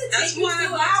 Dude, Why does it that's take you why I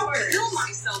 2 want hours? to kill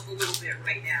myself a little bit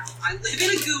right now. I live in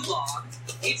a gulag.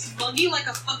 It's muggy like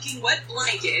a fucking wet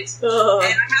blanket. Ugh.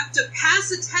 And I have to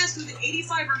pass a test with an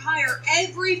 85 or higher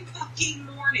every fucking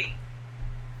morning.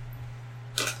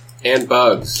 And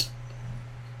bugs.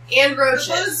 And The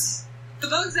roaches.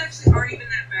 bugs actually aren't even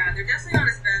that bad. They're definitely not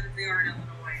as bad as they are in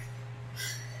Illinois.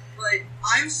 But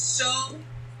I'm so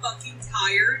fucking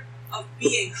tired of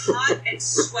being hot and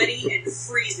sweaty and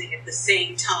freezing at the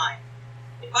same time.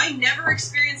 If I never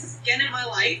experience this again in my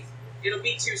life, it'll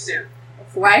be too soon.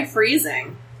 Why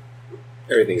freezing?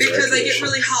 Everything's air Because I get conditioned.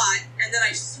 really hot, and then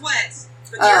I sweat,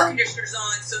 but the Oh. air conditioner's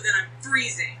on, so then I'm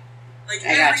freezing. Like, I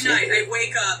every got you. night I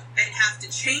wake up and have to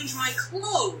change my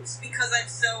clothes because I'm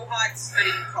so hot, sweaty,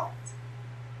 and cold.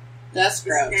 That's It's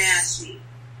gross. nasty.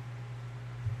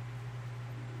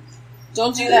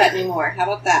 Don't do that anymore. How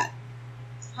about that?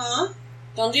 Huh?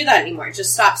 Don't do that anymore.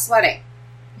 Just stop sweating.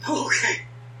 Okay.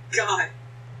 God.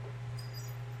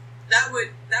 That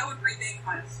would remake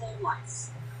my whole life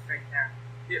right there.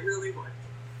 It really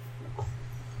would.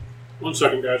 1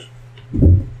 second, guys.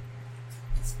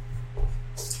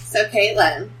 So,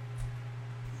 Caitlin,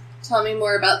 tell me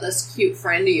more about this cute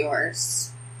friend of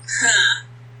yours. Huh.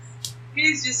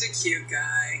 He's just a cute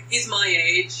guy. He's my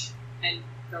age, and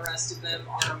the rest of them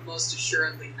are most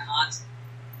assuredly not.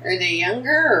 Are they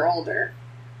younger or older?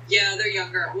 Yeah, they're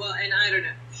younger. Well, and I don't know.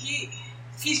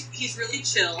 He's really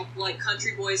chill, like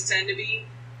country boys tend to be.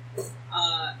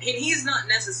 And he's not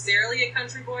necessarily a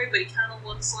country boy, but he kind of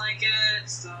looks like it,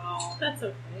 so... That's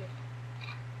okay.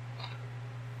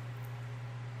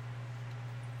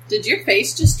 Did your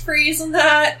face just freeze in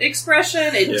that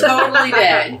expression? It Yeah. totally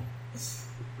did.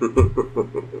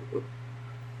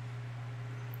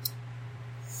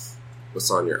 What's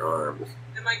on your arm?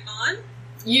 Am I gone?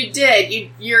 You did.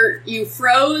 You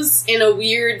froze in a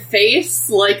weird face,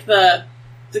 like the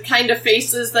kind of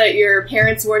faces that your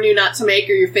parents warn you not to make,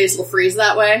 or your face will freeze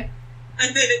that way.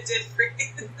 And then it did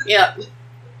freeze. Yep.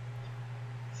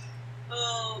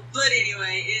 Oh, but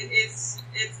anyway, it's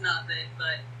nothing,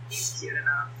 but he's cute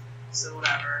enough, so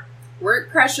whatever.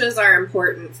 Work crushes are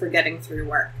important for getting through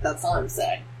work. That's all I'm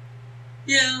saying.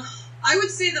 Yeah, I would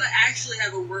say that I actually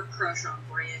have a work crush on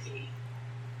Brandy.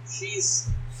 She's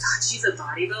a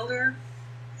bodybuilder.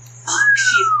 Fuck,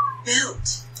 she's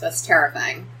built. That's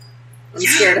terrifying. I'm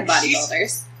scared of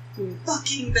bodybuilders.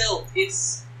 Fucking built.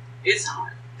 It's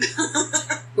hot.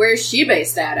 Where's she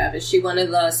based out of? Is she one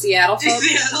of the Seattle folks?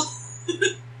 Seattle.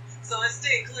 So I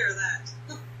stay clear of that.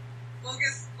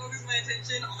 Focus my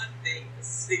attention on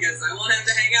Vegas because I want him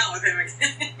to hang out with him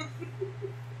again.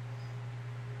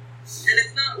 And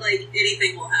it's not like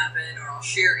anything will happen or I'll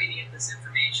share any of this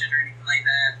information or anything like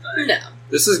that. But No.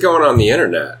 This is going on the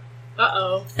internet.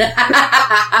 Uh-oh.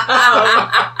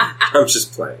 I'm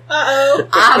just playing. Uh-oh.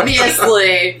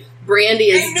 Obviously,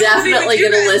 Brandy is Ain't nobody definitely but you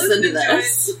going to guys listen to listening to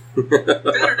this.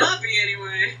 better not be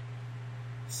anyway.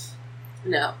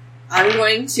 No. I'm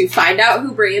going to find out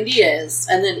who Brandy is,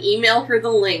 and then email her the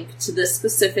link to this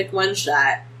specific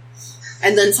one-shot,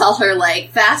 and then tell her,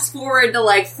 like, fast forward to,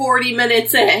 like, 40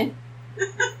 minutes in.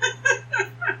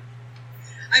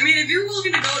 I mean, if you're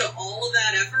willing to go to all of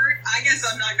that effort, I guess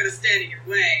I'm not going to stand in your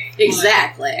way.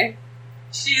 Exactly.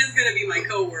 But she is going to be my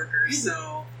coworker,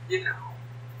 so, you know.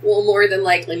 We'll more than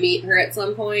likely meet her at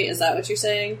some point. Is that what you're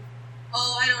saying?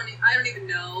 Oh, I don't even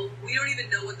know. We don't even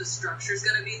know what the structure's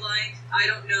going to be like. I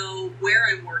don't know where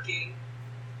I'm working,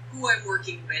 who I'm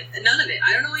working with, and none of it.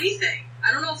 I don't know anything.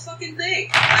 I don't know a fucking thing.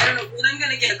 I don't know when I'm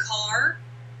going to get a car.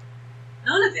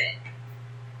 None of it.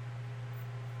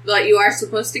 But you are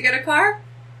supposed to get a car?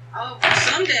 Oh,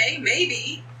 someday,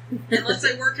 maybe. Unless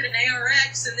I work at an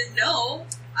ARX, and then no.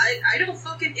 I don't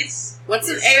fucking... What's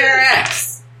an it's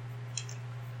ARX?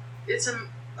 It's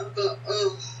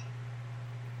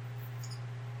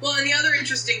Well, and the other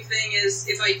interesting thing is,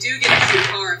 if I do get into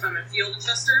a car, if I'm a field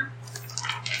adjuster,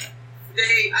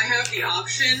 I have the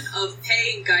option of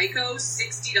paying Geico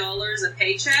 $60 a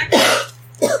paycheck, and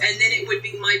then it would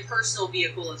be my personal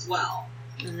vehicle as well.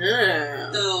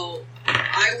 So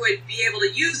I would be able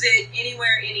to use it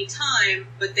anywhere, anytime,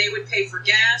 but they would pay for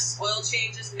gas, oil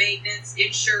changes, maintenance,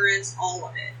 insurance, all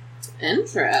of it.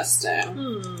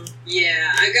 Interesting.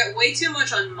 Yeah, I got way too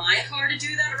much on my car to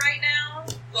do that right now,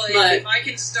 but if I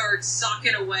can start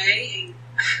socking away,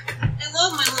 and I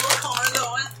love my little car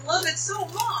though, I love it so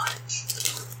much.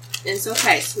 It's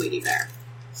okay, sweetie bear.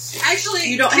 Actually,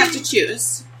 You don't have to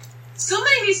choose.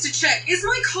 Somebody needs to check. Is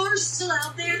my car still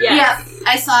out there? Yeah. Yeah,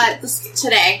 I saw it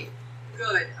today.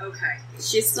 Good, okay.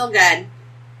 She's still good.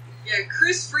 Yeah,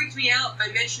 Chris freaked me out by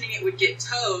mentioning it would get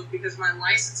towed because my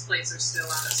license plates are still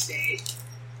out of state.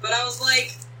 But I was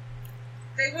like,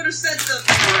 they would have said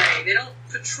something right. They don't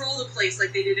patrol the place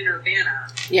like they did in Urbana.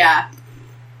 Yeah.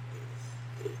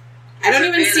 I don't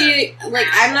even see, like,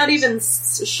 I'm not even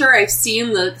sure I've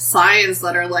seen the signs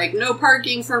that are like, no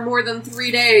parking for more than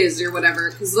 3 days or whatever,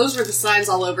 because those were the signs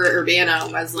all over Urbana,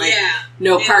 was like,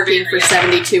 no parking for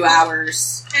 72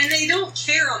 hours. And they don't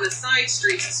care on the side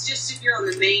streets, it's just if you're on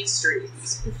the main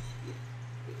streets.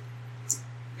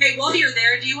 Hey, while you're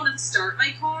there, do you want to start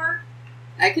my car?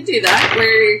 I could do that. Where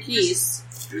are your keys?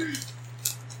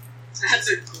 That's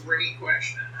a great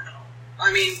question.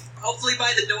 I mean, hopefully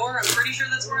by the door. I'm pretty sure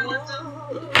that's where I left them.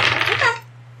 Okay.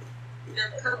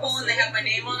 They're purple and they have my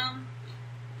name on them.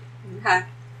 Okay.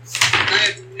 I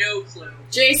have no clue.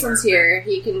 Jason's here.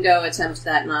 He can go attempt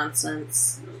that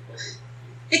nonsense.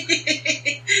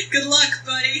 Good luck,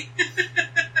 buddy.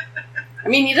 I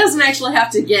mean, he doesn't actually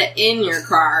have to get in your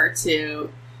car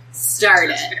to start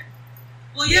it.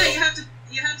 Well, yeah, you have to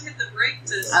hit the brake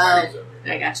to start it.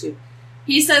 I got you.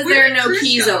 He says Where there are did no Chris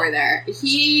keys go? over there.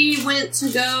 He went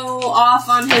to go off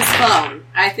on his phone.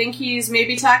 I think he's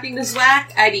maybe talking to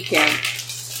Zwack, IDK.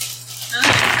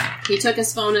 He took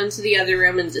his phone into the other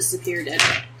room and disappeared in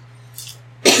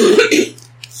it.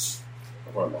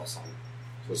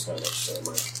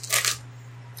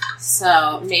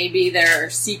 So maybe there are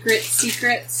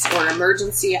secrets or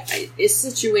emergency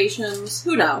situations.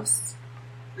 Who knows?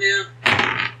 Yeah.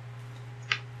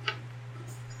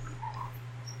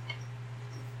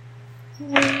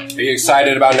 Are you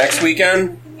excited about next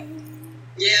weekend?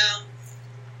 Yeah.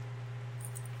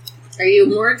 Are you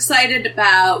more excited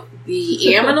about the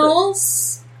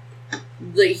aminals,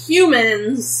 the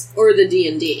humans, or the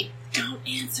D&D? Don't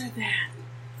answer that.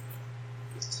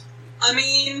 I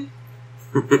mean...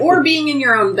 Or being in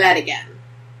your own bed again.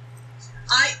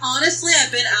 I've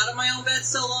been out of my own bed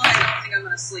so long, I don't think I'm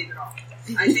going to sleep at all.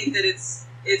 I think that it's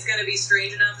going to be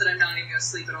strange enough that I'm not even going to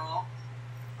sleep at all.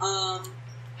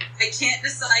 I can't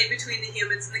decide between the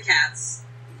humans and the cats.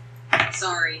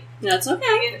 Sorry. That's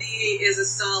okay. D&D is a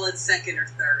solid second or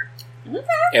third. Okay.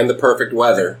 And the perfect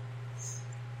weather.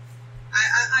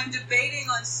 I'm debating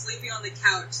on sleeping on the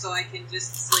couch so I can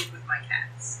just sleep with my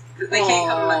cats. Because they can't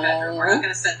come in my bedroom. We're not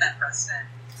going to set that precedent.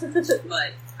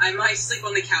 But I might sleep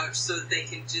on the couch so that they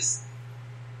can just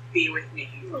be with me.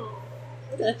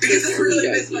 That's Because a I really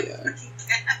sweet miss my idea. fucking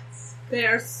cats. They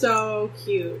are so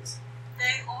cute.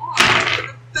 They are. They're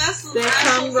the best little They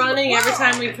assholes come in the running every world.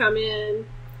 time we come in.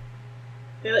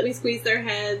 They let me squeeze their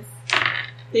heads.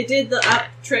 They did the up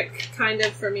trick kind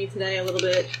of for me today a little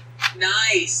bit.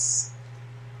 Nice.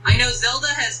 I know Zelda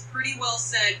has pretty well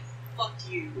said "fuck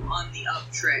you" on the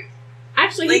up trick.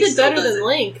 Actually, Link he did better still does than it.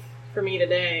 Link for me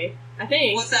today. I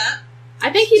think. What's that? I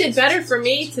think he did better for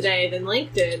me today than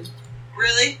Link did.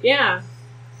 Really? Yeah.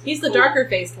 He's the Cool. darker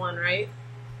faced one, right?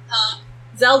 Huh?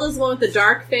 Zelda's the one with the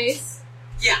dark face?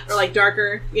 Yeah. Or like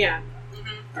darker? Yeah.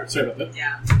 Mm-hmm. Alright, sorry about that.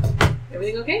 Yeah.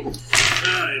 Everything okay?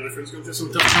 Yeah, my friend's going through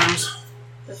some tough times.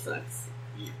 That sucks.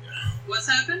 What's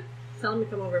happened? Tell him to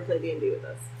come over and play D&D with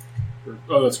us.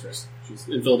 Oh, that's Chris. She's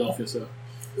in Philadelphia, so.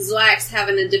 Zwack's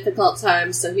having a difficult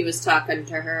time, so he was talking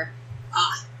to her.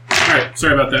 Ah. Alright,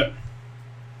 sorry about that.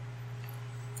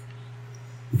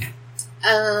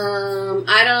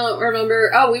 I don't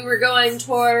remember. Oh, we were going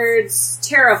towards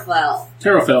Terrafell.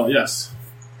 Terrafell, yes.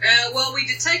 Well, we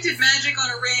detected magic on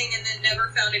a ring and then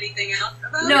never found anything out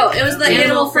about No, it. it was the Animal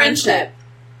animal friendship.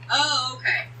 Oh,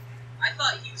 okay. I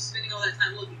thought he was spending all that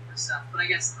time looking for stuff, but I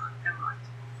guess not. Never mind.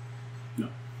 No.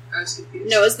 I was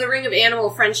confused. No, it was the ring of animal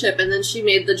friendship, and then she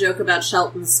made the joke about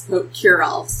Shelton's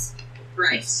cure-alls.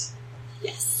 Right.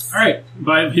 Yes. Alright,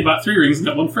 he bought 3 rings and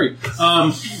got 1 free.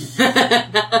 I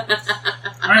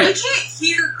Alright, can't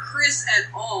hear Chris at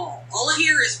all. All I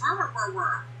hear is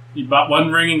whir. he bought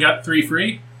 1 ring and got 3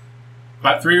 free.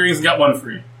 Bought 3 rings and got 1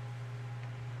 free.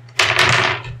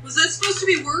 Was that supposed to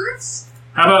be words?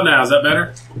 How about now? Is that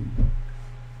better?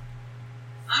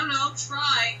 I don't know.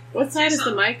 Try. What side is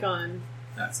the mic on?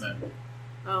 That's it.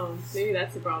 Oh, maybe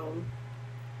that's the problem.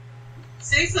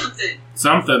 Say something.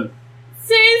 Something.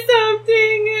 Say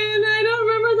something, and I don't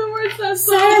remember the words that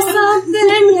Say song.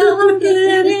 something, you'll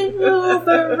get it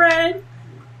over it.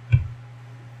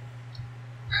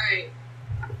 Alright.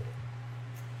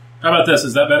 How about this?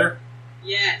 Is that better?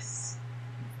 Yes.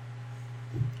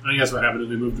 I think that's what happened is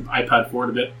we moved the iPad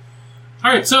forward a bit.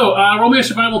 Alright, so roll me a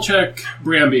survival check,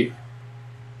 Bramby.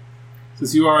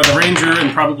 Since you are the ranger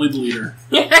and probably the leader.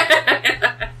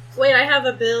 Wait, I have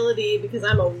ability because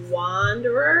I'm a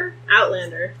wanderer?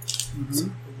 Outlander. Mm-hmm.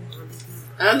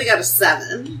 I only got a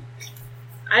 7.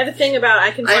 I have a thing about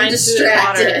I can I'm find food and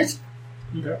water distracted.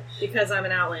 Okay. because I'm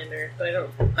an outlander, but I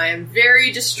don't... I am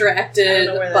very distracted I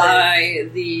don't know where by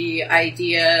the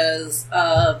ideas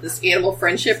of this animal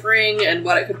friendship ring and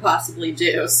what it could possibly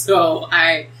do. So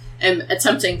I am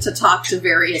attempting to talk to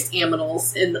various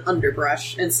aminals in the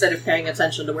underbrush instead of paying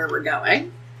attention to where we're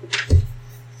going.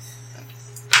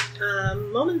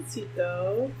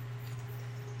 Momentito.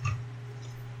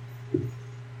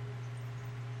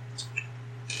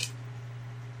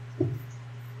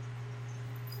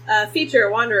 Feature,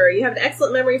 Wanderer. You have an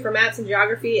excellent memory for maps and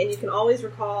geography, and you can always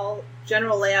recall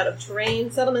general layout of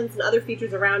terrain, settlements, and other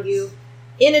features around you.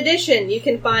 In addition, you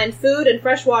can find food and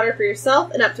fresh water for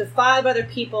yourself and up to 5 other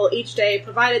people each day,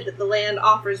 provided that the land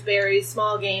offers berries,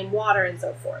 small game, water, and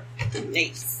so forth.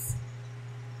 Nice.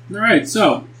 Alright,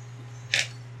 so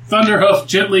Thunderhoof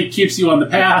gently keeps you on the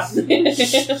path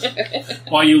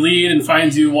while you lead and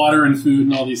finds you water and food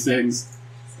and all these things.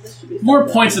 Moore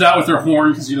points it out with her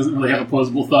horn because she doesn't really have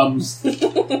opposable thumbs.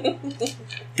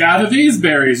 Gather these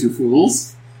berries, you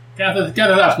fools. Gather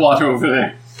that water over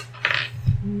there.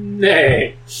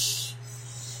 Nay.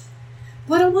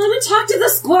 But I want to talk to the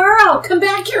squirrel! Come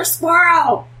back here,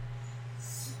 squirrel!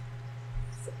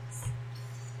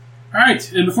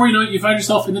 Alright, and before you know it, you find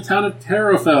yourself in the town of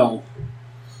Terrafell.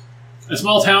 A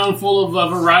small town full of a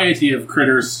variety of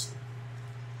critters.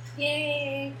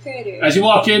 Yay, critters. As you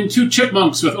walk in, 2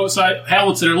 chipmunks with helmets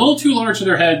that are a little too large for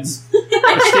their heads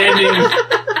are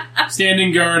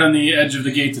standing guard on the edge of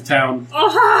the gate to town. Oh,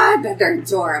 I bet they're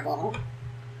adorable.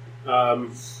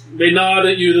 They nod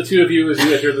at you, the 2 of you, as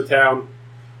you enter the town.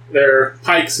 Their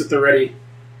pikes at the ready.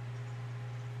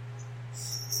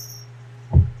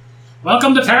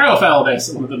 Welcome to Terrafell,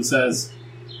 one of them says.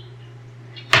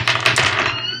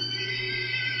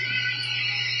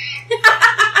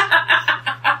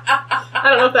 I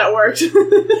don't know if that worked.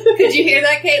 Could you hear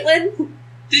that, Caitlin?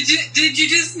 Did you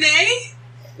just neigh?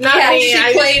 Not yeah, me. she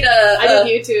I played did a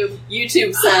YouTube.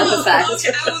 YouTube sound effect.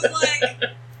 Okay, I was like,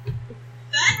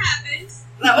 that happens,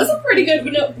 That was a pretty good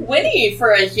whinny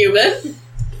for a human.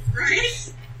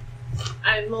 right?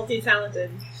 I'm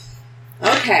multi-talented.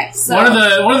 Okay, so...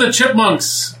 One of the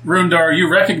chipmunks, Rundar, you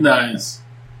recognize.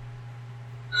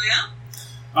 Oh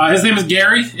yeah? His name is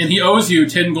Gary, and he owes you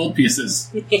 10 gold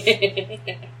pieces.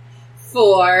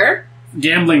 For...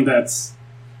 Gambling bets.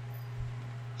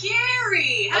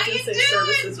 Gary, I how was you gonna say doing,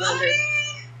 services buddy? rendered.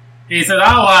 He said,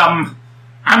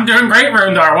 I'm doing great,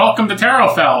 Rundar. Welcome to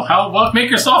Terrafell. Make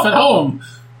yourself at home.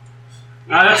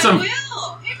 That's some.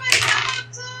 Well, hey, buddy, how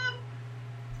about,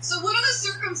 so what are the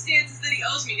circumstances that he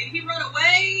owes me? Did he run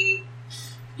away?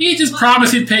 He just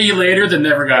promised he'd pay you later, then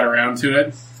never got around to it.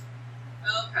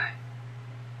 Okay.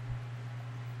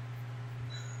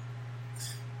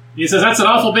 He says, that's an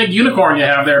awful big unicorn you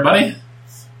have there, buddy.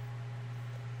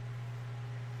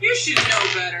 You should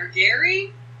know better,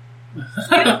 Gary. We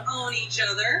don't own each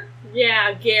other.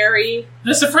 Yeah, Gary.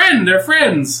 Just a friend. They're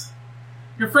friends.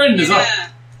 Your friend is up. Yeah.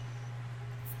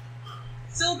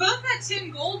 So about that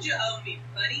 10 gold you owe me,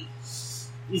 buddy.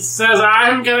 He says,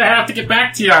 I'm going to have to get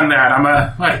back to you on that.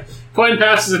 My coin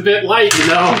pass is a bit light,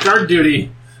 guard duty,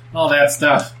 all that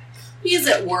stuff. He's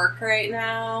at work right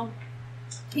now.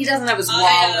 He doesn't have his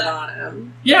wallet on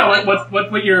him. Yeah,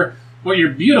 what your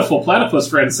beautiful platypus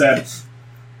friend said.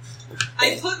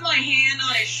 I put my hand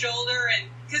on his shoulder and...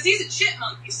 Because he's a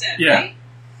chipmunk, you said, Yeah. right?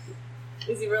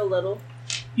 Is he real little?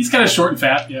 He's kind of short and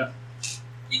fat, yeah.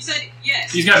 You said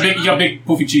yes. He's got big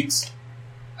poofy cheeks.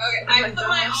 Okay, Oh I my put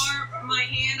gosh. my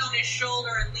hand on his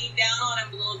shoulder and lean down on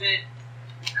him a little bit.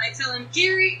 And I tell him,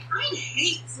 Gary, I'd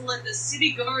hate to let the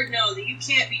city guard know that you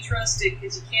can't be trusted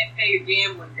because you can't pay your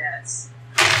gambling debts.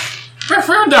 We're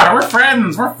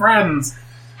friends. We're friends.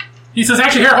 He says,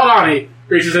 actually, here, hold on. He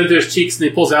reaches into his cheeks and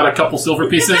he pulls out a couple silver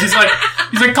pieces. He's like,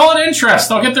 call it interest.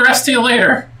 I'll get the rest to you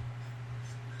later.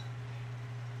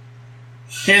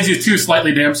 Hands you 2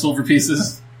 slightly damp silver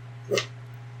pieces.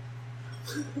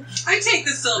 I take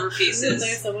the silver Isn't pieces.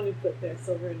 there someone who put their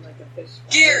silver in like a fish?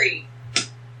 Gary! And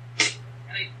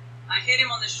I hit him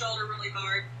on the shoulder really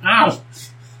hard. Ow.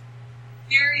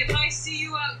 Gary, if I see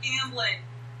you out gambling,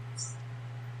 it's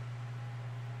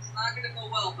not going to go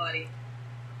well, buddy.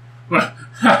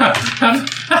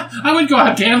 I would go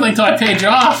out gambling till I paid you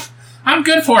off. I'm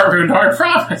good for it, Rundar, I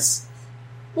promise.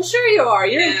 Well, sure you are.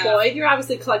 You're Yeah. employed. You're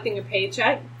obviously collecting a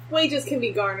paycheck. Wages can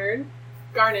be garnered,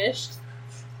 garnished,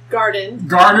 gardened.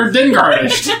 Garnered, then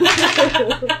garnished.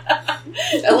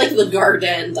 I like the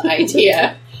garden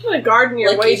idea. I'm gonna garden your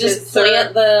Like you wages, just sir.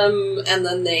 plant them and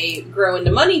then they grow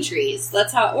into money trees.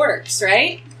 That's how it works,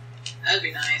 right? That'd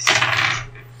be nice.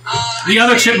 The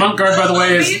other chipmunk guard, by the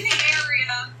way, is... Be in the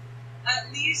area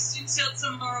at least until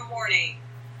tomorrow morning.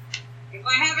 If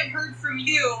I haven't heard from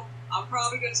you, I'll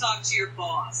probably go talk to your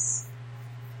boss.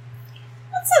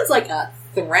 That sounds like a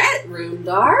threat,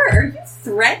 Rundar. Are you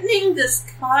threatening this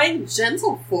kind,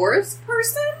 gentle forest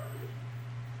person?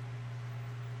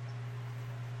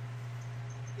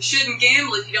 You shouldn't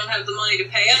gamble if you don't have the money to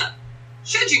pay up.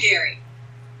 Should you, Gary?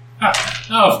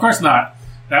 No, of course not.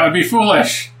 That would be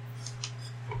foolish.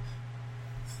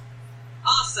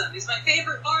 Awesome. Is my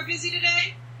favorite bar busy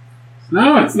today?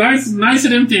 No, it's nice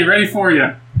and empty, ready for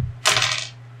you.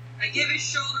 I give his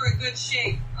shoulder a good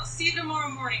shake. I'll see you tomorrow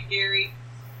morning, Gary.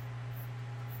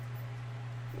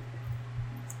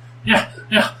 Yeah,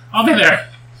 I'll be there.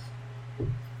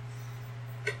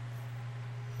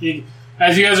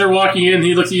 As you guys are walking in,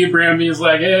 he looks at you, Bramby, and is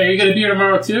like, hey, are you going to be here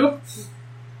tomorrow too?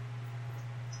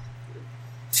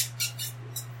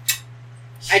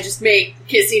 I just make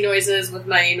kissy noises with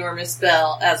my enormous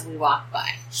bell as we walk by.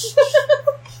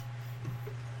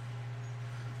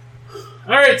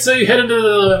 Alright, so you head into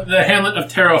the hamlet of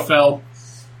Terrafell.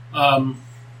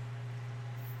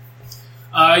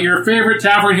 Your favorite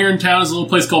tavern here in town is a little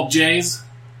place called Jay's.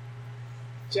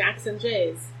 Jackson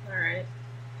Jays. All right.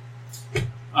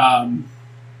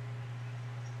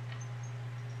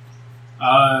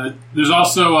 There's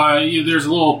also there's a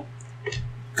little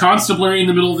constabulary in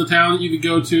the middle of the town that you could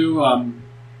go to.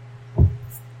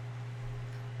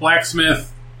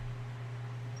 Blacksmith.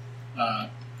 A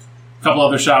couple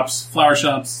other shops, flower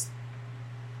shops,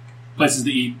 places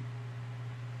to eat.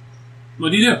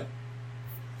 What do you do?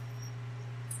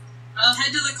 I'll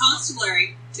head to the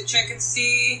constabulary to check and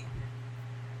see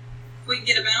if we can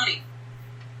get a bounty.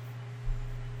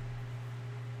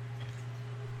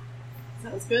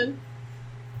 Sounds good.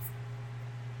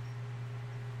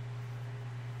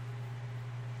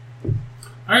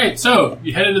 Alright, so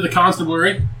you head into the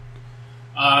constabulary,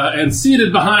 and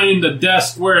seated behind the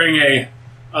desk wearing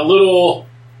a little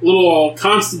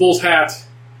constable's hat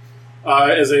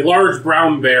is a large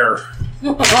brown bear.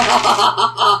 And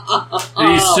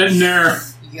he's sitting there.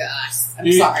 Yes.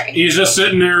 I'm sorry. He's just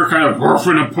sitting there kind of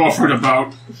huffing and puffing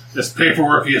about this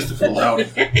paperwork he has to fill out.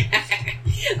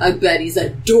 I bet he's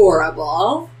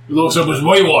adorable. He looks up and says,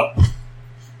 what do you want?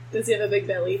 Does he have a big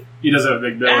belly? He does have a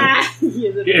big belly. Ah, he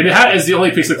has a big And the hat is the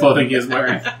only piece of clothing he is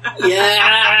wearing.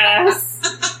 Yes.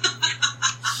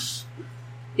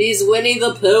 He's Winnie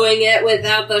the Poohing it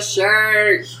without the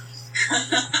shirt.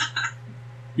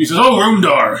 He says, "Oh,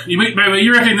 Rumdar, you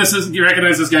recognize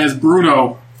this guy as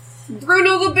Bruno.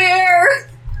 Bruno the bear.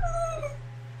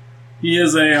 He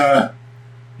is a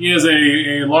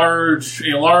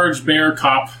large bear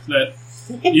cop that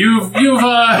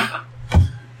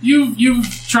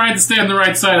you've tried to stay on the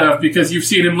right side of because you've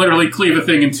seen him literally cleave a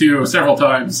thing in two several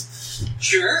times.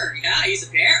 Sure, yeah, he's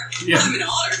a bear. Yeah. I'm an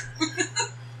otter.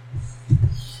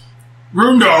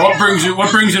 Rumdar, what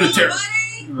brings you to Terra?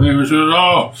 He said,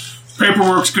 "Oh,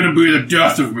 paperwork's going to be the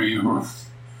death of me." I'm sorry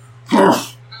to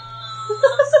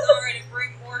bring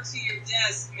more to your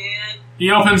desk, man.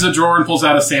 He opens a drawer and pulls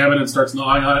out a salmon and starts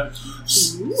gnawing on it.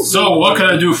 So, what can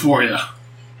I do for you?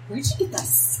 Where'd you get that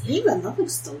salmon? That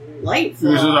looks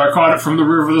delightful. He says, "I caught it from the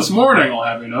river this morning, I'll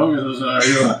have you know." He says, "Are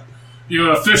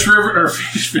you a fish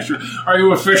fisher? Are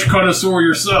you a fish connoisseur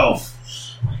yourself?"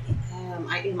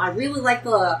 I am. I really like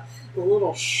the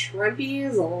little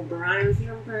shrimpies, the little brine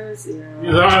shrimpers. He's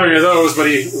not having those, but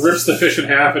he rips the fish in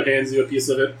half and hands you a piece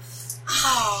of it.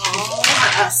 Oh,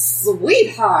 a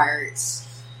sweetheart.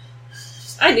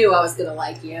 I knew I was going to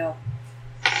like you.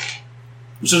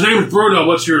 His name is Bruno.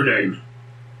 What's your name?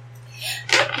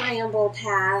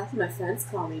 Bramblepath. My friends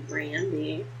call me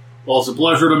Brandy. Well, it's a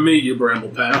pleasure to meet you,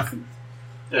 Bramblepath.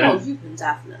 Oh, you can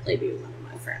definitely be one of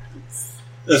my friends.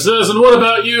 It says, "And what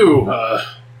about you,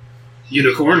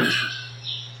 Unicorn?" It's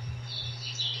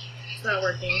not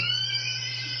working.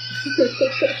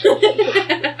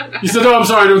 He said, "Oh, I'm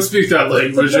sorry, I don't speak that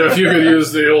language. If you could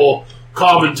use the old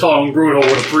common tongue, Bruno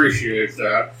would appreciate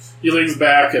that." He leans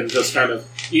back and just kind of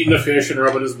eating the fish and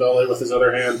rubbing his belly with his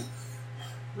other hand.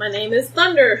 My name is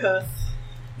Thunderhoof.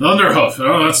 Thunderhoof.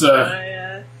 Oh, that's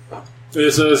I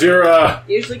It says your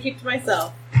usually keep to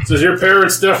myself. says your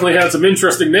parents definitely had some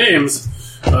interesting names.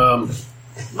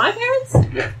 My parents?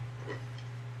 Yeah.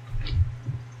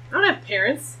 I don't have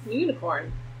parents. I'm a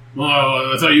unicorn. Well,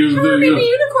 I thought you. How are baby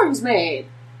unicorns made?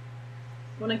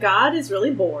 When a god is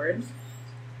really bored.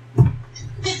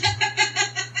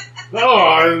 Oh,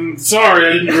 I'm sorry.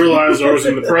 I didn't realize I was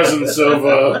in the presence of.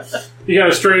 He kind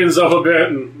of straightens up a bit,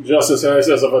 and Justice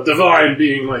says of a divine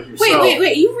being like yourself.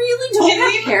 Wait! You really don't Can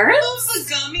we have parents? remove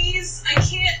the gummies? I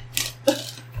can't.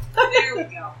 There we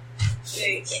go.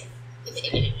 Thanks.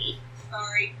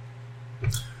 Sorry.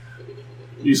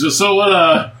 He says, "So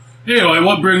what? Anyway,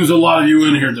 what brings a lot of you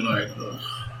in here tonight?"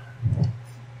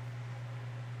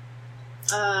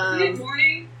 Good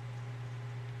morning.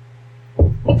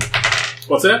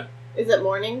 What's that? Is it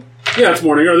morning? Yeah, it's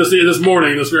morning. Or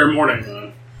this very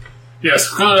morning.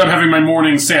 Yes, I'm having my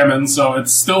morning salmon, so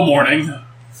it's still morning.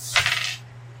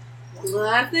 Well,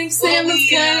 I think salmon's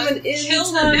kind of an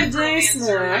in-time day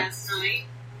snack. Last night.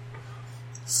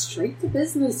 Straight to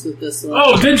business with this one.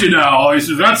 Oh, did you now? He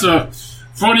says, "That's a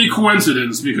funny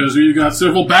coincidence, because we've got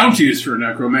several bounties for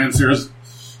necromancers."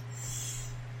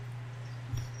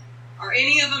 Are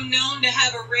any of them known to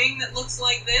have a ring that looks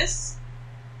like this?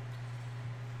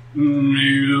 I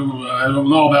don't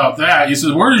know about that. He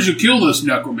says, "Where did you kill this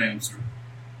necromancer?"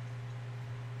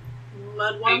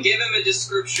 Mud And one? give him a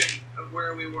description of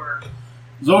where we were.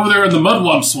 He's over there in the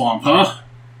Mudwump Swamp, huh?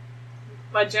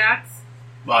 By Jax?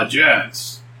 By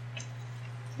Jats.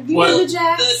 Have you What? been to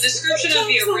Jack's? The description of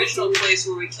the original place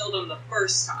where we killed him the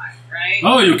first time, right?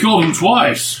 Oh, you killed him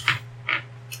twice.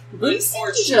 These just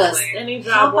Unfortunately. Any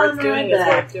Hop job worth on doing my is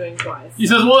back. worth doing twice. He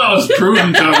says, "Well, that was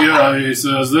prudent of you." He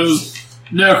says, "Those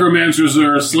necromancers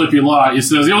are a slippy lot." He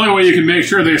says, "The only way you can make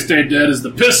sure they stay dead is to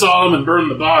piss on them and burn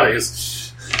the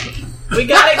bodies." We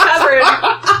got it covered.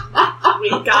 We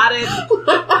got it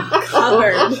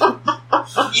covered.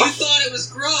 You thought it was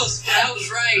gross, but I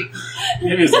was right.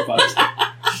 It is a bunch.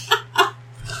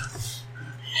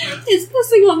 Is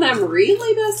pissing on them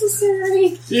really necessary?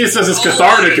 He says it's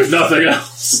cathartic, if nothing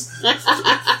else.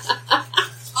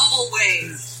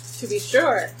 Always. To be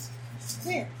sure.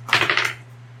 There.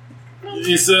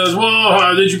 He says,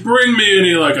 "Well, did you bring me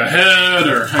any, like, a head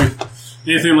or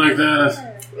anything like that?"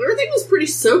 Everything was pretty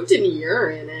soaked in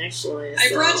urine, actually. I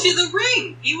brought you the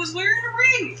ring. He was wearing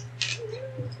a ring.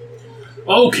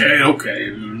 Okay.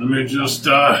 Let me just,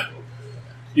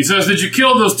 He says, "Did you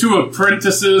kill those two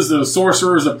apprentices, those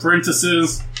sorcerer's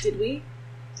apprentices?" Did we?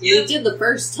 We did the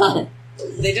first time.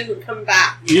 They didn't come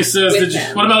back. He says, With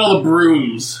them. "What about all the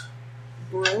brooms?"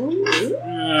 Brooms?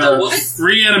 The what?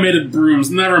 Reanimated brooms.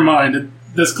 Never mind.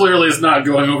 This clearly is not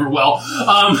going over well.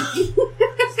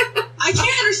 I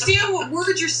can't understand what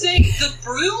word you're saying. The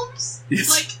brooms? Yes.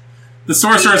 Like, The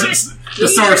sorcerer's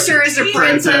Sorcerer's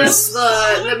Apprentice,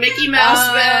 the Mickey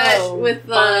Mouse bit with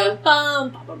the...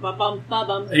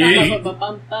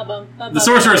 The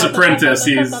Sorcerer's Apprentice,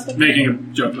 he's making a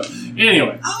joke about.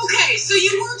 Anyway. okay, so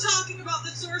you were talking about the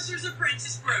Sorcerer's Apprentice. footprint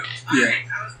is proved. Yeah. Alright,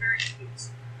 I was very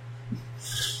confused.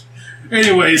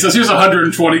 Anyway, he says, here's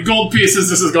 120 gold pieces.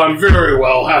 This has gone very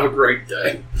well. Have a great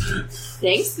day.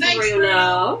 Thanks, Thanks,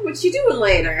 Bruno. What you doing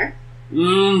later?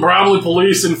 Probably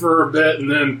policing for a bit and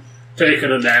then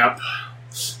taking a nap.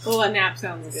 Oh, a nap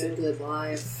sounds It's a good. good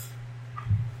life.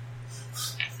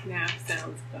 Nap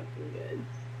sounds fucking good.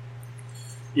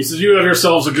 He says, you have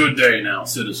yourselves a good day now,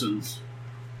 citizens.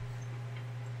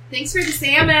 Thanks for the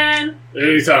salmon.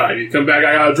 Anytime. You come back,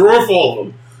 I got a drawer full of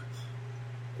them.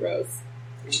 Gross.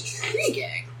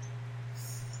 Intriguing.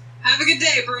 Have a good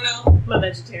day, Bruno. I'm a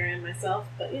vegetarian myself,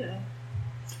 but you know.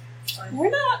 We're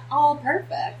not all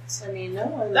perfect. I mean, no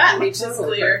one That can be much is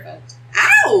totally clear. perfect.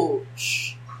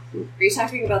 Ouch! Are you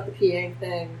talking about the peeing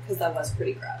thing? Because that was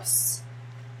pretty gross.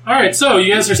 Alright, so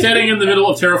you guys are standing in the middle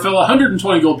of Terrafell,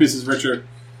 120 gold pieces richer.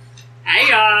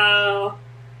 Hiya!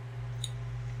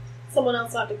 Someone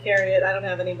else will have to carry it. I don't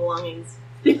have any belongings.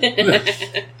 I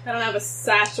don't have a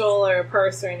satchel or a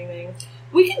purse or anything.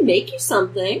 We can make you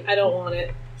something. I don't want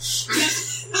it.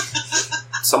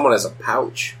 Someone has a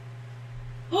pouch.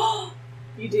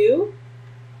 You do?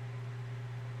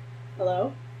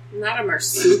 Hello? I'm not a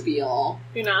marsupial.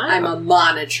 You're not? I'm a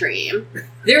monotreme.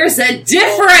 There's a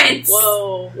difference!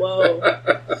 Whoa, whoa.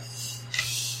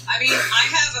 I mean, I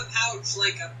have a pouch,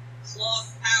 like a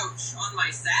cloth pouch on my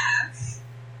sash.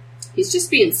 He's just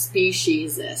being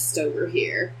speciesist over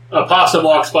here. A possum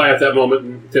walks by at that moment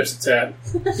and tips its hat.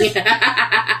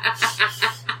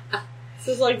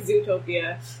 This is like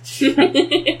Zootopia.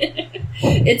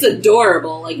 It's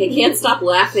adorable. Like, I can't stop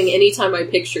laughing anytime I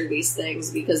picture these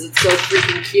things because it's so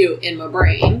freaking cute in my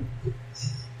brain.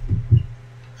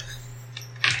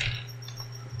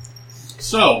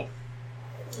 So,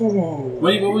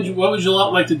 what would you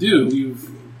lot like to do? You've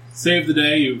saved the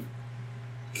day, you've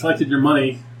collected your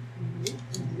money.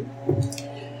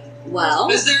 Well,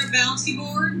 Is there a bounty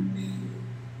board?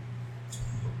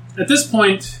 At this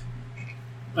point,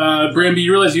 Bramby,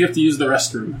 you realize you have to use the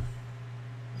restroom.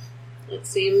 it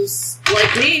seems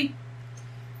like me.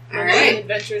 I'm All going right.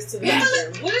 adventures to the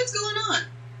bathroom. What is going on?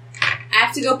 I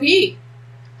have to go pee.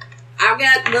 I've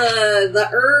got the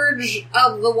urge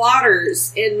of the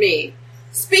waters in me.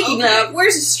 Speaking Okay. of,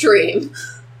 where's a stream?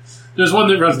 There's one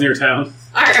that runs near town.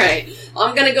 Alright,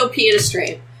 I'm gonna go pee in a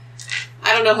stream.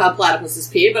 I don't know how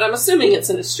platypuses pee, but I'm assuming it's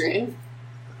in a stream.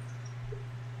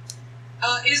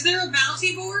 Is there a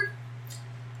bounty board?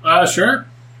 Sure.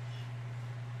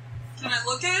 Can I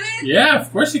look at it? Yeah,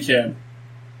 of course you can.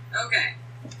 Okay.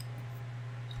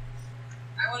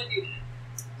 I want to do that.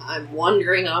 I'm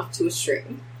wandering off to a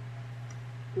stream.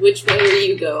 Which way are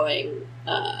you going,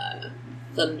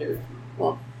 Thunder?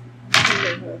 Well,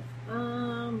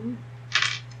 I'm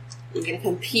you gonna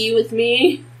come pee with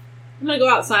me? gonna go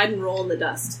outside and roll in the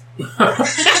dust.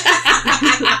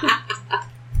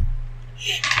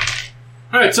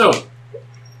 Alright, so,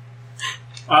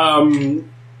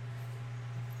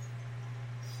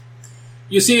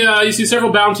 you see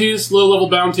several bounties, low-level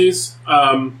bounties.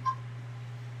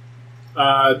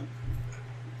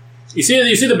 You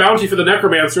see the bounty for the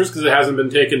necromancers because it hasn't been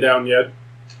taken down yet.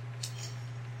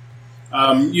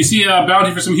 You see a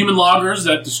bounty for some human loggers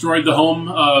that destroyed the home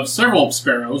of several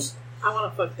sparrows. I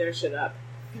want to fuck their shit up.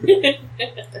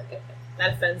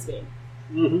 That offends me.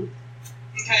 Mm-hmm.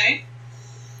 Okay.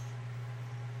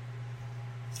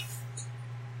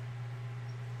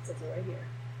 It's right here.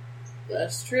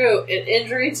 That's true. An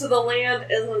injury to the land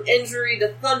is an injury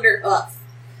to Thunderhoof.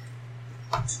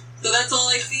 So that's all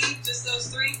I see? Just those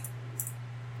three?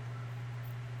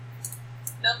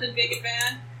 Nothing big and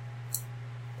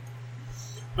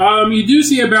bad? You do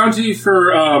see a bounty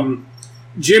for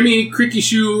Jimmy Creaky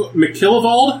Shoe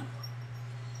McKillivald.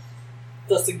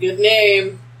 That's a good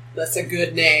name. That's a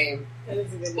good name. That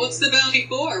is a good What's name. the bounty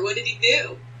for? What did he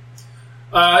do?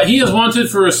 He is wanted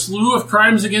for a slew of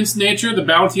crimes against nature. The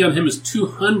bounty on him is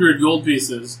 200 gold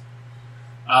pieces.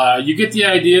 You get the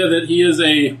idea that he is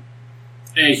a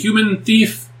human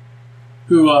thief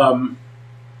who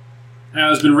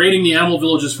has been raiding the animal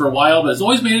villages for a while, but has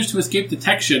always managed to escape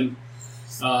detection.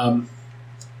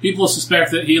 People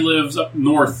suspect that he lives up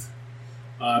north,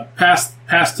 past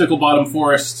Ticklebottom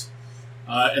Forest,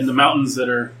 in the mountains that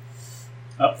are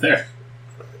up there.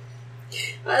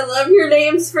 I love your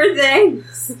names for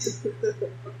things.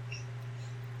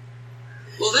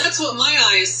 Well, that's what my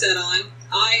eye is set on.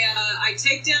 I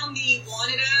take down the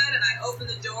wanted ad and I open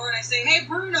the door and I say, "Hey,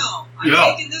 Bruno, I'm Yeah.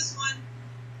 taking this one.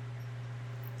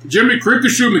 Jimmy Creaky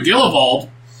Shoe McGillivald,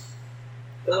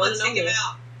 The I'm one gonna and take him only.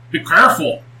 out. be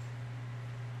careful.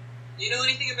 Do you know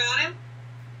anything about him?"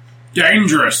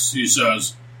 Dangerous, he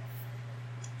says.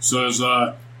 Says,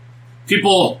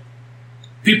 people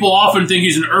People often think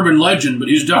he's an urban legend, but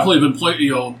he's definitely been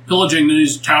pillaging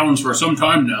these towns for some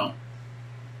time now.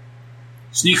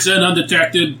 Sneaks in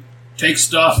undetected, takes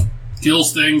stuff,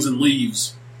 kills things, and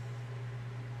leaves.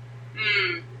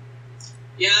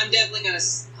 Yeah, I'm definitely gonna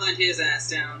hunt his ass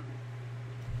down.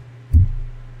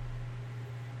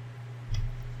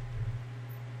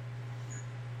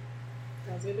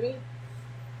 Sounds good to me.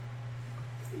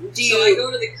 So I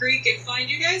go to the creek and find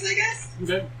you guys, I guess?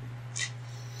 Okay.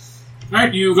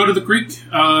 Alright, you go to the creek.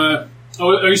 Are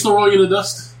you still rolling in the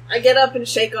dust? I get up and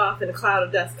shake off, and a cloud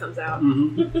of dust comes out.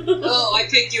 Mm-hmm. Oh, I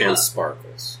picked you And up.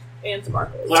 sparkles. And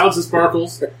sparkles. Clouds and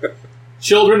sparkles.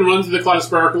 Children run through the cloud of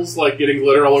sparkles, like getting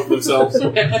glitter all over themselves.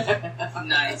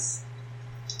 Nice.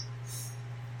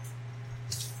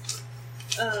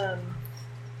 I'm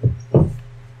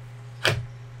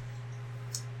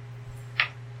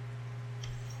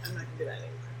not gonna do that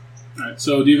anymore. Alright,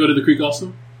 so do you go to the creek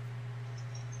also?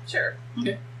 Sure.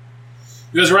 Okay.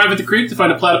 You guys arrive at the creek to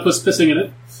find a platypus pissing in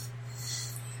it.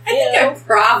 I think I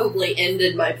probably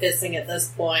ended my pissing at this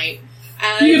point.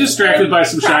 You get distracted by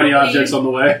some shiny objects on the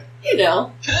way. You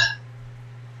know,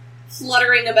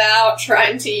 fluttering about,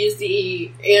 trying to use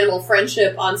the animal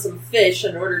friendship on some fish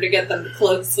in order to get them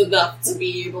close enough to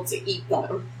be able to eat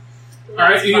them.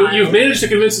 Alright, you've managed to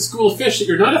convince the school of fish that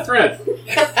you're not a threat.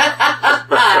 Yeah.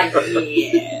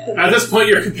 At this point,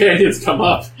 your companions come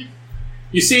up.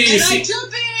 You see... I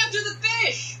jump in after the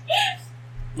fish!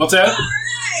 What's that?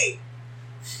 Alright!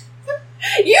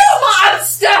 You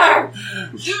monster!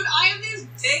 Dude, I have these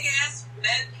big-ass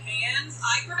bent hands.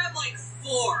 I grab like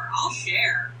 4. I'll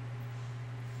share.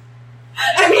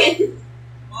 I mean,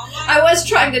 I was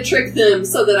trying to trick them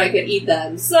so that I could eat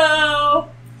them, so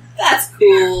that's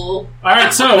cool.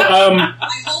 Alright, so, I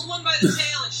hold one by the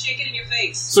tail and shake it in your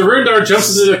face. So Rundar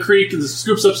jumps into the creek and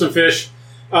scoops up some fish.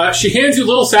 She hands you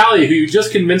little Sally, who you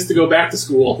just convinced to go back to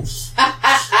school.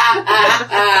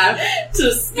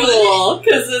 To school,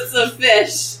 because it's a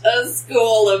fish. A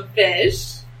school of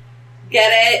fish.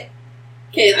 Get it?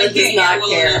 Caitlin does not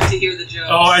care. To hear the jokes.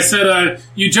 Oh, I said,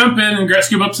 you jump in and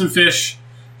scoop up some fish,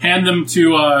 hand them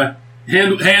to,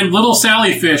 hand little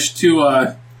Sally fish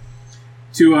to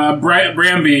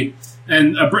Bramby,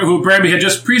 and who Bramby had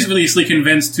just previously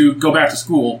convinced to go back to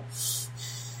school.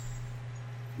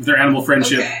 With their animal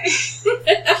friendship.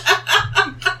 Okay.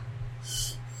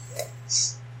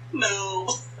 No.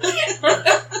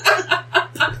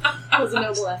 That was a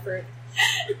noble effort.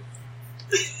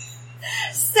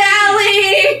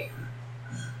 Sally!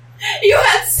 You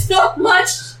had so much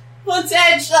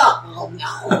potential! Oh,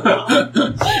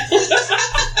 no.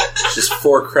 Just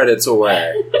 4 credits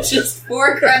away. Just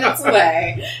 4 credits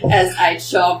away as I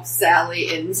chomp Sally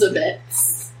into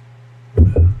bits.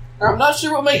 I'm not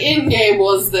sure what my in-game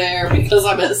was there because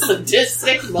I'm a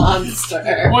sadistic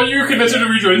monster. Well, you were convinced her to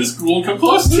rejoin the school and come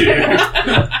close to you.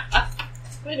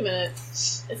 Wait a minute.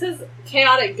 It says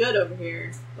chaotic good over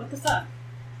here. What the fuck?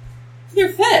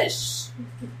 They're fish.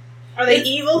 Are they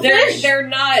evil fish? They're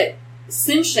not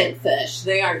sentient fish.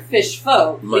 They aren't fish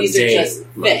folk. These are just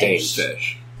mundane fish.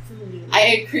 fish. I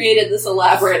had created this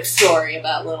elaborate story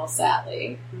about little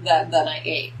Sally that then I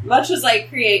ate. Much as I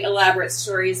create elaborate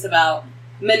stories about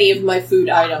many of my food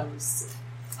items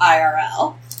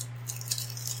IRL.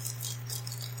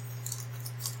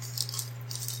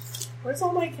 Where's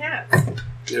all my cats?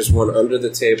 There's one under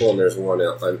the table and there's one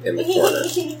in the corner.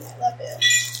 I love it.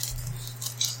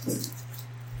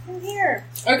 Come here.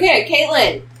 Okay,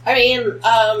 Caitlin.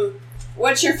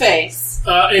 What's your face?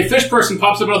 A fish person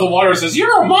pops up out of the water and says,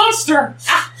 "You're a monster!"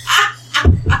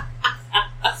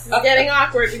 This is getting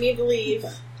awkward. We need to leave.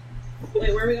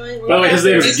 Wait, where are we going? By the way, his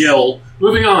name is Gil.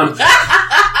 Moving on.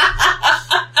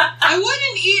 I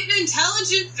wouldn't eat an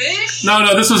intelligent fish.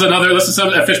 No, this is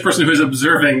a fish person who is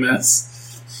observing this.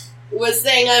 Was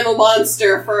saying I'm a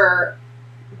monster for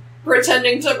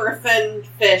pretending to befriend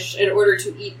fish in order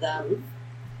to eat them.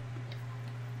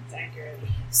 It's accurate.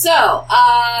 So,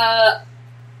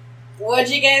 what'd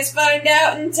you guys find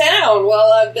out in town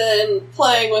while I've been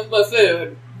playing with my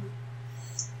food?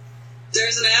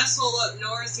 There's an asshole up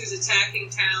north who's attacking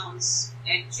towns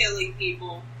and killing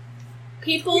people.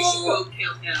 People... We should go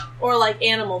kill him. Or like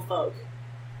animal folk.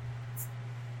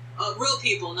 Real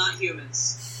people, not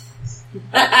humans.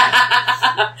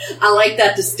 I like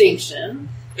that distinction.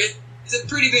 It's a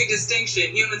pretty big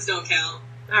distinction. Humans don't count.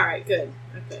 Alright, good.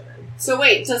 Okay then. So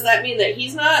wait, does that mean that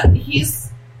he's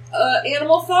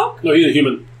animal folk? No, he's a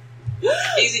human.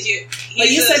 He's But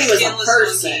you said he was a skinless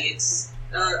person. Monkey. It's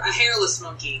a hairless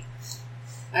monkey.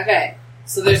 Okay,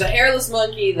 so there's a hairless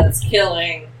monkey that's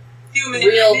killing Human.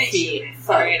 real I meant feet. human.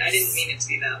 Alright, I didn't mean it to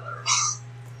be that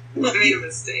literal. I made a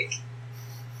mistake.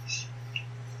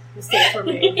 Mistakes were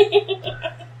made.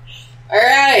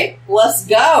 Alright, let's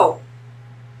go.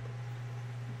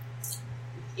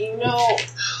 You know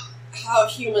how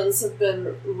humans have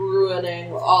been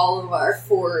ruining all of our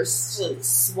forest and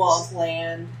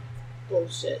swampland.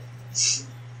 Bullshit.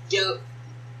 Yup.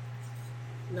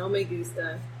 No me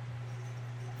gusta.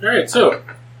 Alright, so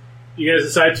you guys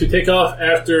decide to take off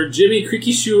after Jimmy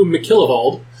Creaky Shoe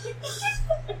McKillivald.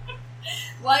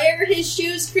 Why are his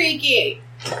shoes creaky?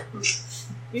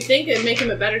 You think it'd make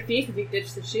him a better thief if he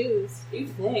ditched the shoes. You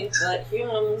think, but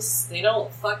humans, they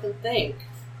don't fucking think.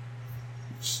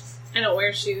 I don't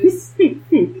wear shoes.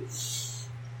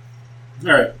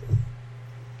 Alright.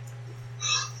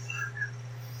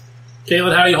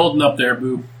 Caitlin, how are you holding up there,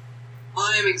 boo?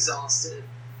 I'm exhausted.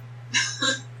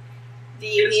 Do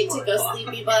you need to go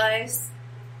sleepy buys?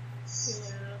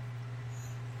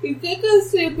 You think go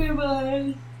sleepy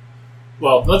buys?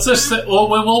 Well, let's just say,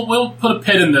 we'll put a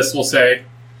pin in this, we'll say.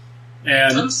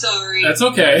 And I'm sorry. that's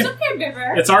okay. It's okay,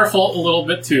 Biver. It's our fault a little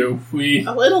bit, too.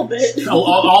 A little bit.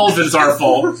 All of it is our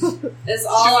fault. It's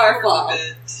all our Sure, fault. a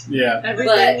bit. Yeah.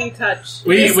 Everything we touch.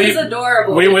 This is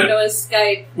adorable. we We went- go with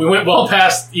Skype. We went well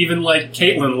past even, like,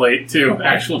 Caitlin late, too.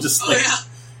 Actual just, Oh like...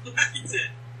 yeah. That's it.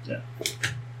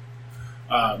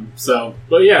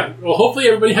 But yeah. Well, hopefully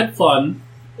everybody had fun.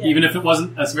 Yeah. Even if it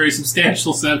wasn't a very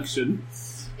substantial section.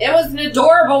 It was an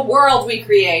adorable world we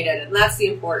created, and that's the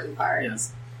important part.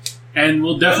 Yes. And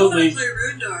we'll I definitely... want to play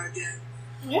Rundar again.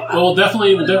 Yeah. We'll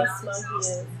definitely... What a smug he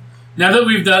is. Now that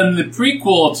we've done the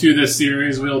prequel to this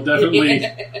series, we'll definitely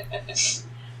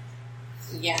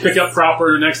Yes. pick up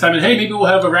proper next time. And hey, maybe we'll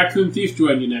have a raccoon thief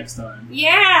join you next time.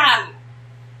 Yeah.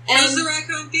 Who's the And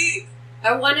raccoon thief?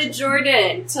 I wanted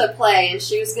Jordan to play, and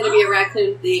she was going to be a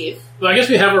raccoon thief. Well, I guess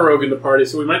we have a rogue in the party,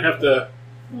 so we might have to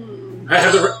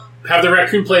have the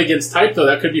raccoon play against type, though.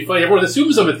 That could be fun. Everyone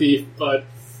assumes I'm a thief, but...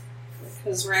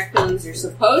 Because raccoons are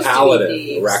supposed Paladin. to be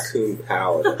thieves. Raccoon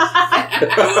paladin.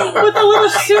 With a little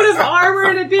suit of armor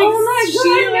and a big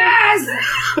shield.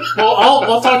 Well,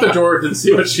 I'll talk to Jordan and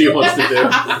see what she wants to do.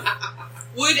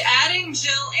 Would adding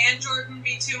Jill and Jordan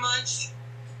be too much?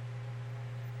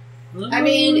 I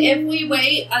mean, if we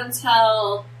wait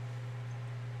until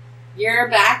you're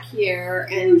back here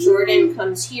and Jordan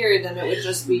comes here, then it would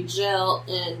just be Jill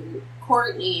and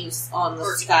Courtney's on the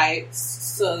Skypes,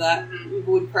 so that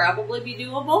would probably be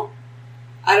doable.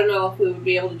 I don't know if we would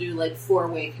be able to do, like,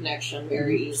 4-way connection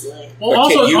very easily. Well,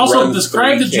 But can you also run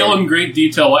describe to through Jill camp? in great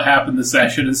detail what happened this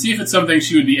session and see if it's something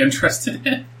she would be interested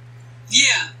in.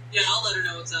 Yeah, I'll let her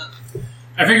know what's up.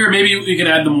 I figure maybe we can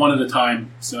add them one at a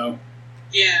time, so...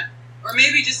 Yeah. Or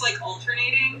maybe just like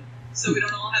alternating, so we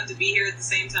don't all have to be here at the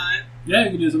same time. Yeah,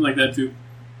 you can do something like that, too.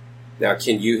 Now,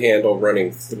 can you handle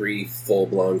running 3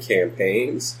 full-blown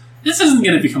campaigns? This isn't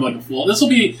going to become like a full... This is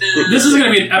going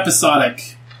to be an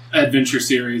episodic adventure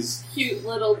series. Cute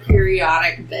little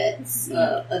periodic bits,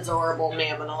 adorable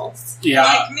mammals. Yeah.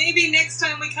 Like, maybe next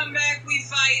time we come back, we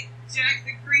fight Jack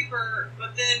the Creeper,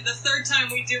 but then the third time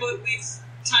we do it, we've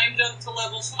timed up to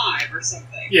level 5 or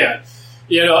something. Yeah.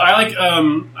 You know, I like,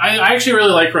 I actually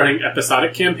really like running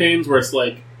episodic campaigns where it's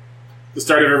like, the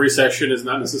start of every session is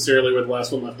not necessarily where the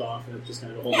last one left off, and it's just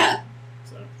kind of a whole Yeah.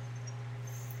 So.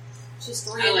 Just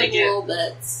I random like it. little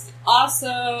bits. Also,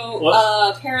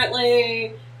 What?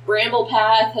 apparently,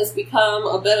 Bramblepath has become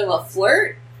a bit of a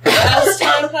flirt as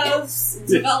time has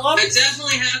developed. It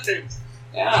definitely happened.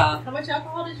 Yeah. How much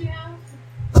alcohol did you have?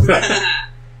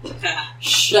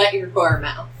 Shut your bar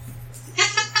mouth.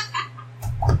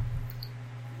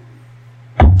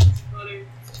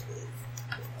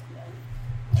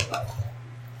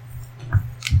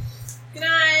 Good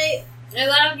night. I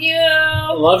love you.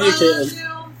 I love you, I Caitlin. love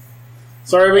you.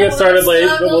 Sorry we got started late,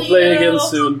 but we'll play again you.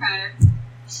 soon. Okay.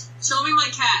 Show me my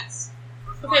cats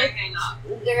before I hang up.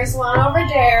 There's one over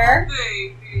there.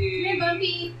 Baby. Hey,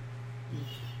 Bumpy.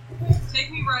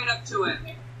 Take me right up to it.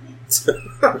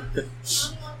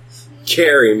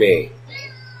 Carry me.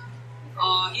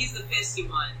 Aw, he's the pissy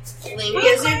one. Link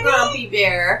is a grumpy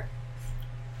bear.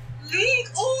 Link!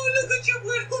 Oh, look at your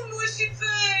little mushy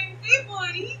face! Hey,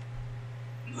 buddy!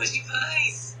 Mushy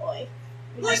face! Boy.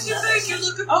 Mushy face, you're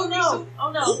looking Oh for me no. so...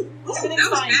 Oh no. Ooh, Everything's that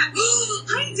was fine. bad.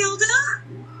 Hi, Dilda!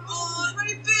 Oh, my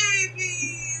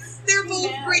babies! They're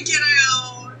both bad. freaking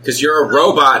out! Because you're a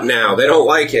robot now. They don't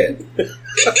like it. I miss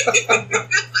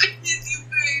you,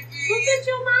 baby! Look at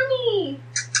your mommy.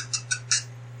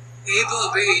 Hey,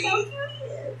 Bobby! Look how cute he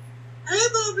is. Hey,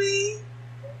 Bobby!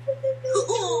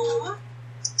 Aww!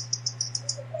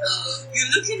 You're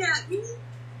looking at me?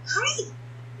 Hi!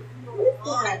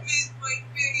 Oh, I miss my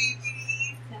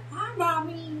baby! Hi,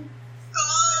 mommy.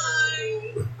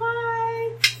 Bye! Bye.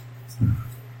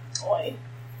 Boy.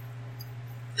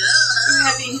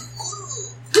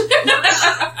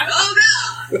 Oh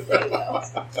god! There you go.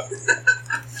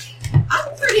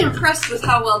 I'm pretty impressed with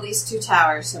how well these two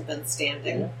towers have been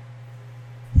standing.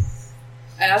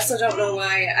 I also don't know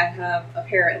why I have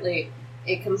apparently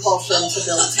a compulsion to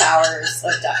build towers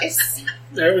of dice.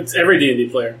 It's every D&D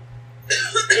player.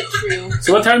 True.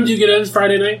 So what time do you get in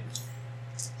Friday night?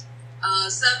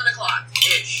 7 o'clock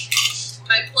ish.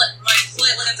 My flight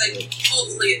lands like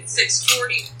hopefully at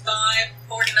 6:45,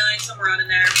 49, somewhere around in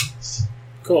there.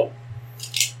 Cool.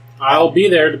 I'll be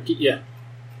there to get you.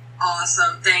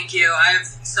 Awesome, thank you. I have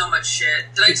so much shit.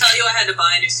 Did I tell you I had to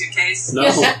buy a new suitcase? No.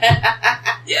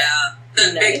 Yeah,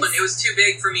 the Nice. big one. It was too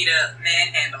big for me to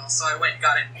manhandle, so I went and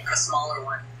got a smaller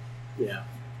one Yeah.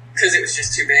 because it was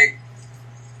just too big.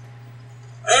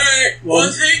 All right.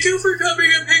 Well, thank you for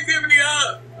coming and picking me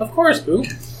up. Of course, Boo.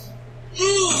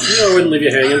 You know I wouldn't leave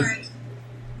you hanging. All right.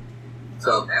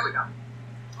 So there we go.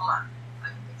 Hold on, I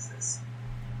can fix this.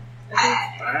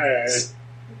 Alright.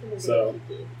 So,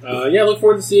 yeah, look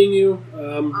forward to seeing you.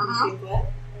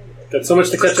 Got so much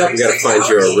to catch up. We gotta find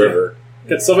you a river.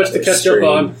 Got so much to catch up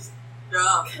on.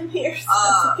 Yeah. Come here.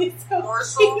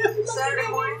 Morsel Saturday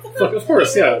morning. Fuck, of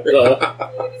course, yeah. Just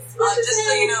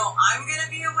so you know, I'm gonna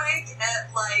be awake at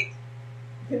like.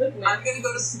 I'm gonna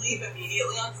go to sleep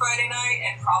immediately on Friday night,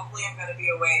 and probably I'm gonna be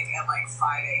awake at like 5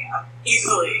 a.m.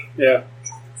 easily. Yeah.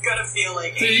 It's gonna feel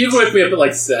like. So you can wake me up at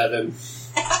like 7.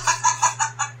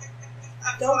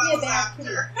 Don't be a bad kid.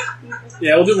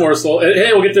 Yeah, we'll do morsel. And,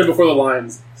 hey, we'll get there before the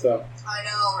lines. So. I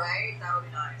know, right? That would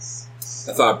be nice.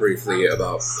 I thought briefly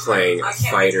about playing a I can't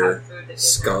fighter wait to have food that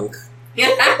skunk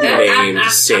I named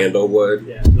Sandalwood.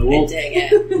 Yeah, no, we'll dig it.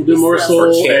 do For morsel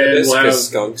and cannabis, we'll have because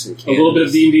skunks and a cannabis. little bit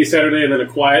of D&D Saturday and then a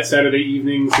quiet Saturday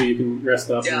evening so you can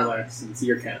rest up Yeah. and relax and see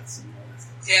your cats. And all that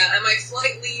stuff. Yeah, and my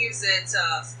flight leaves at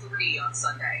 3 on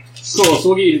Sunday. Cool, so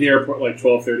we'll get you to the airport like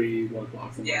 12:30, 1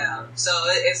 o'clock. something Yeah, like that. so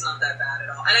it's not that bad at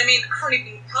all. And I mean, I probably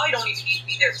don't even need to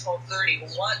be there at 12:30. But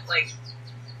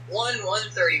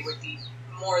 1:30 would be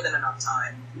more than enough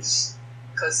time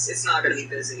because it's not going to be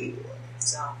busy.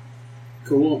 So, all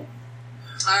Cool.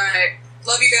 right,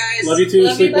 love you guys. Love you too.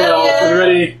 Love Sleep you, well. love ya.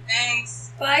 Everybody.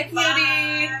 Thanks. Bye, cutie.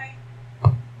 Bye.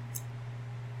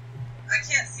 I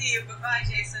can't see you, but bye,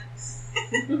 Jason.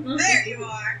 There you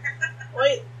are.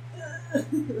 Wait.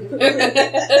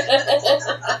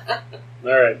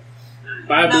 All right.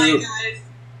 Bye, Bye, Boo. guys.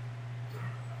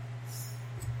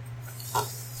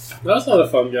 That was a lot of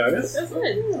fun, guys. That's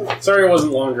good. Sorry it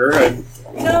wasn't longer.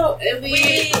 No,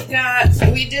 we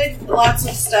did lots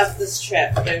of stuff this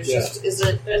trip. There's just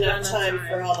isn't enough time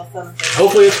for all the fun things.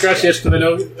 Hopefully it's crash-ish because I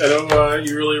know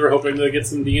you really were hoping to get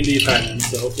some D&D time in,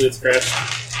 so hopefully it's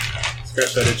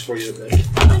scratch that itch for you a bit.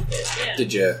 Yeah.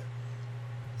 Did you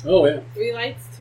Oh, yeah. 3 lights,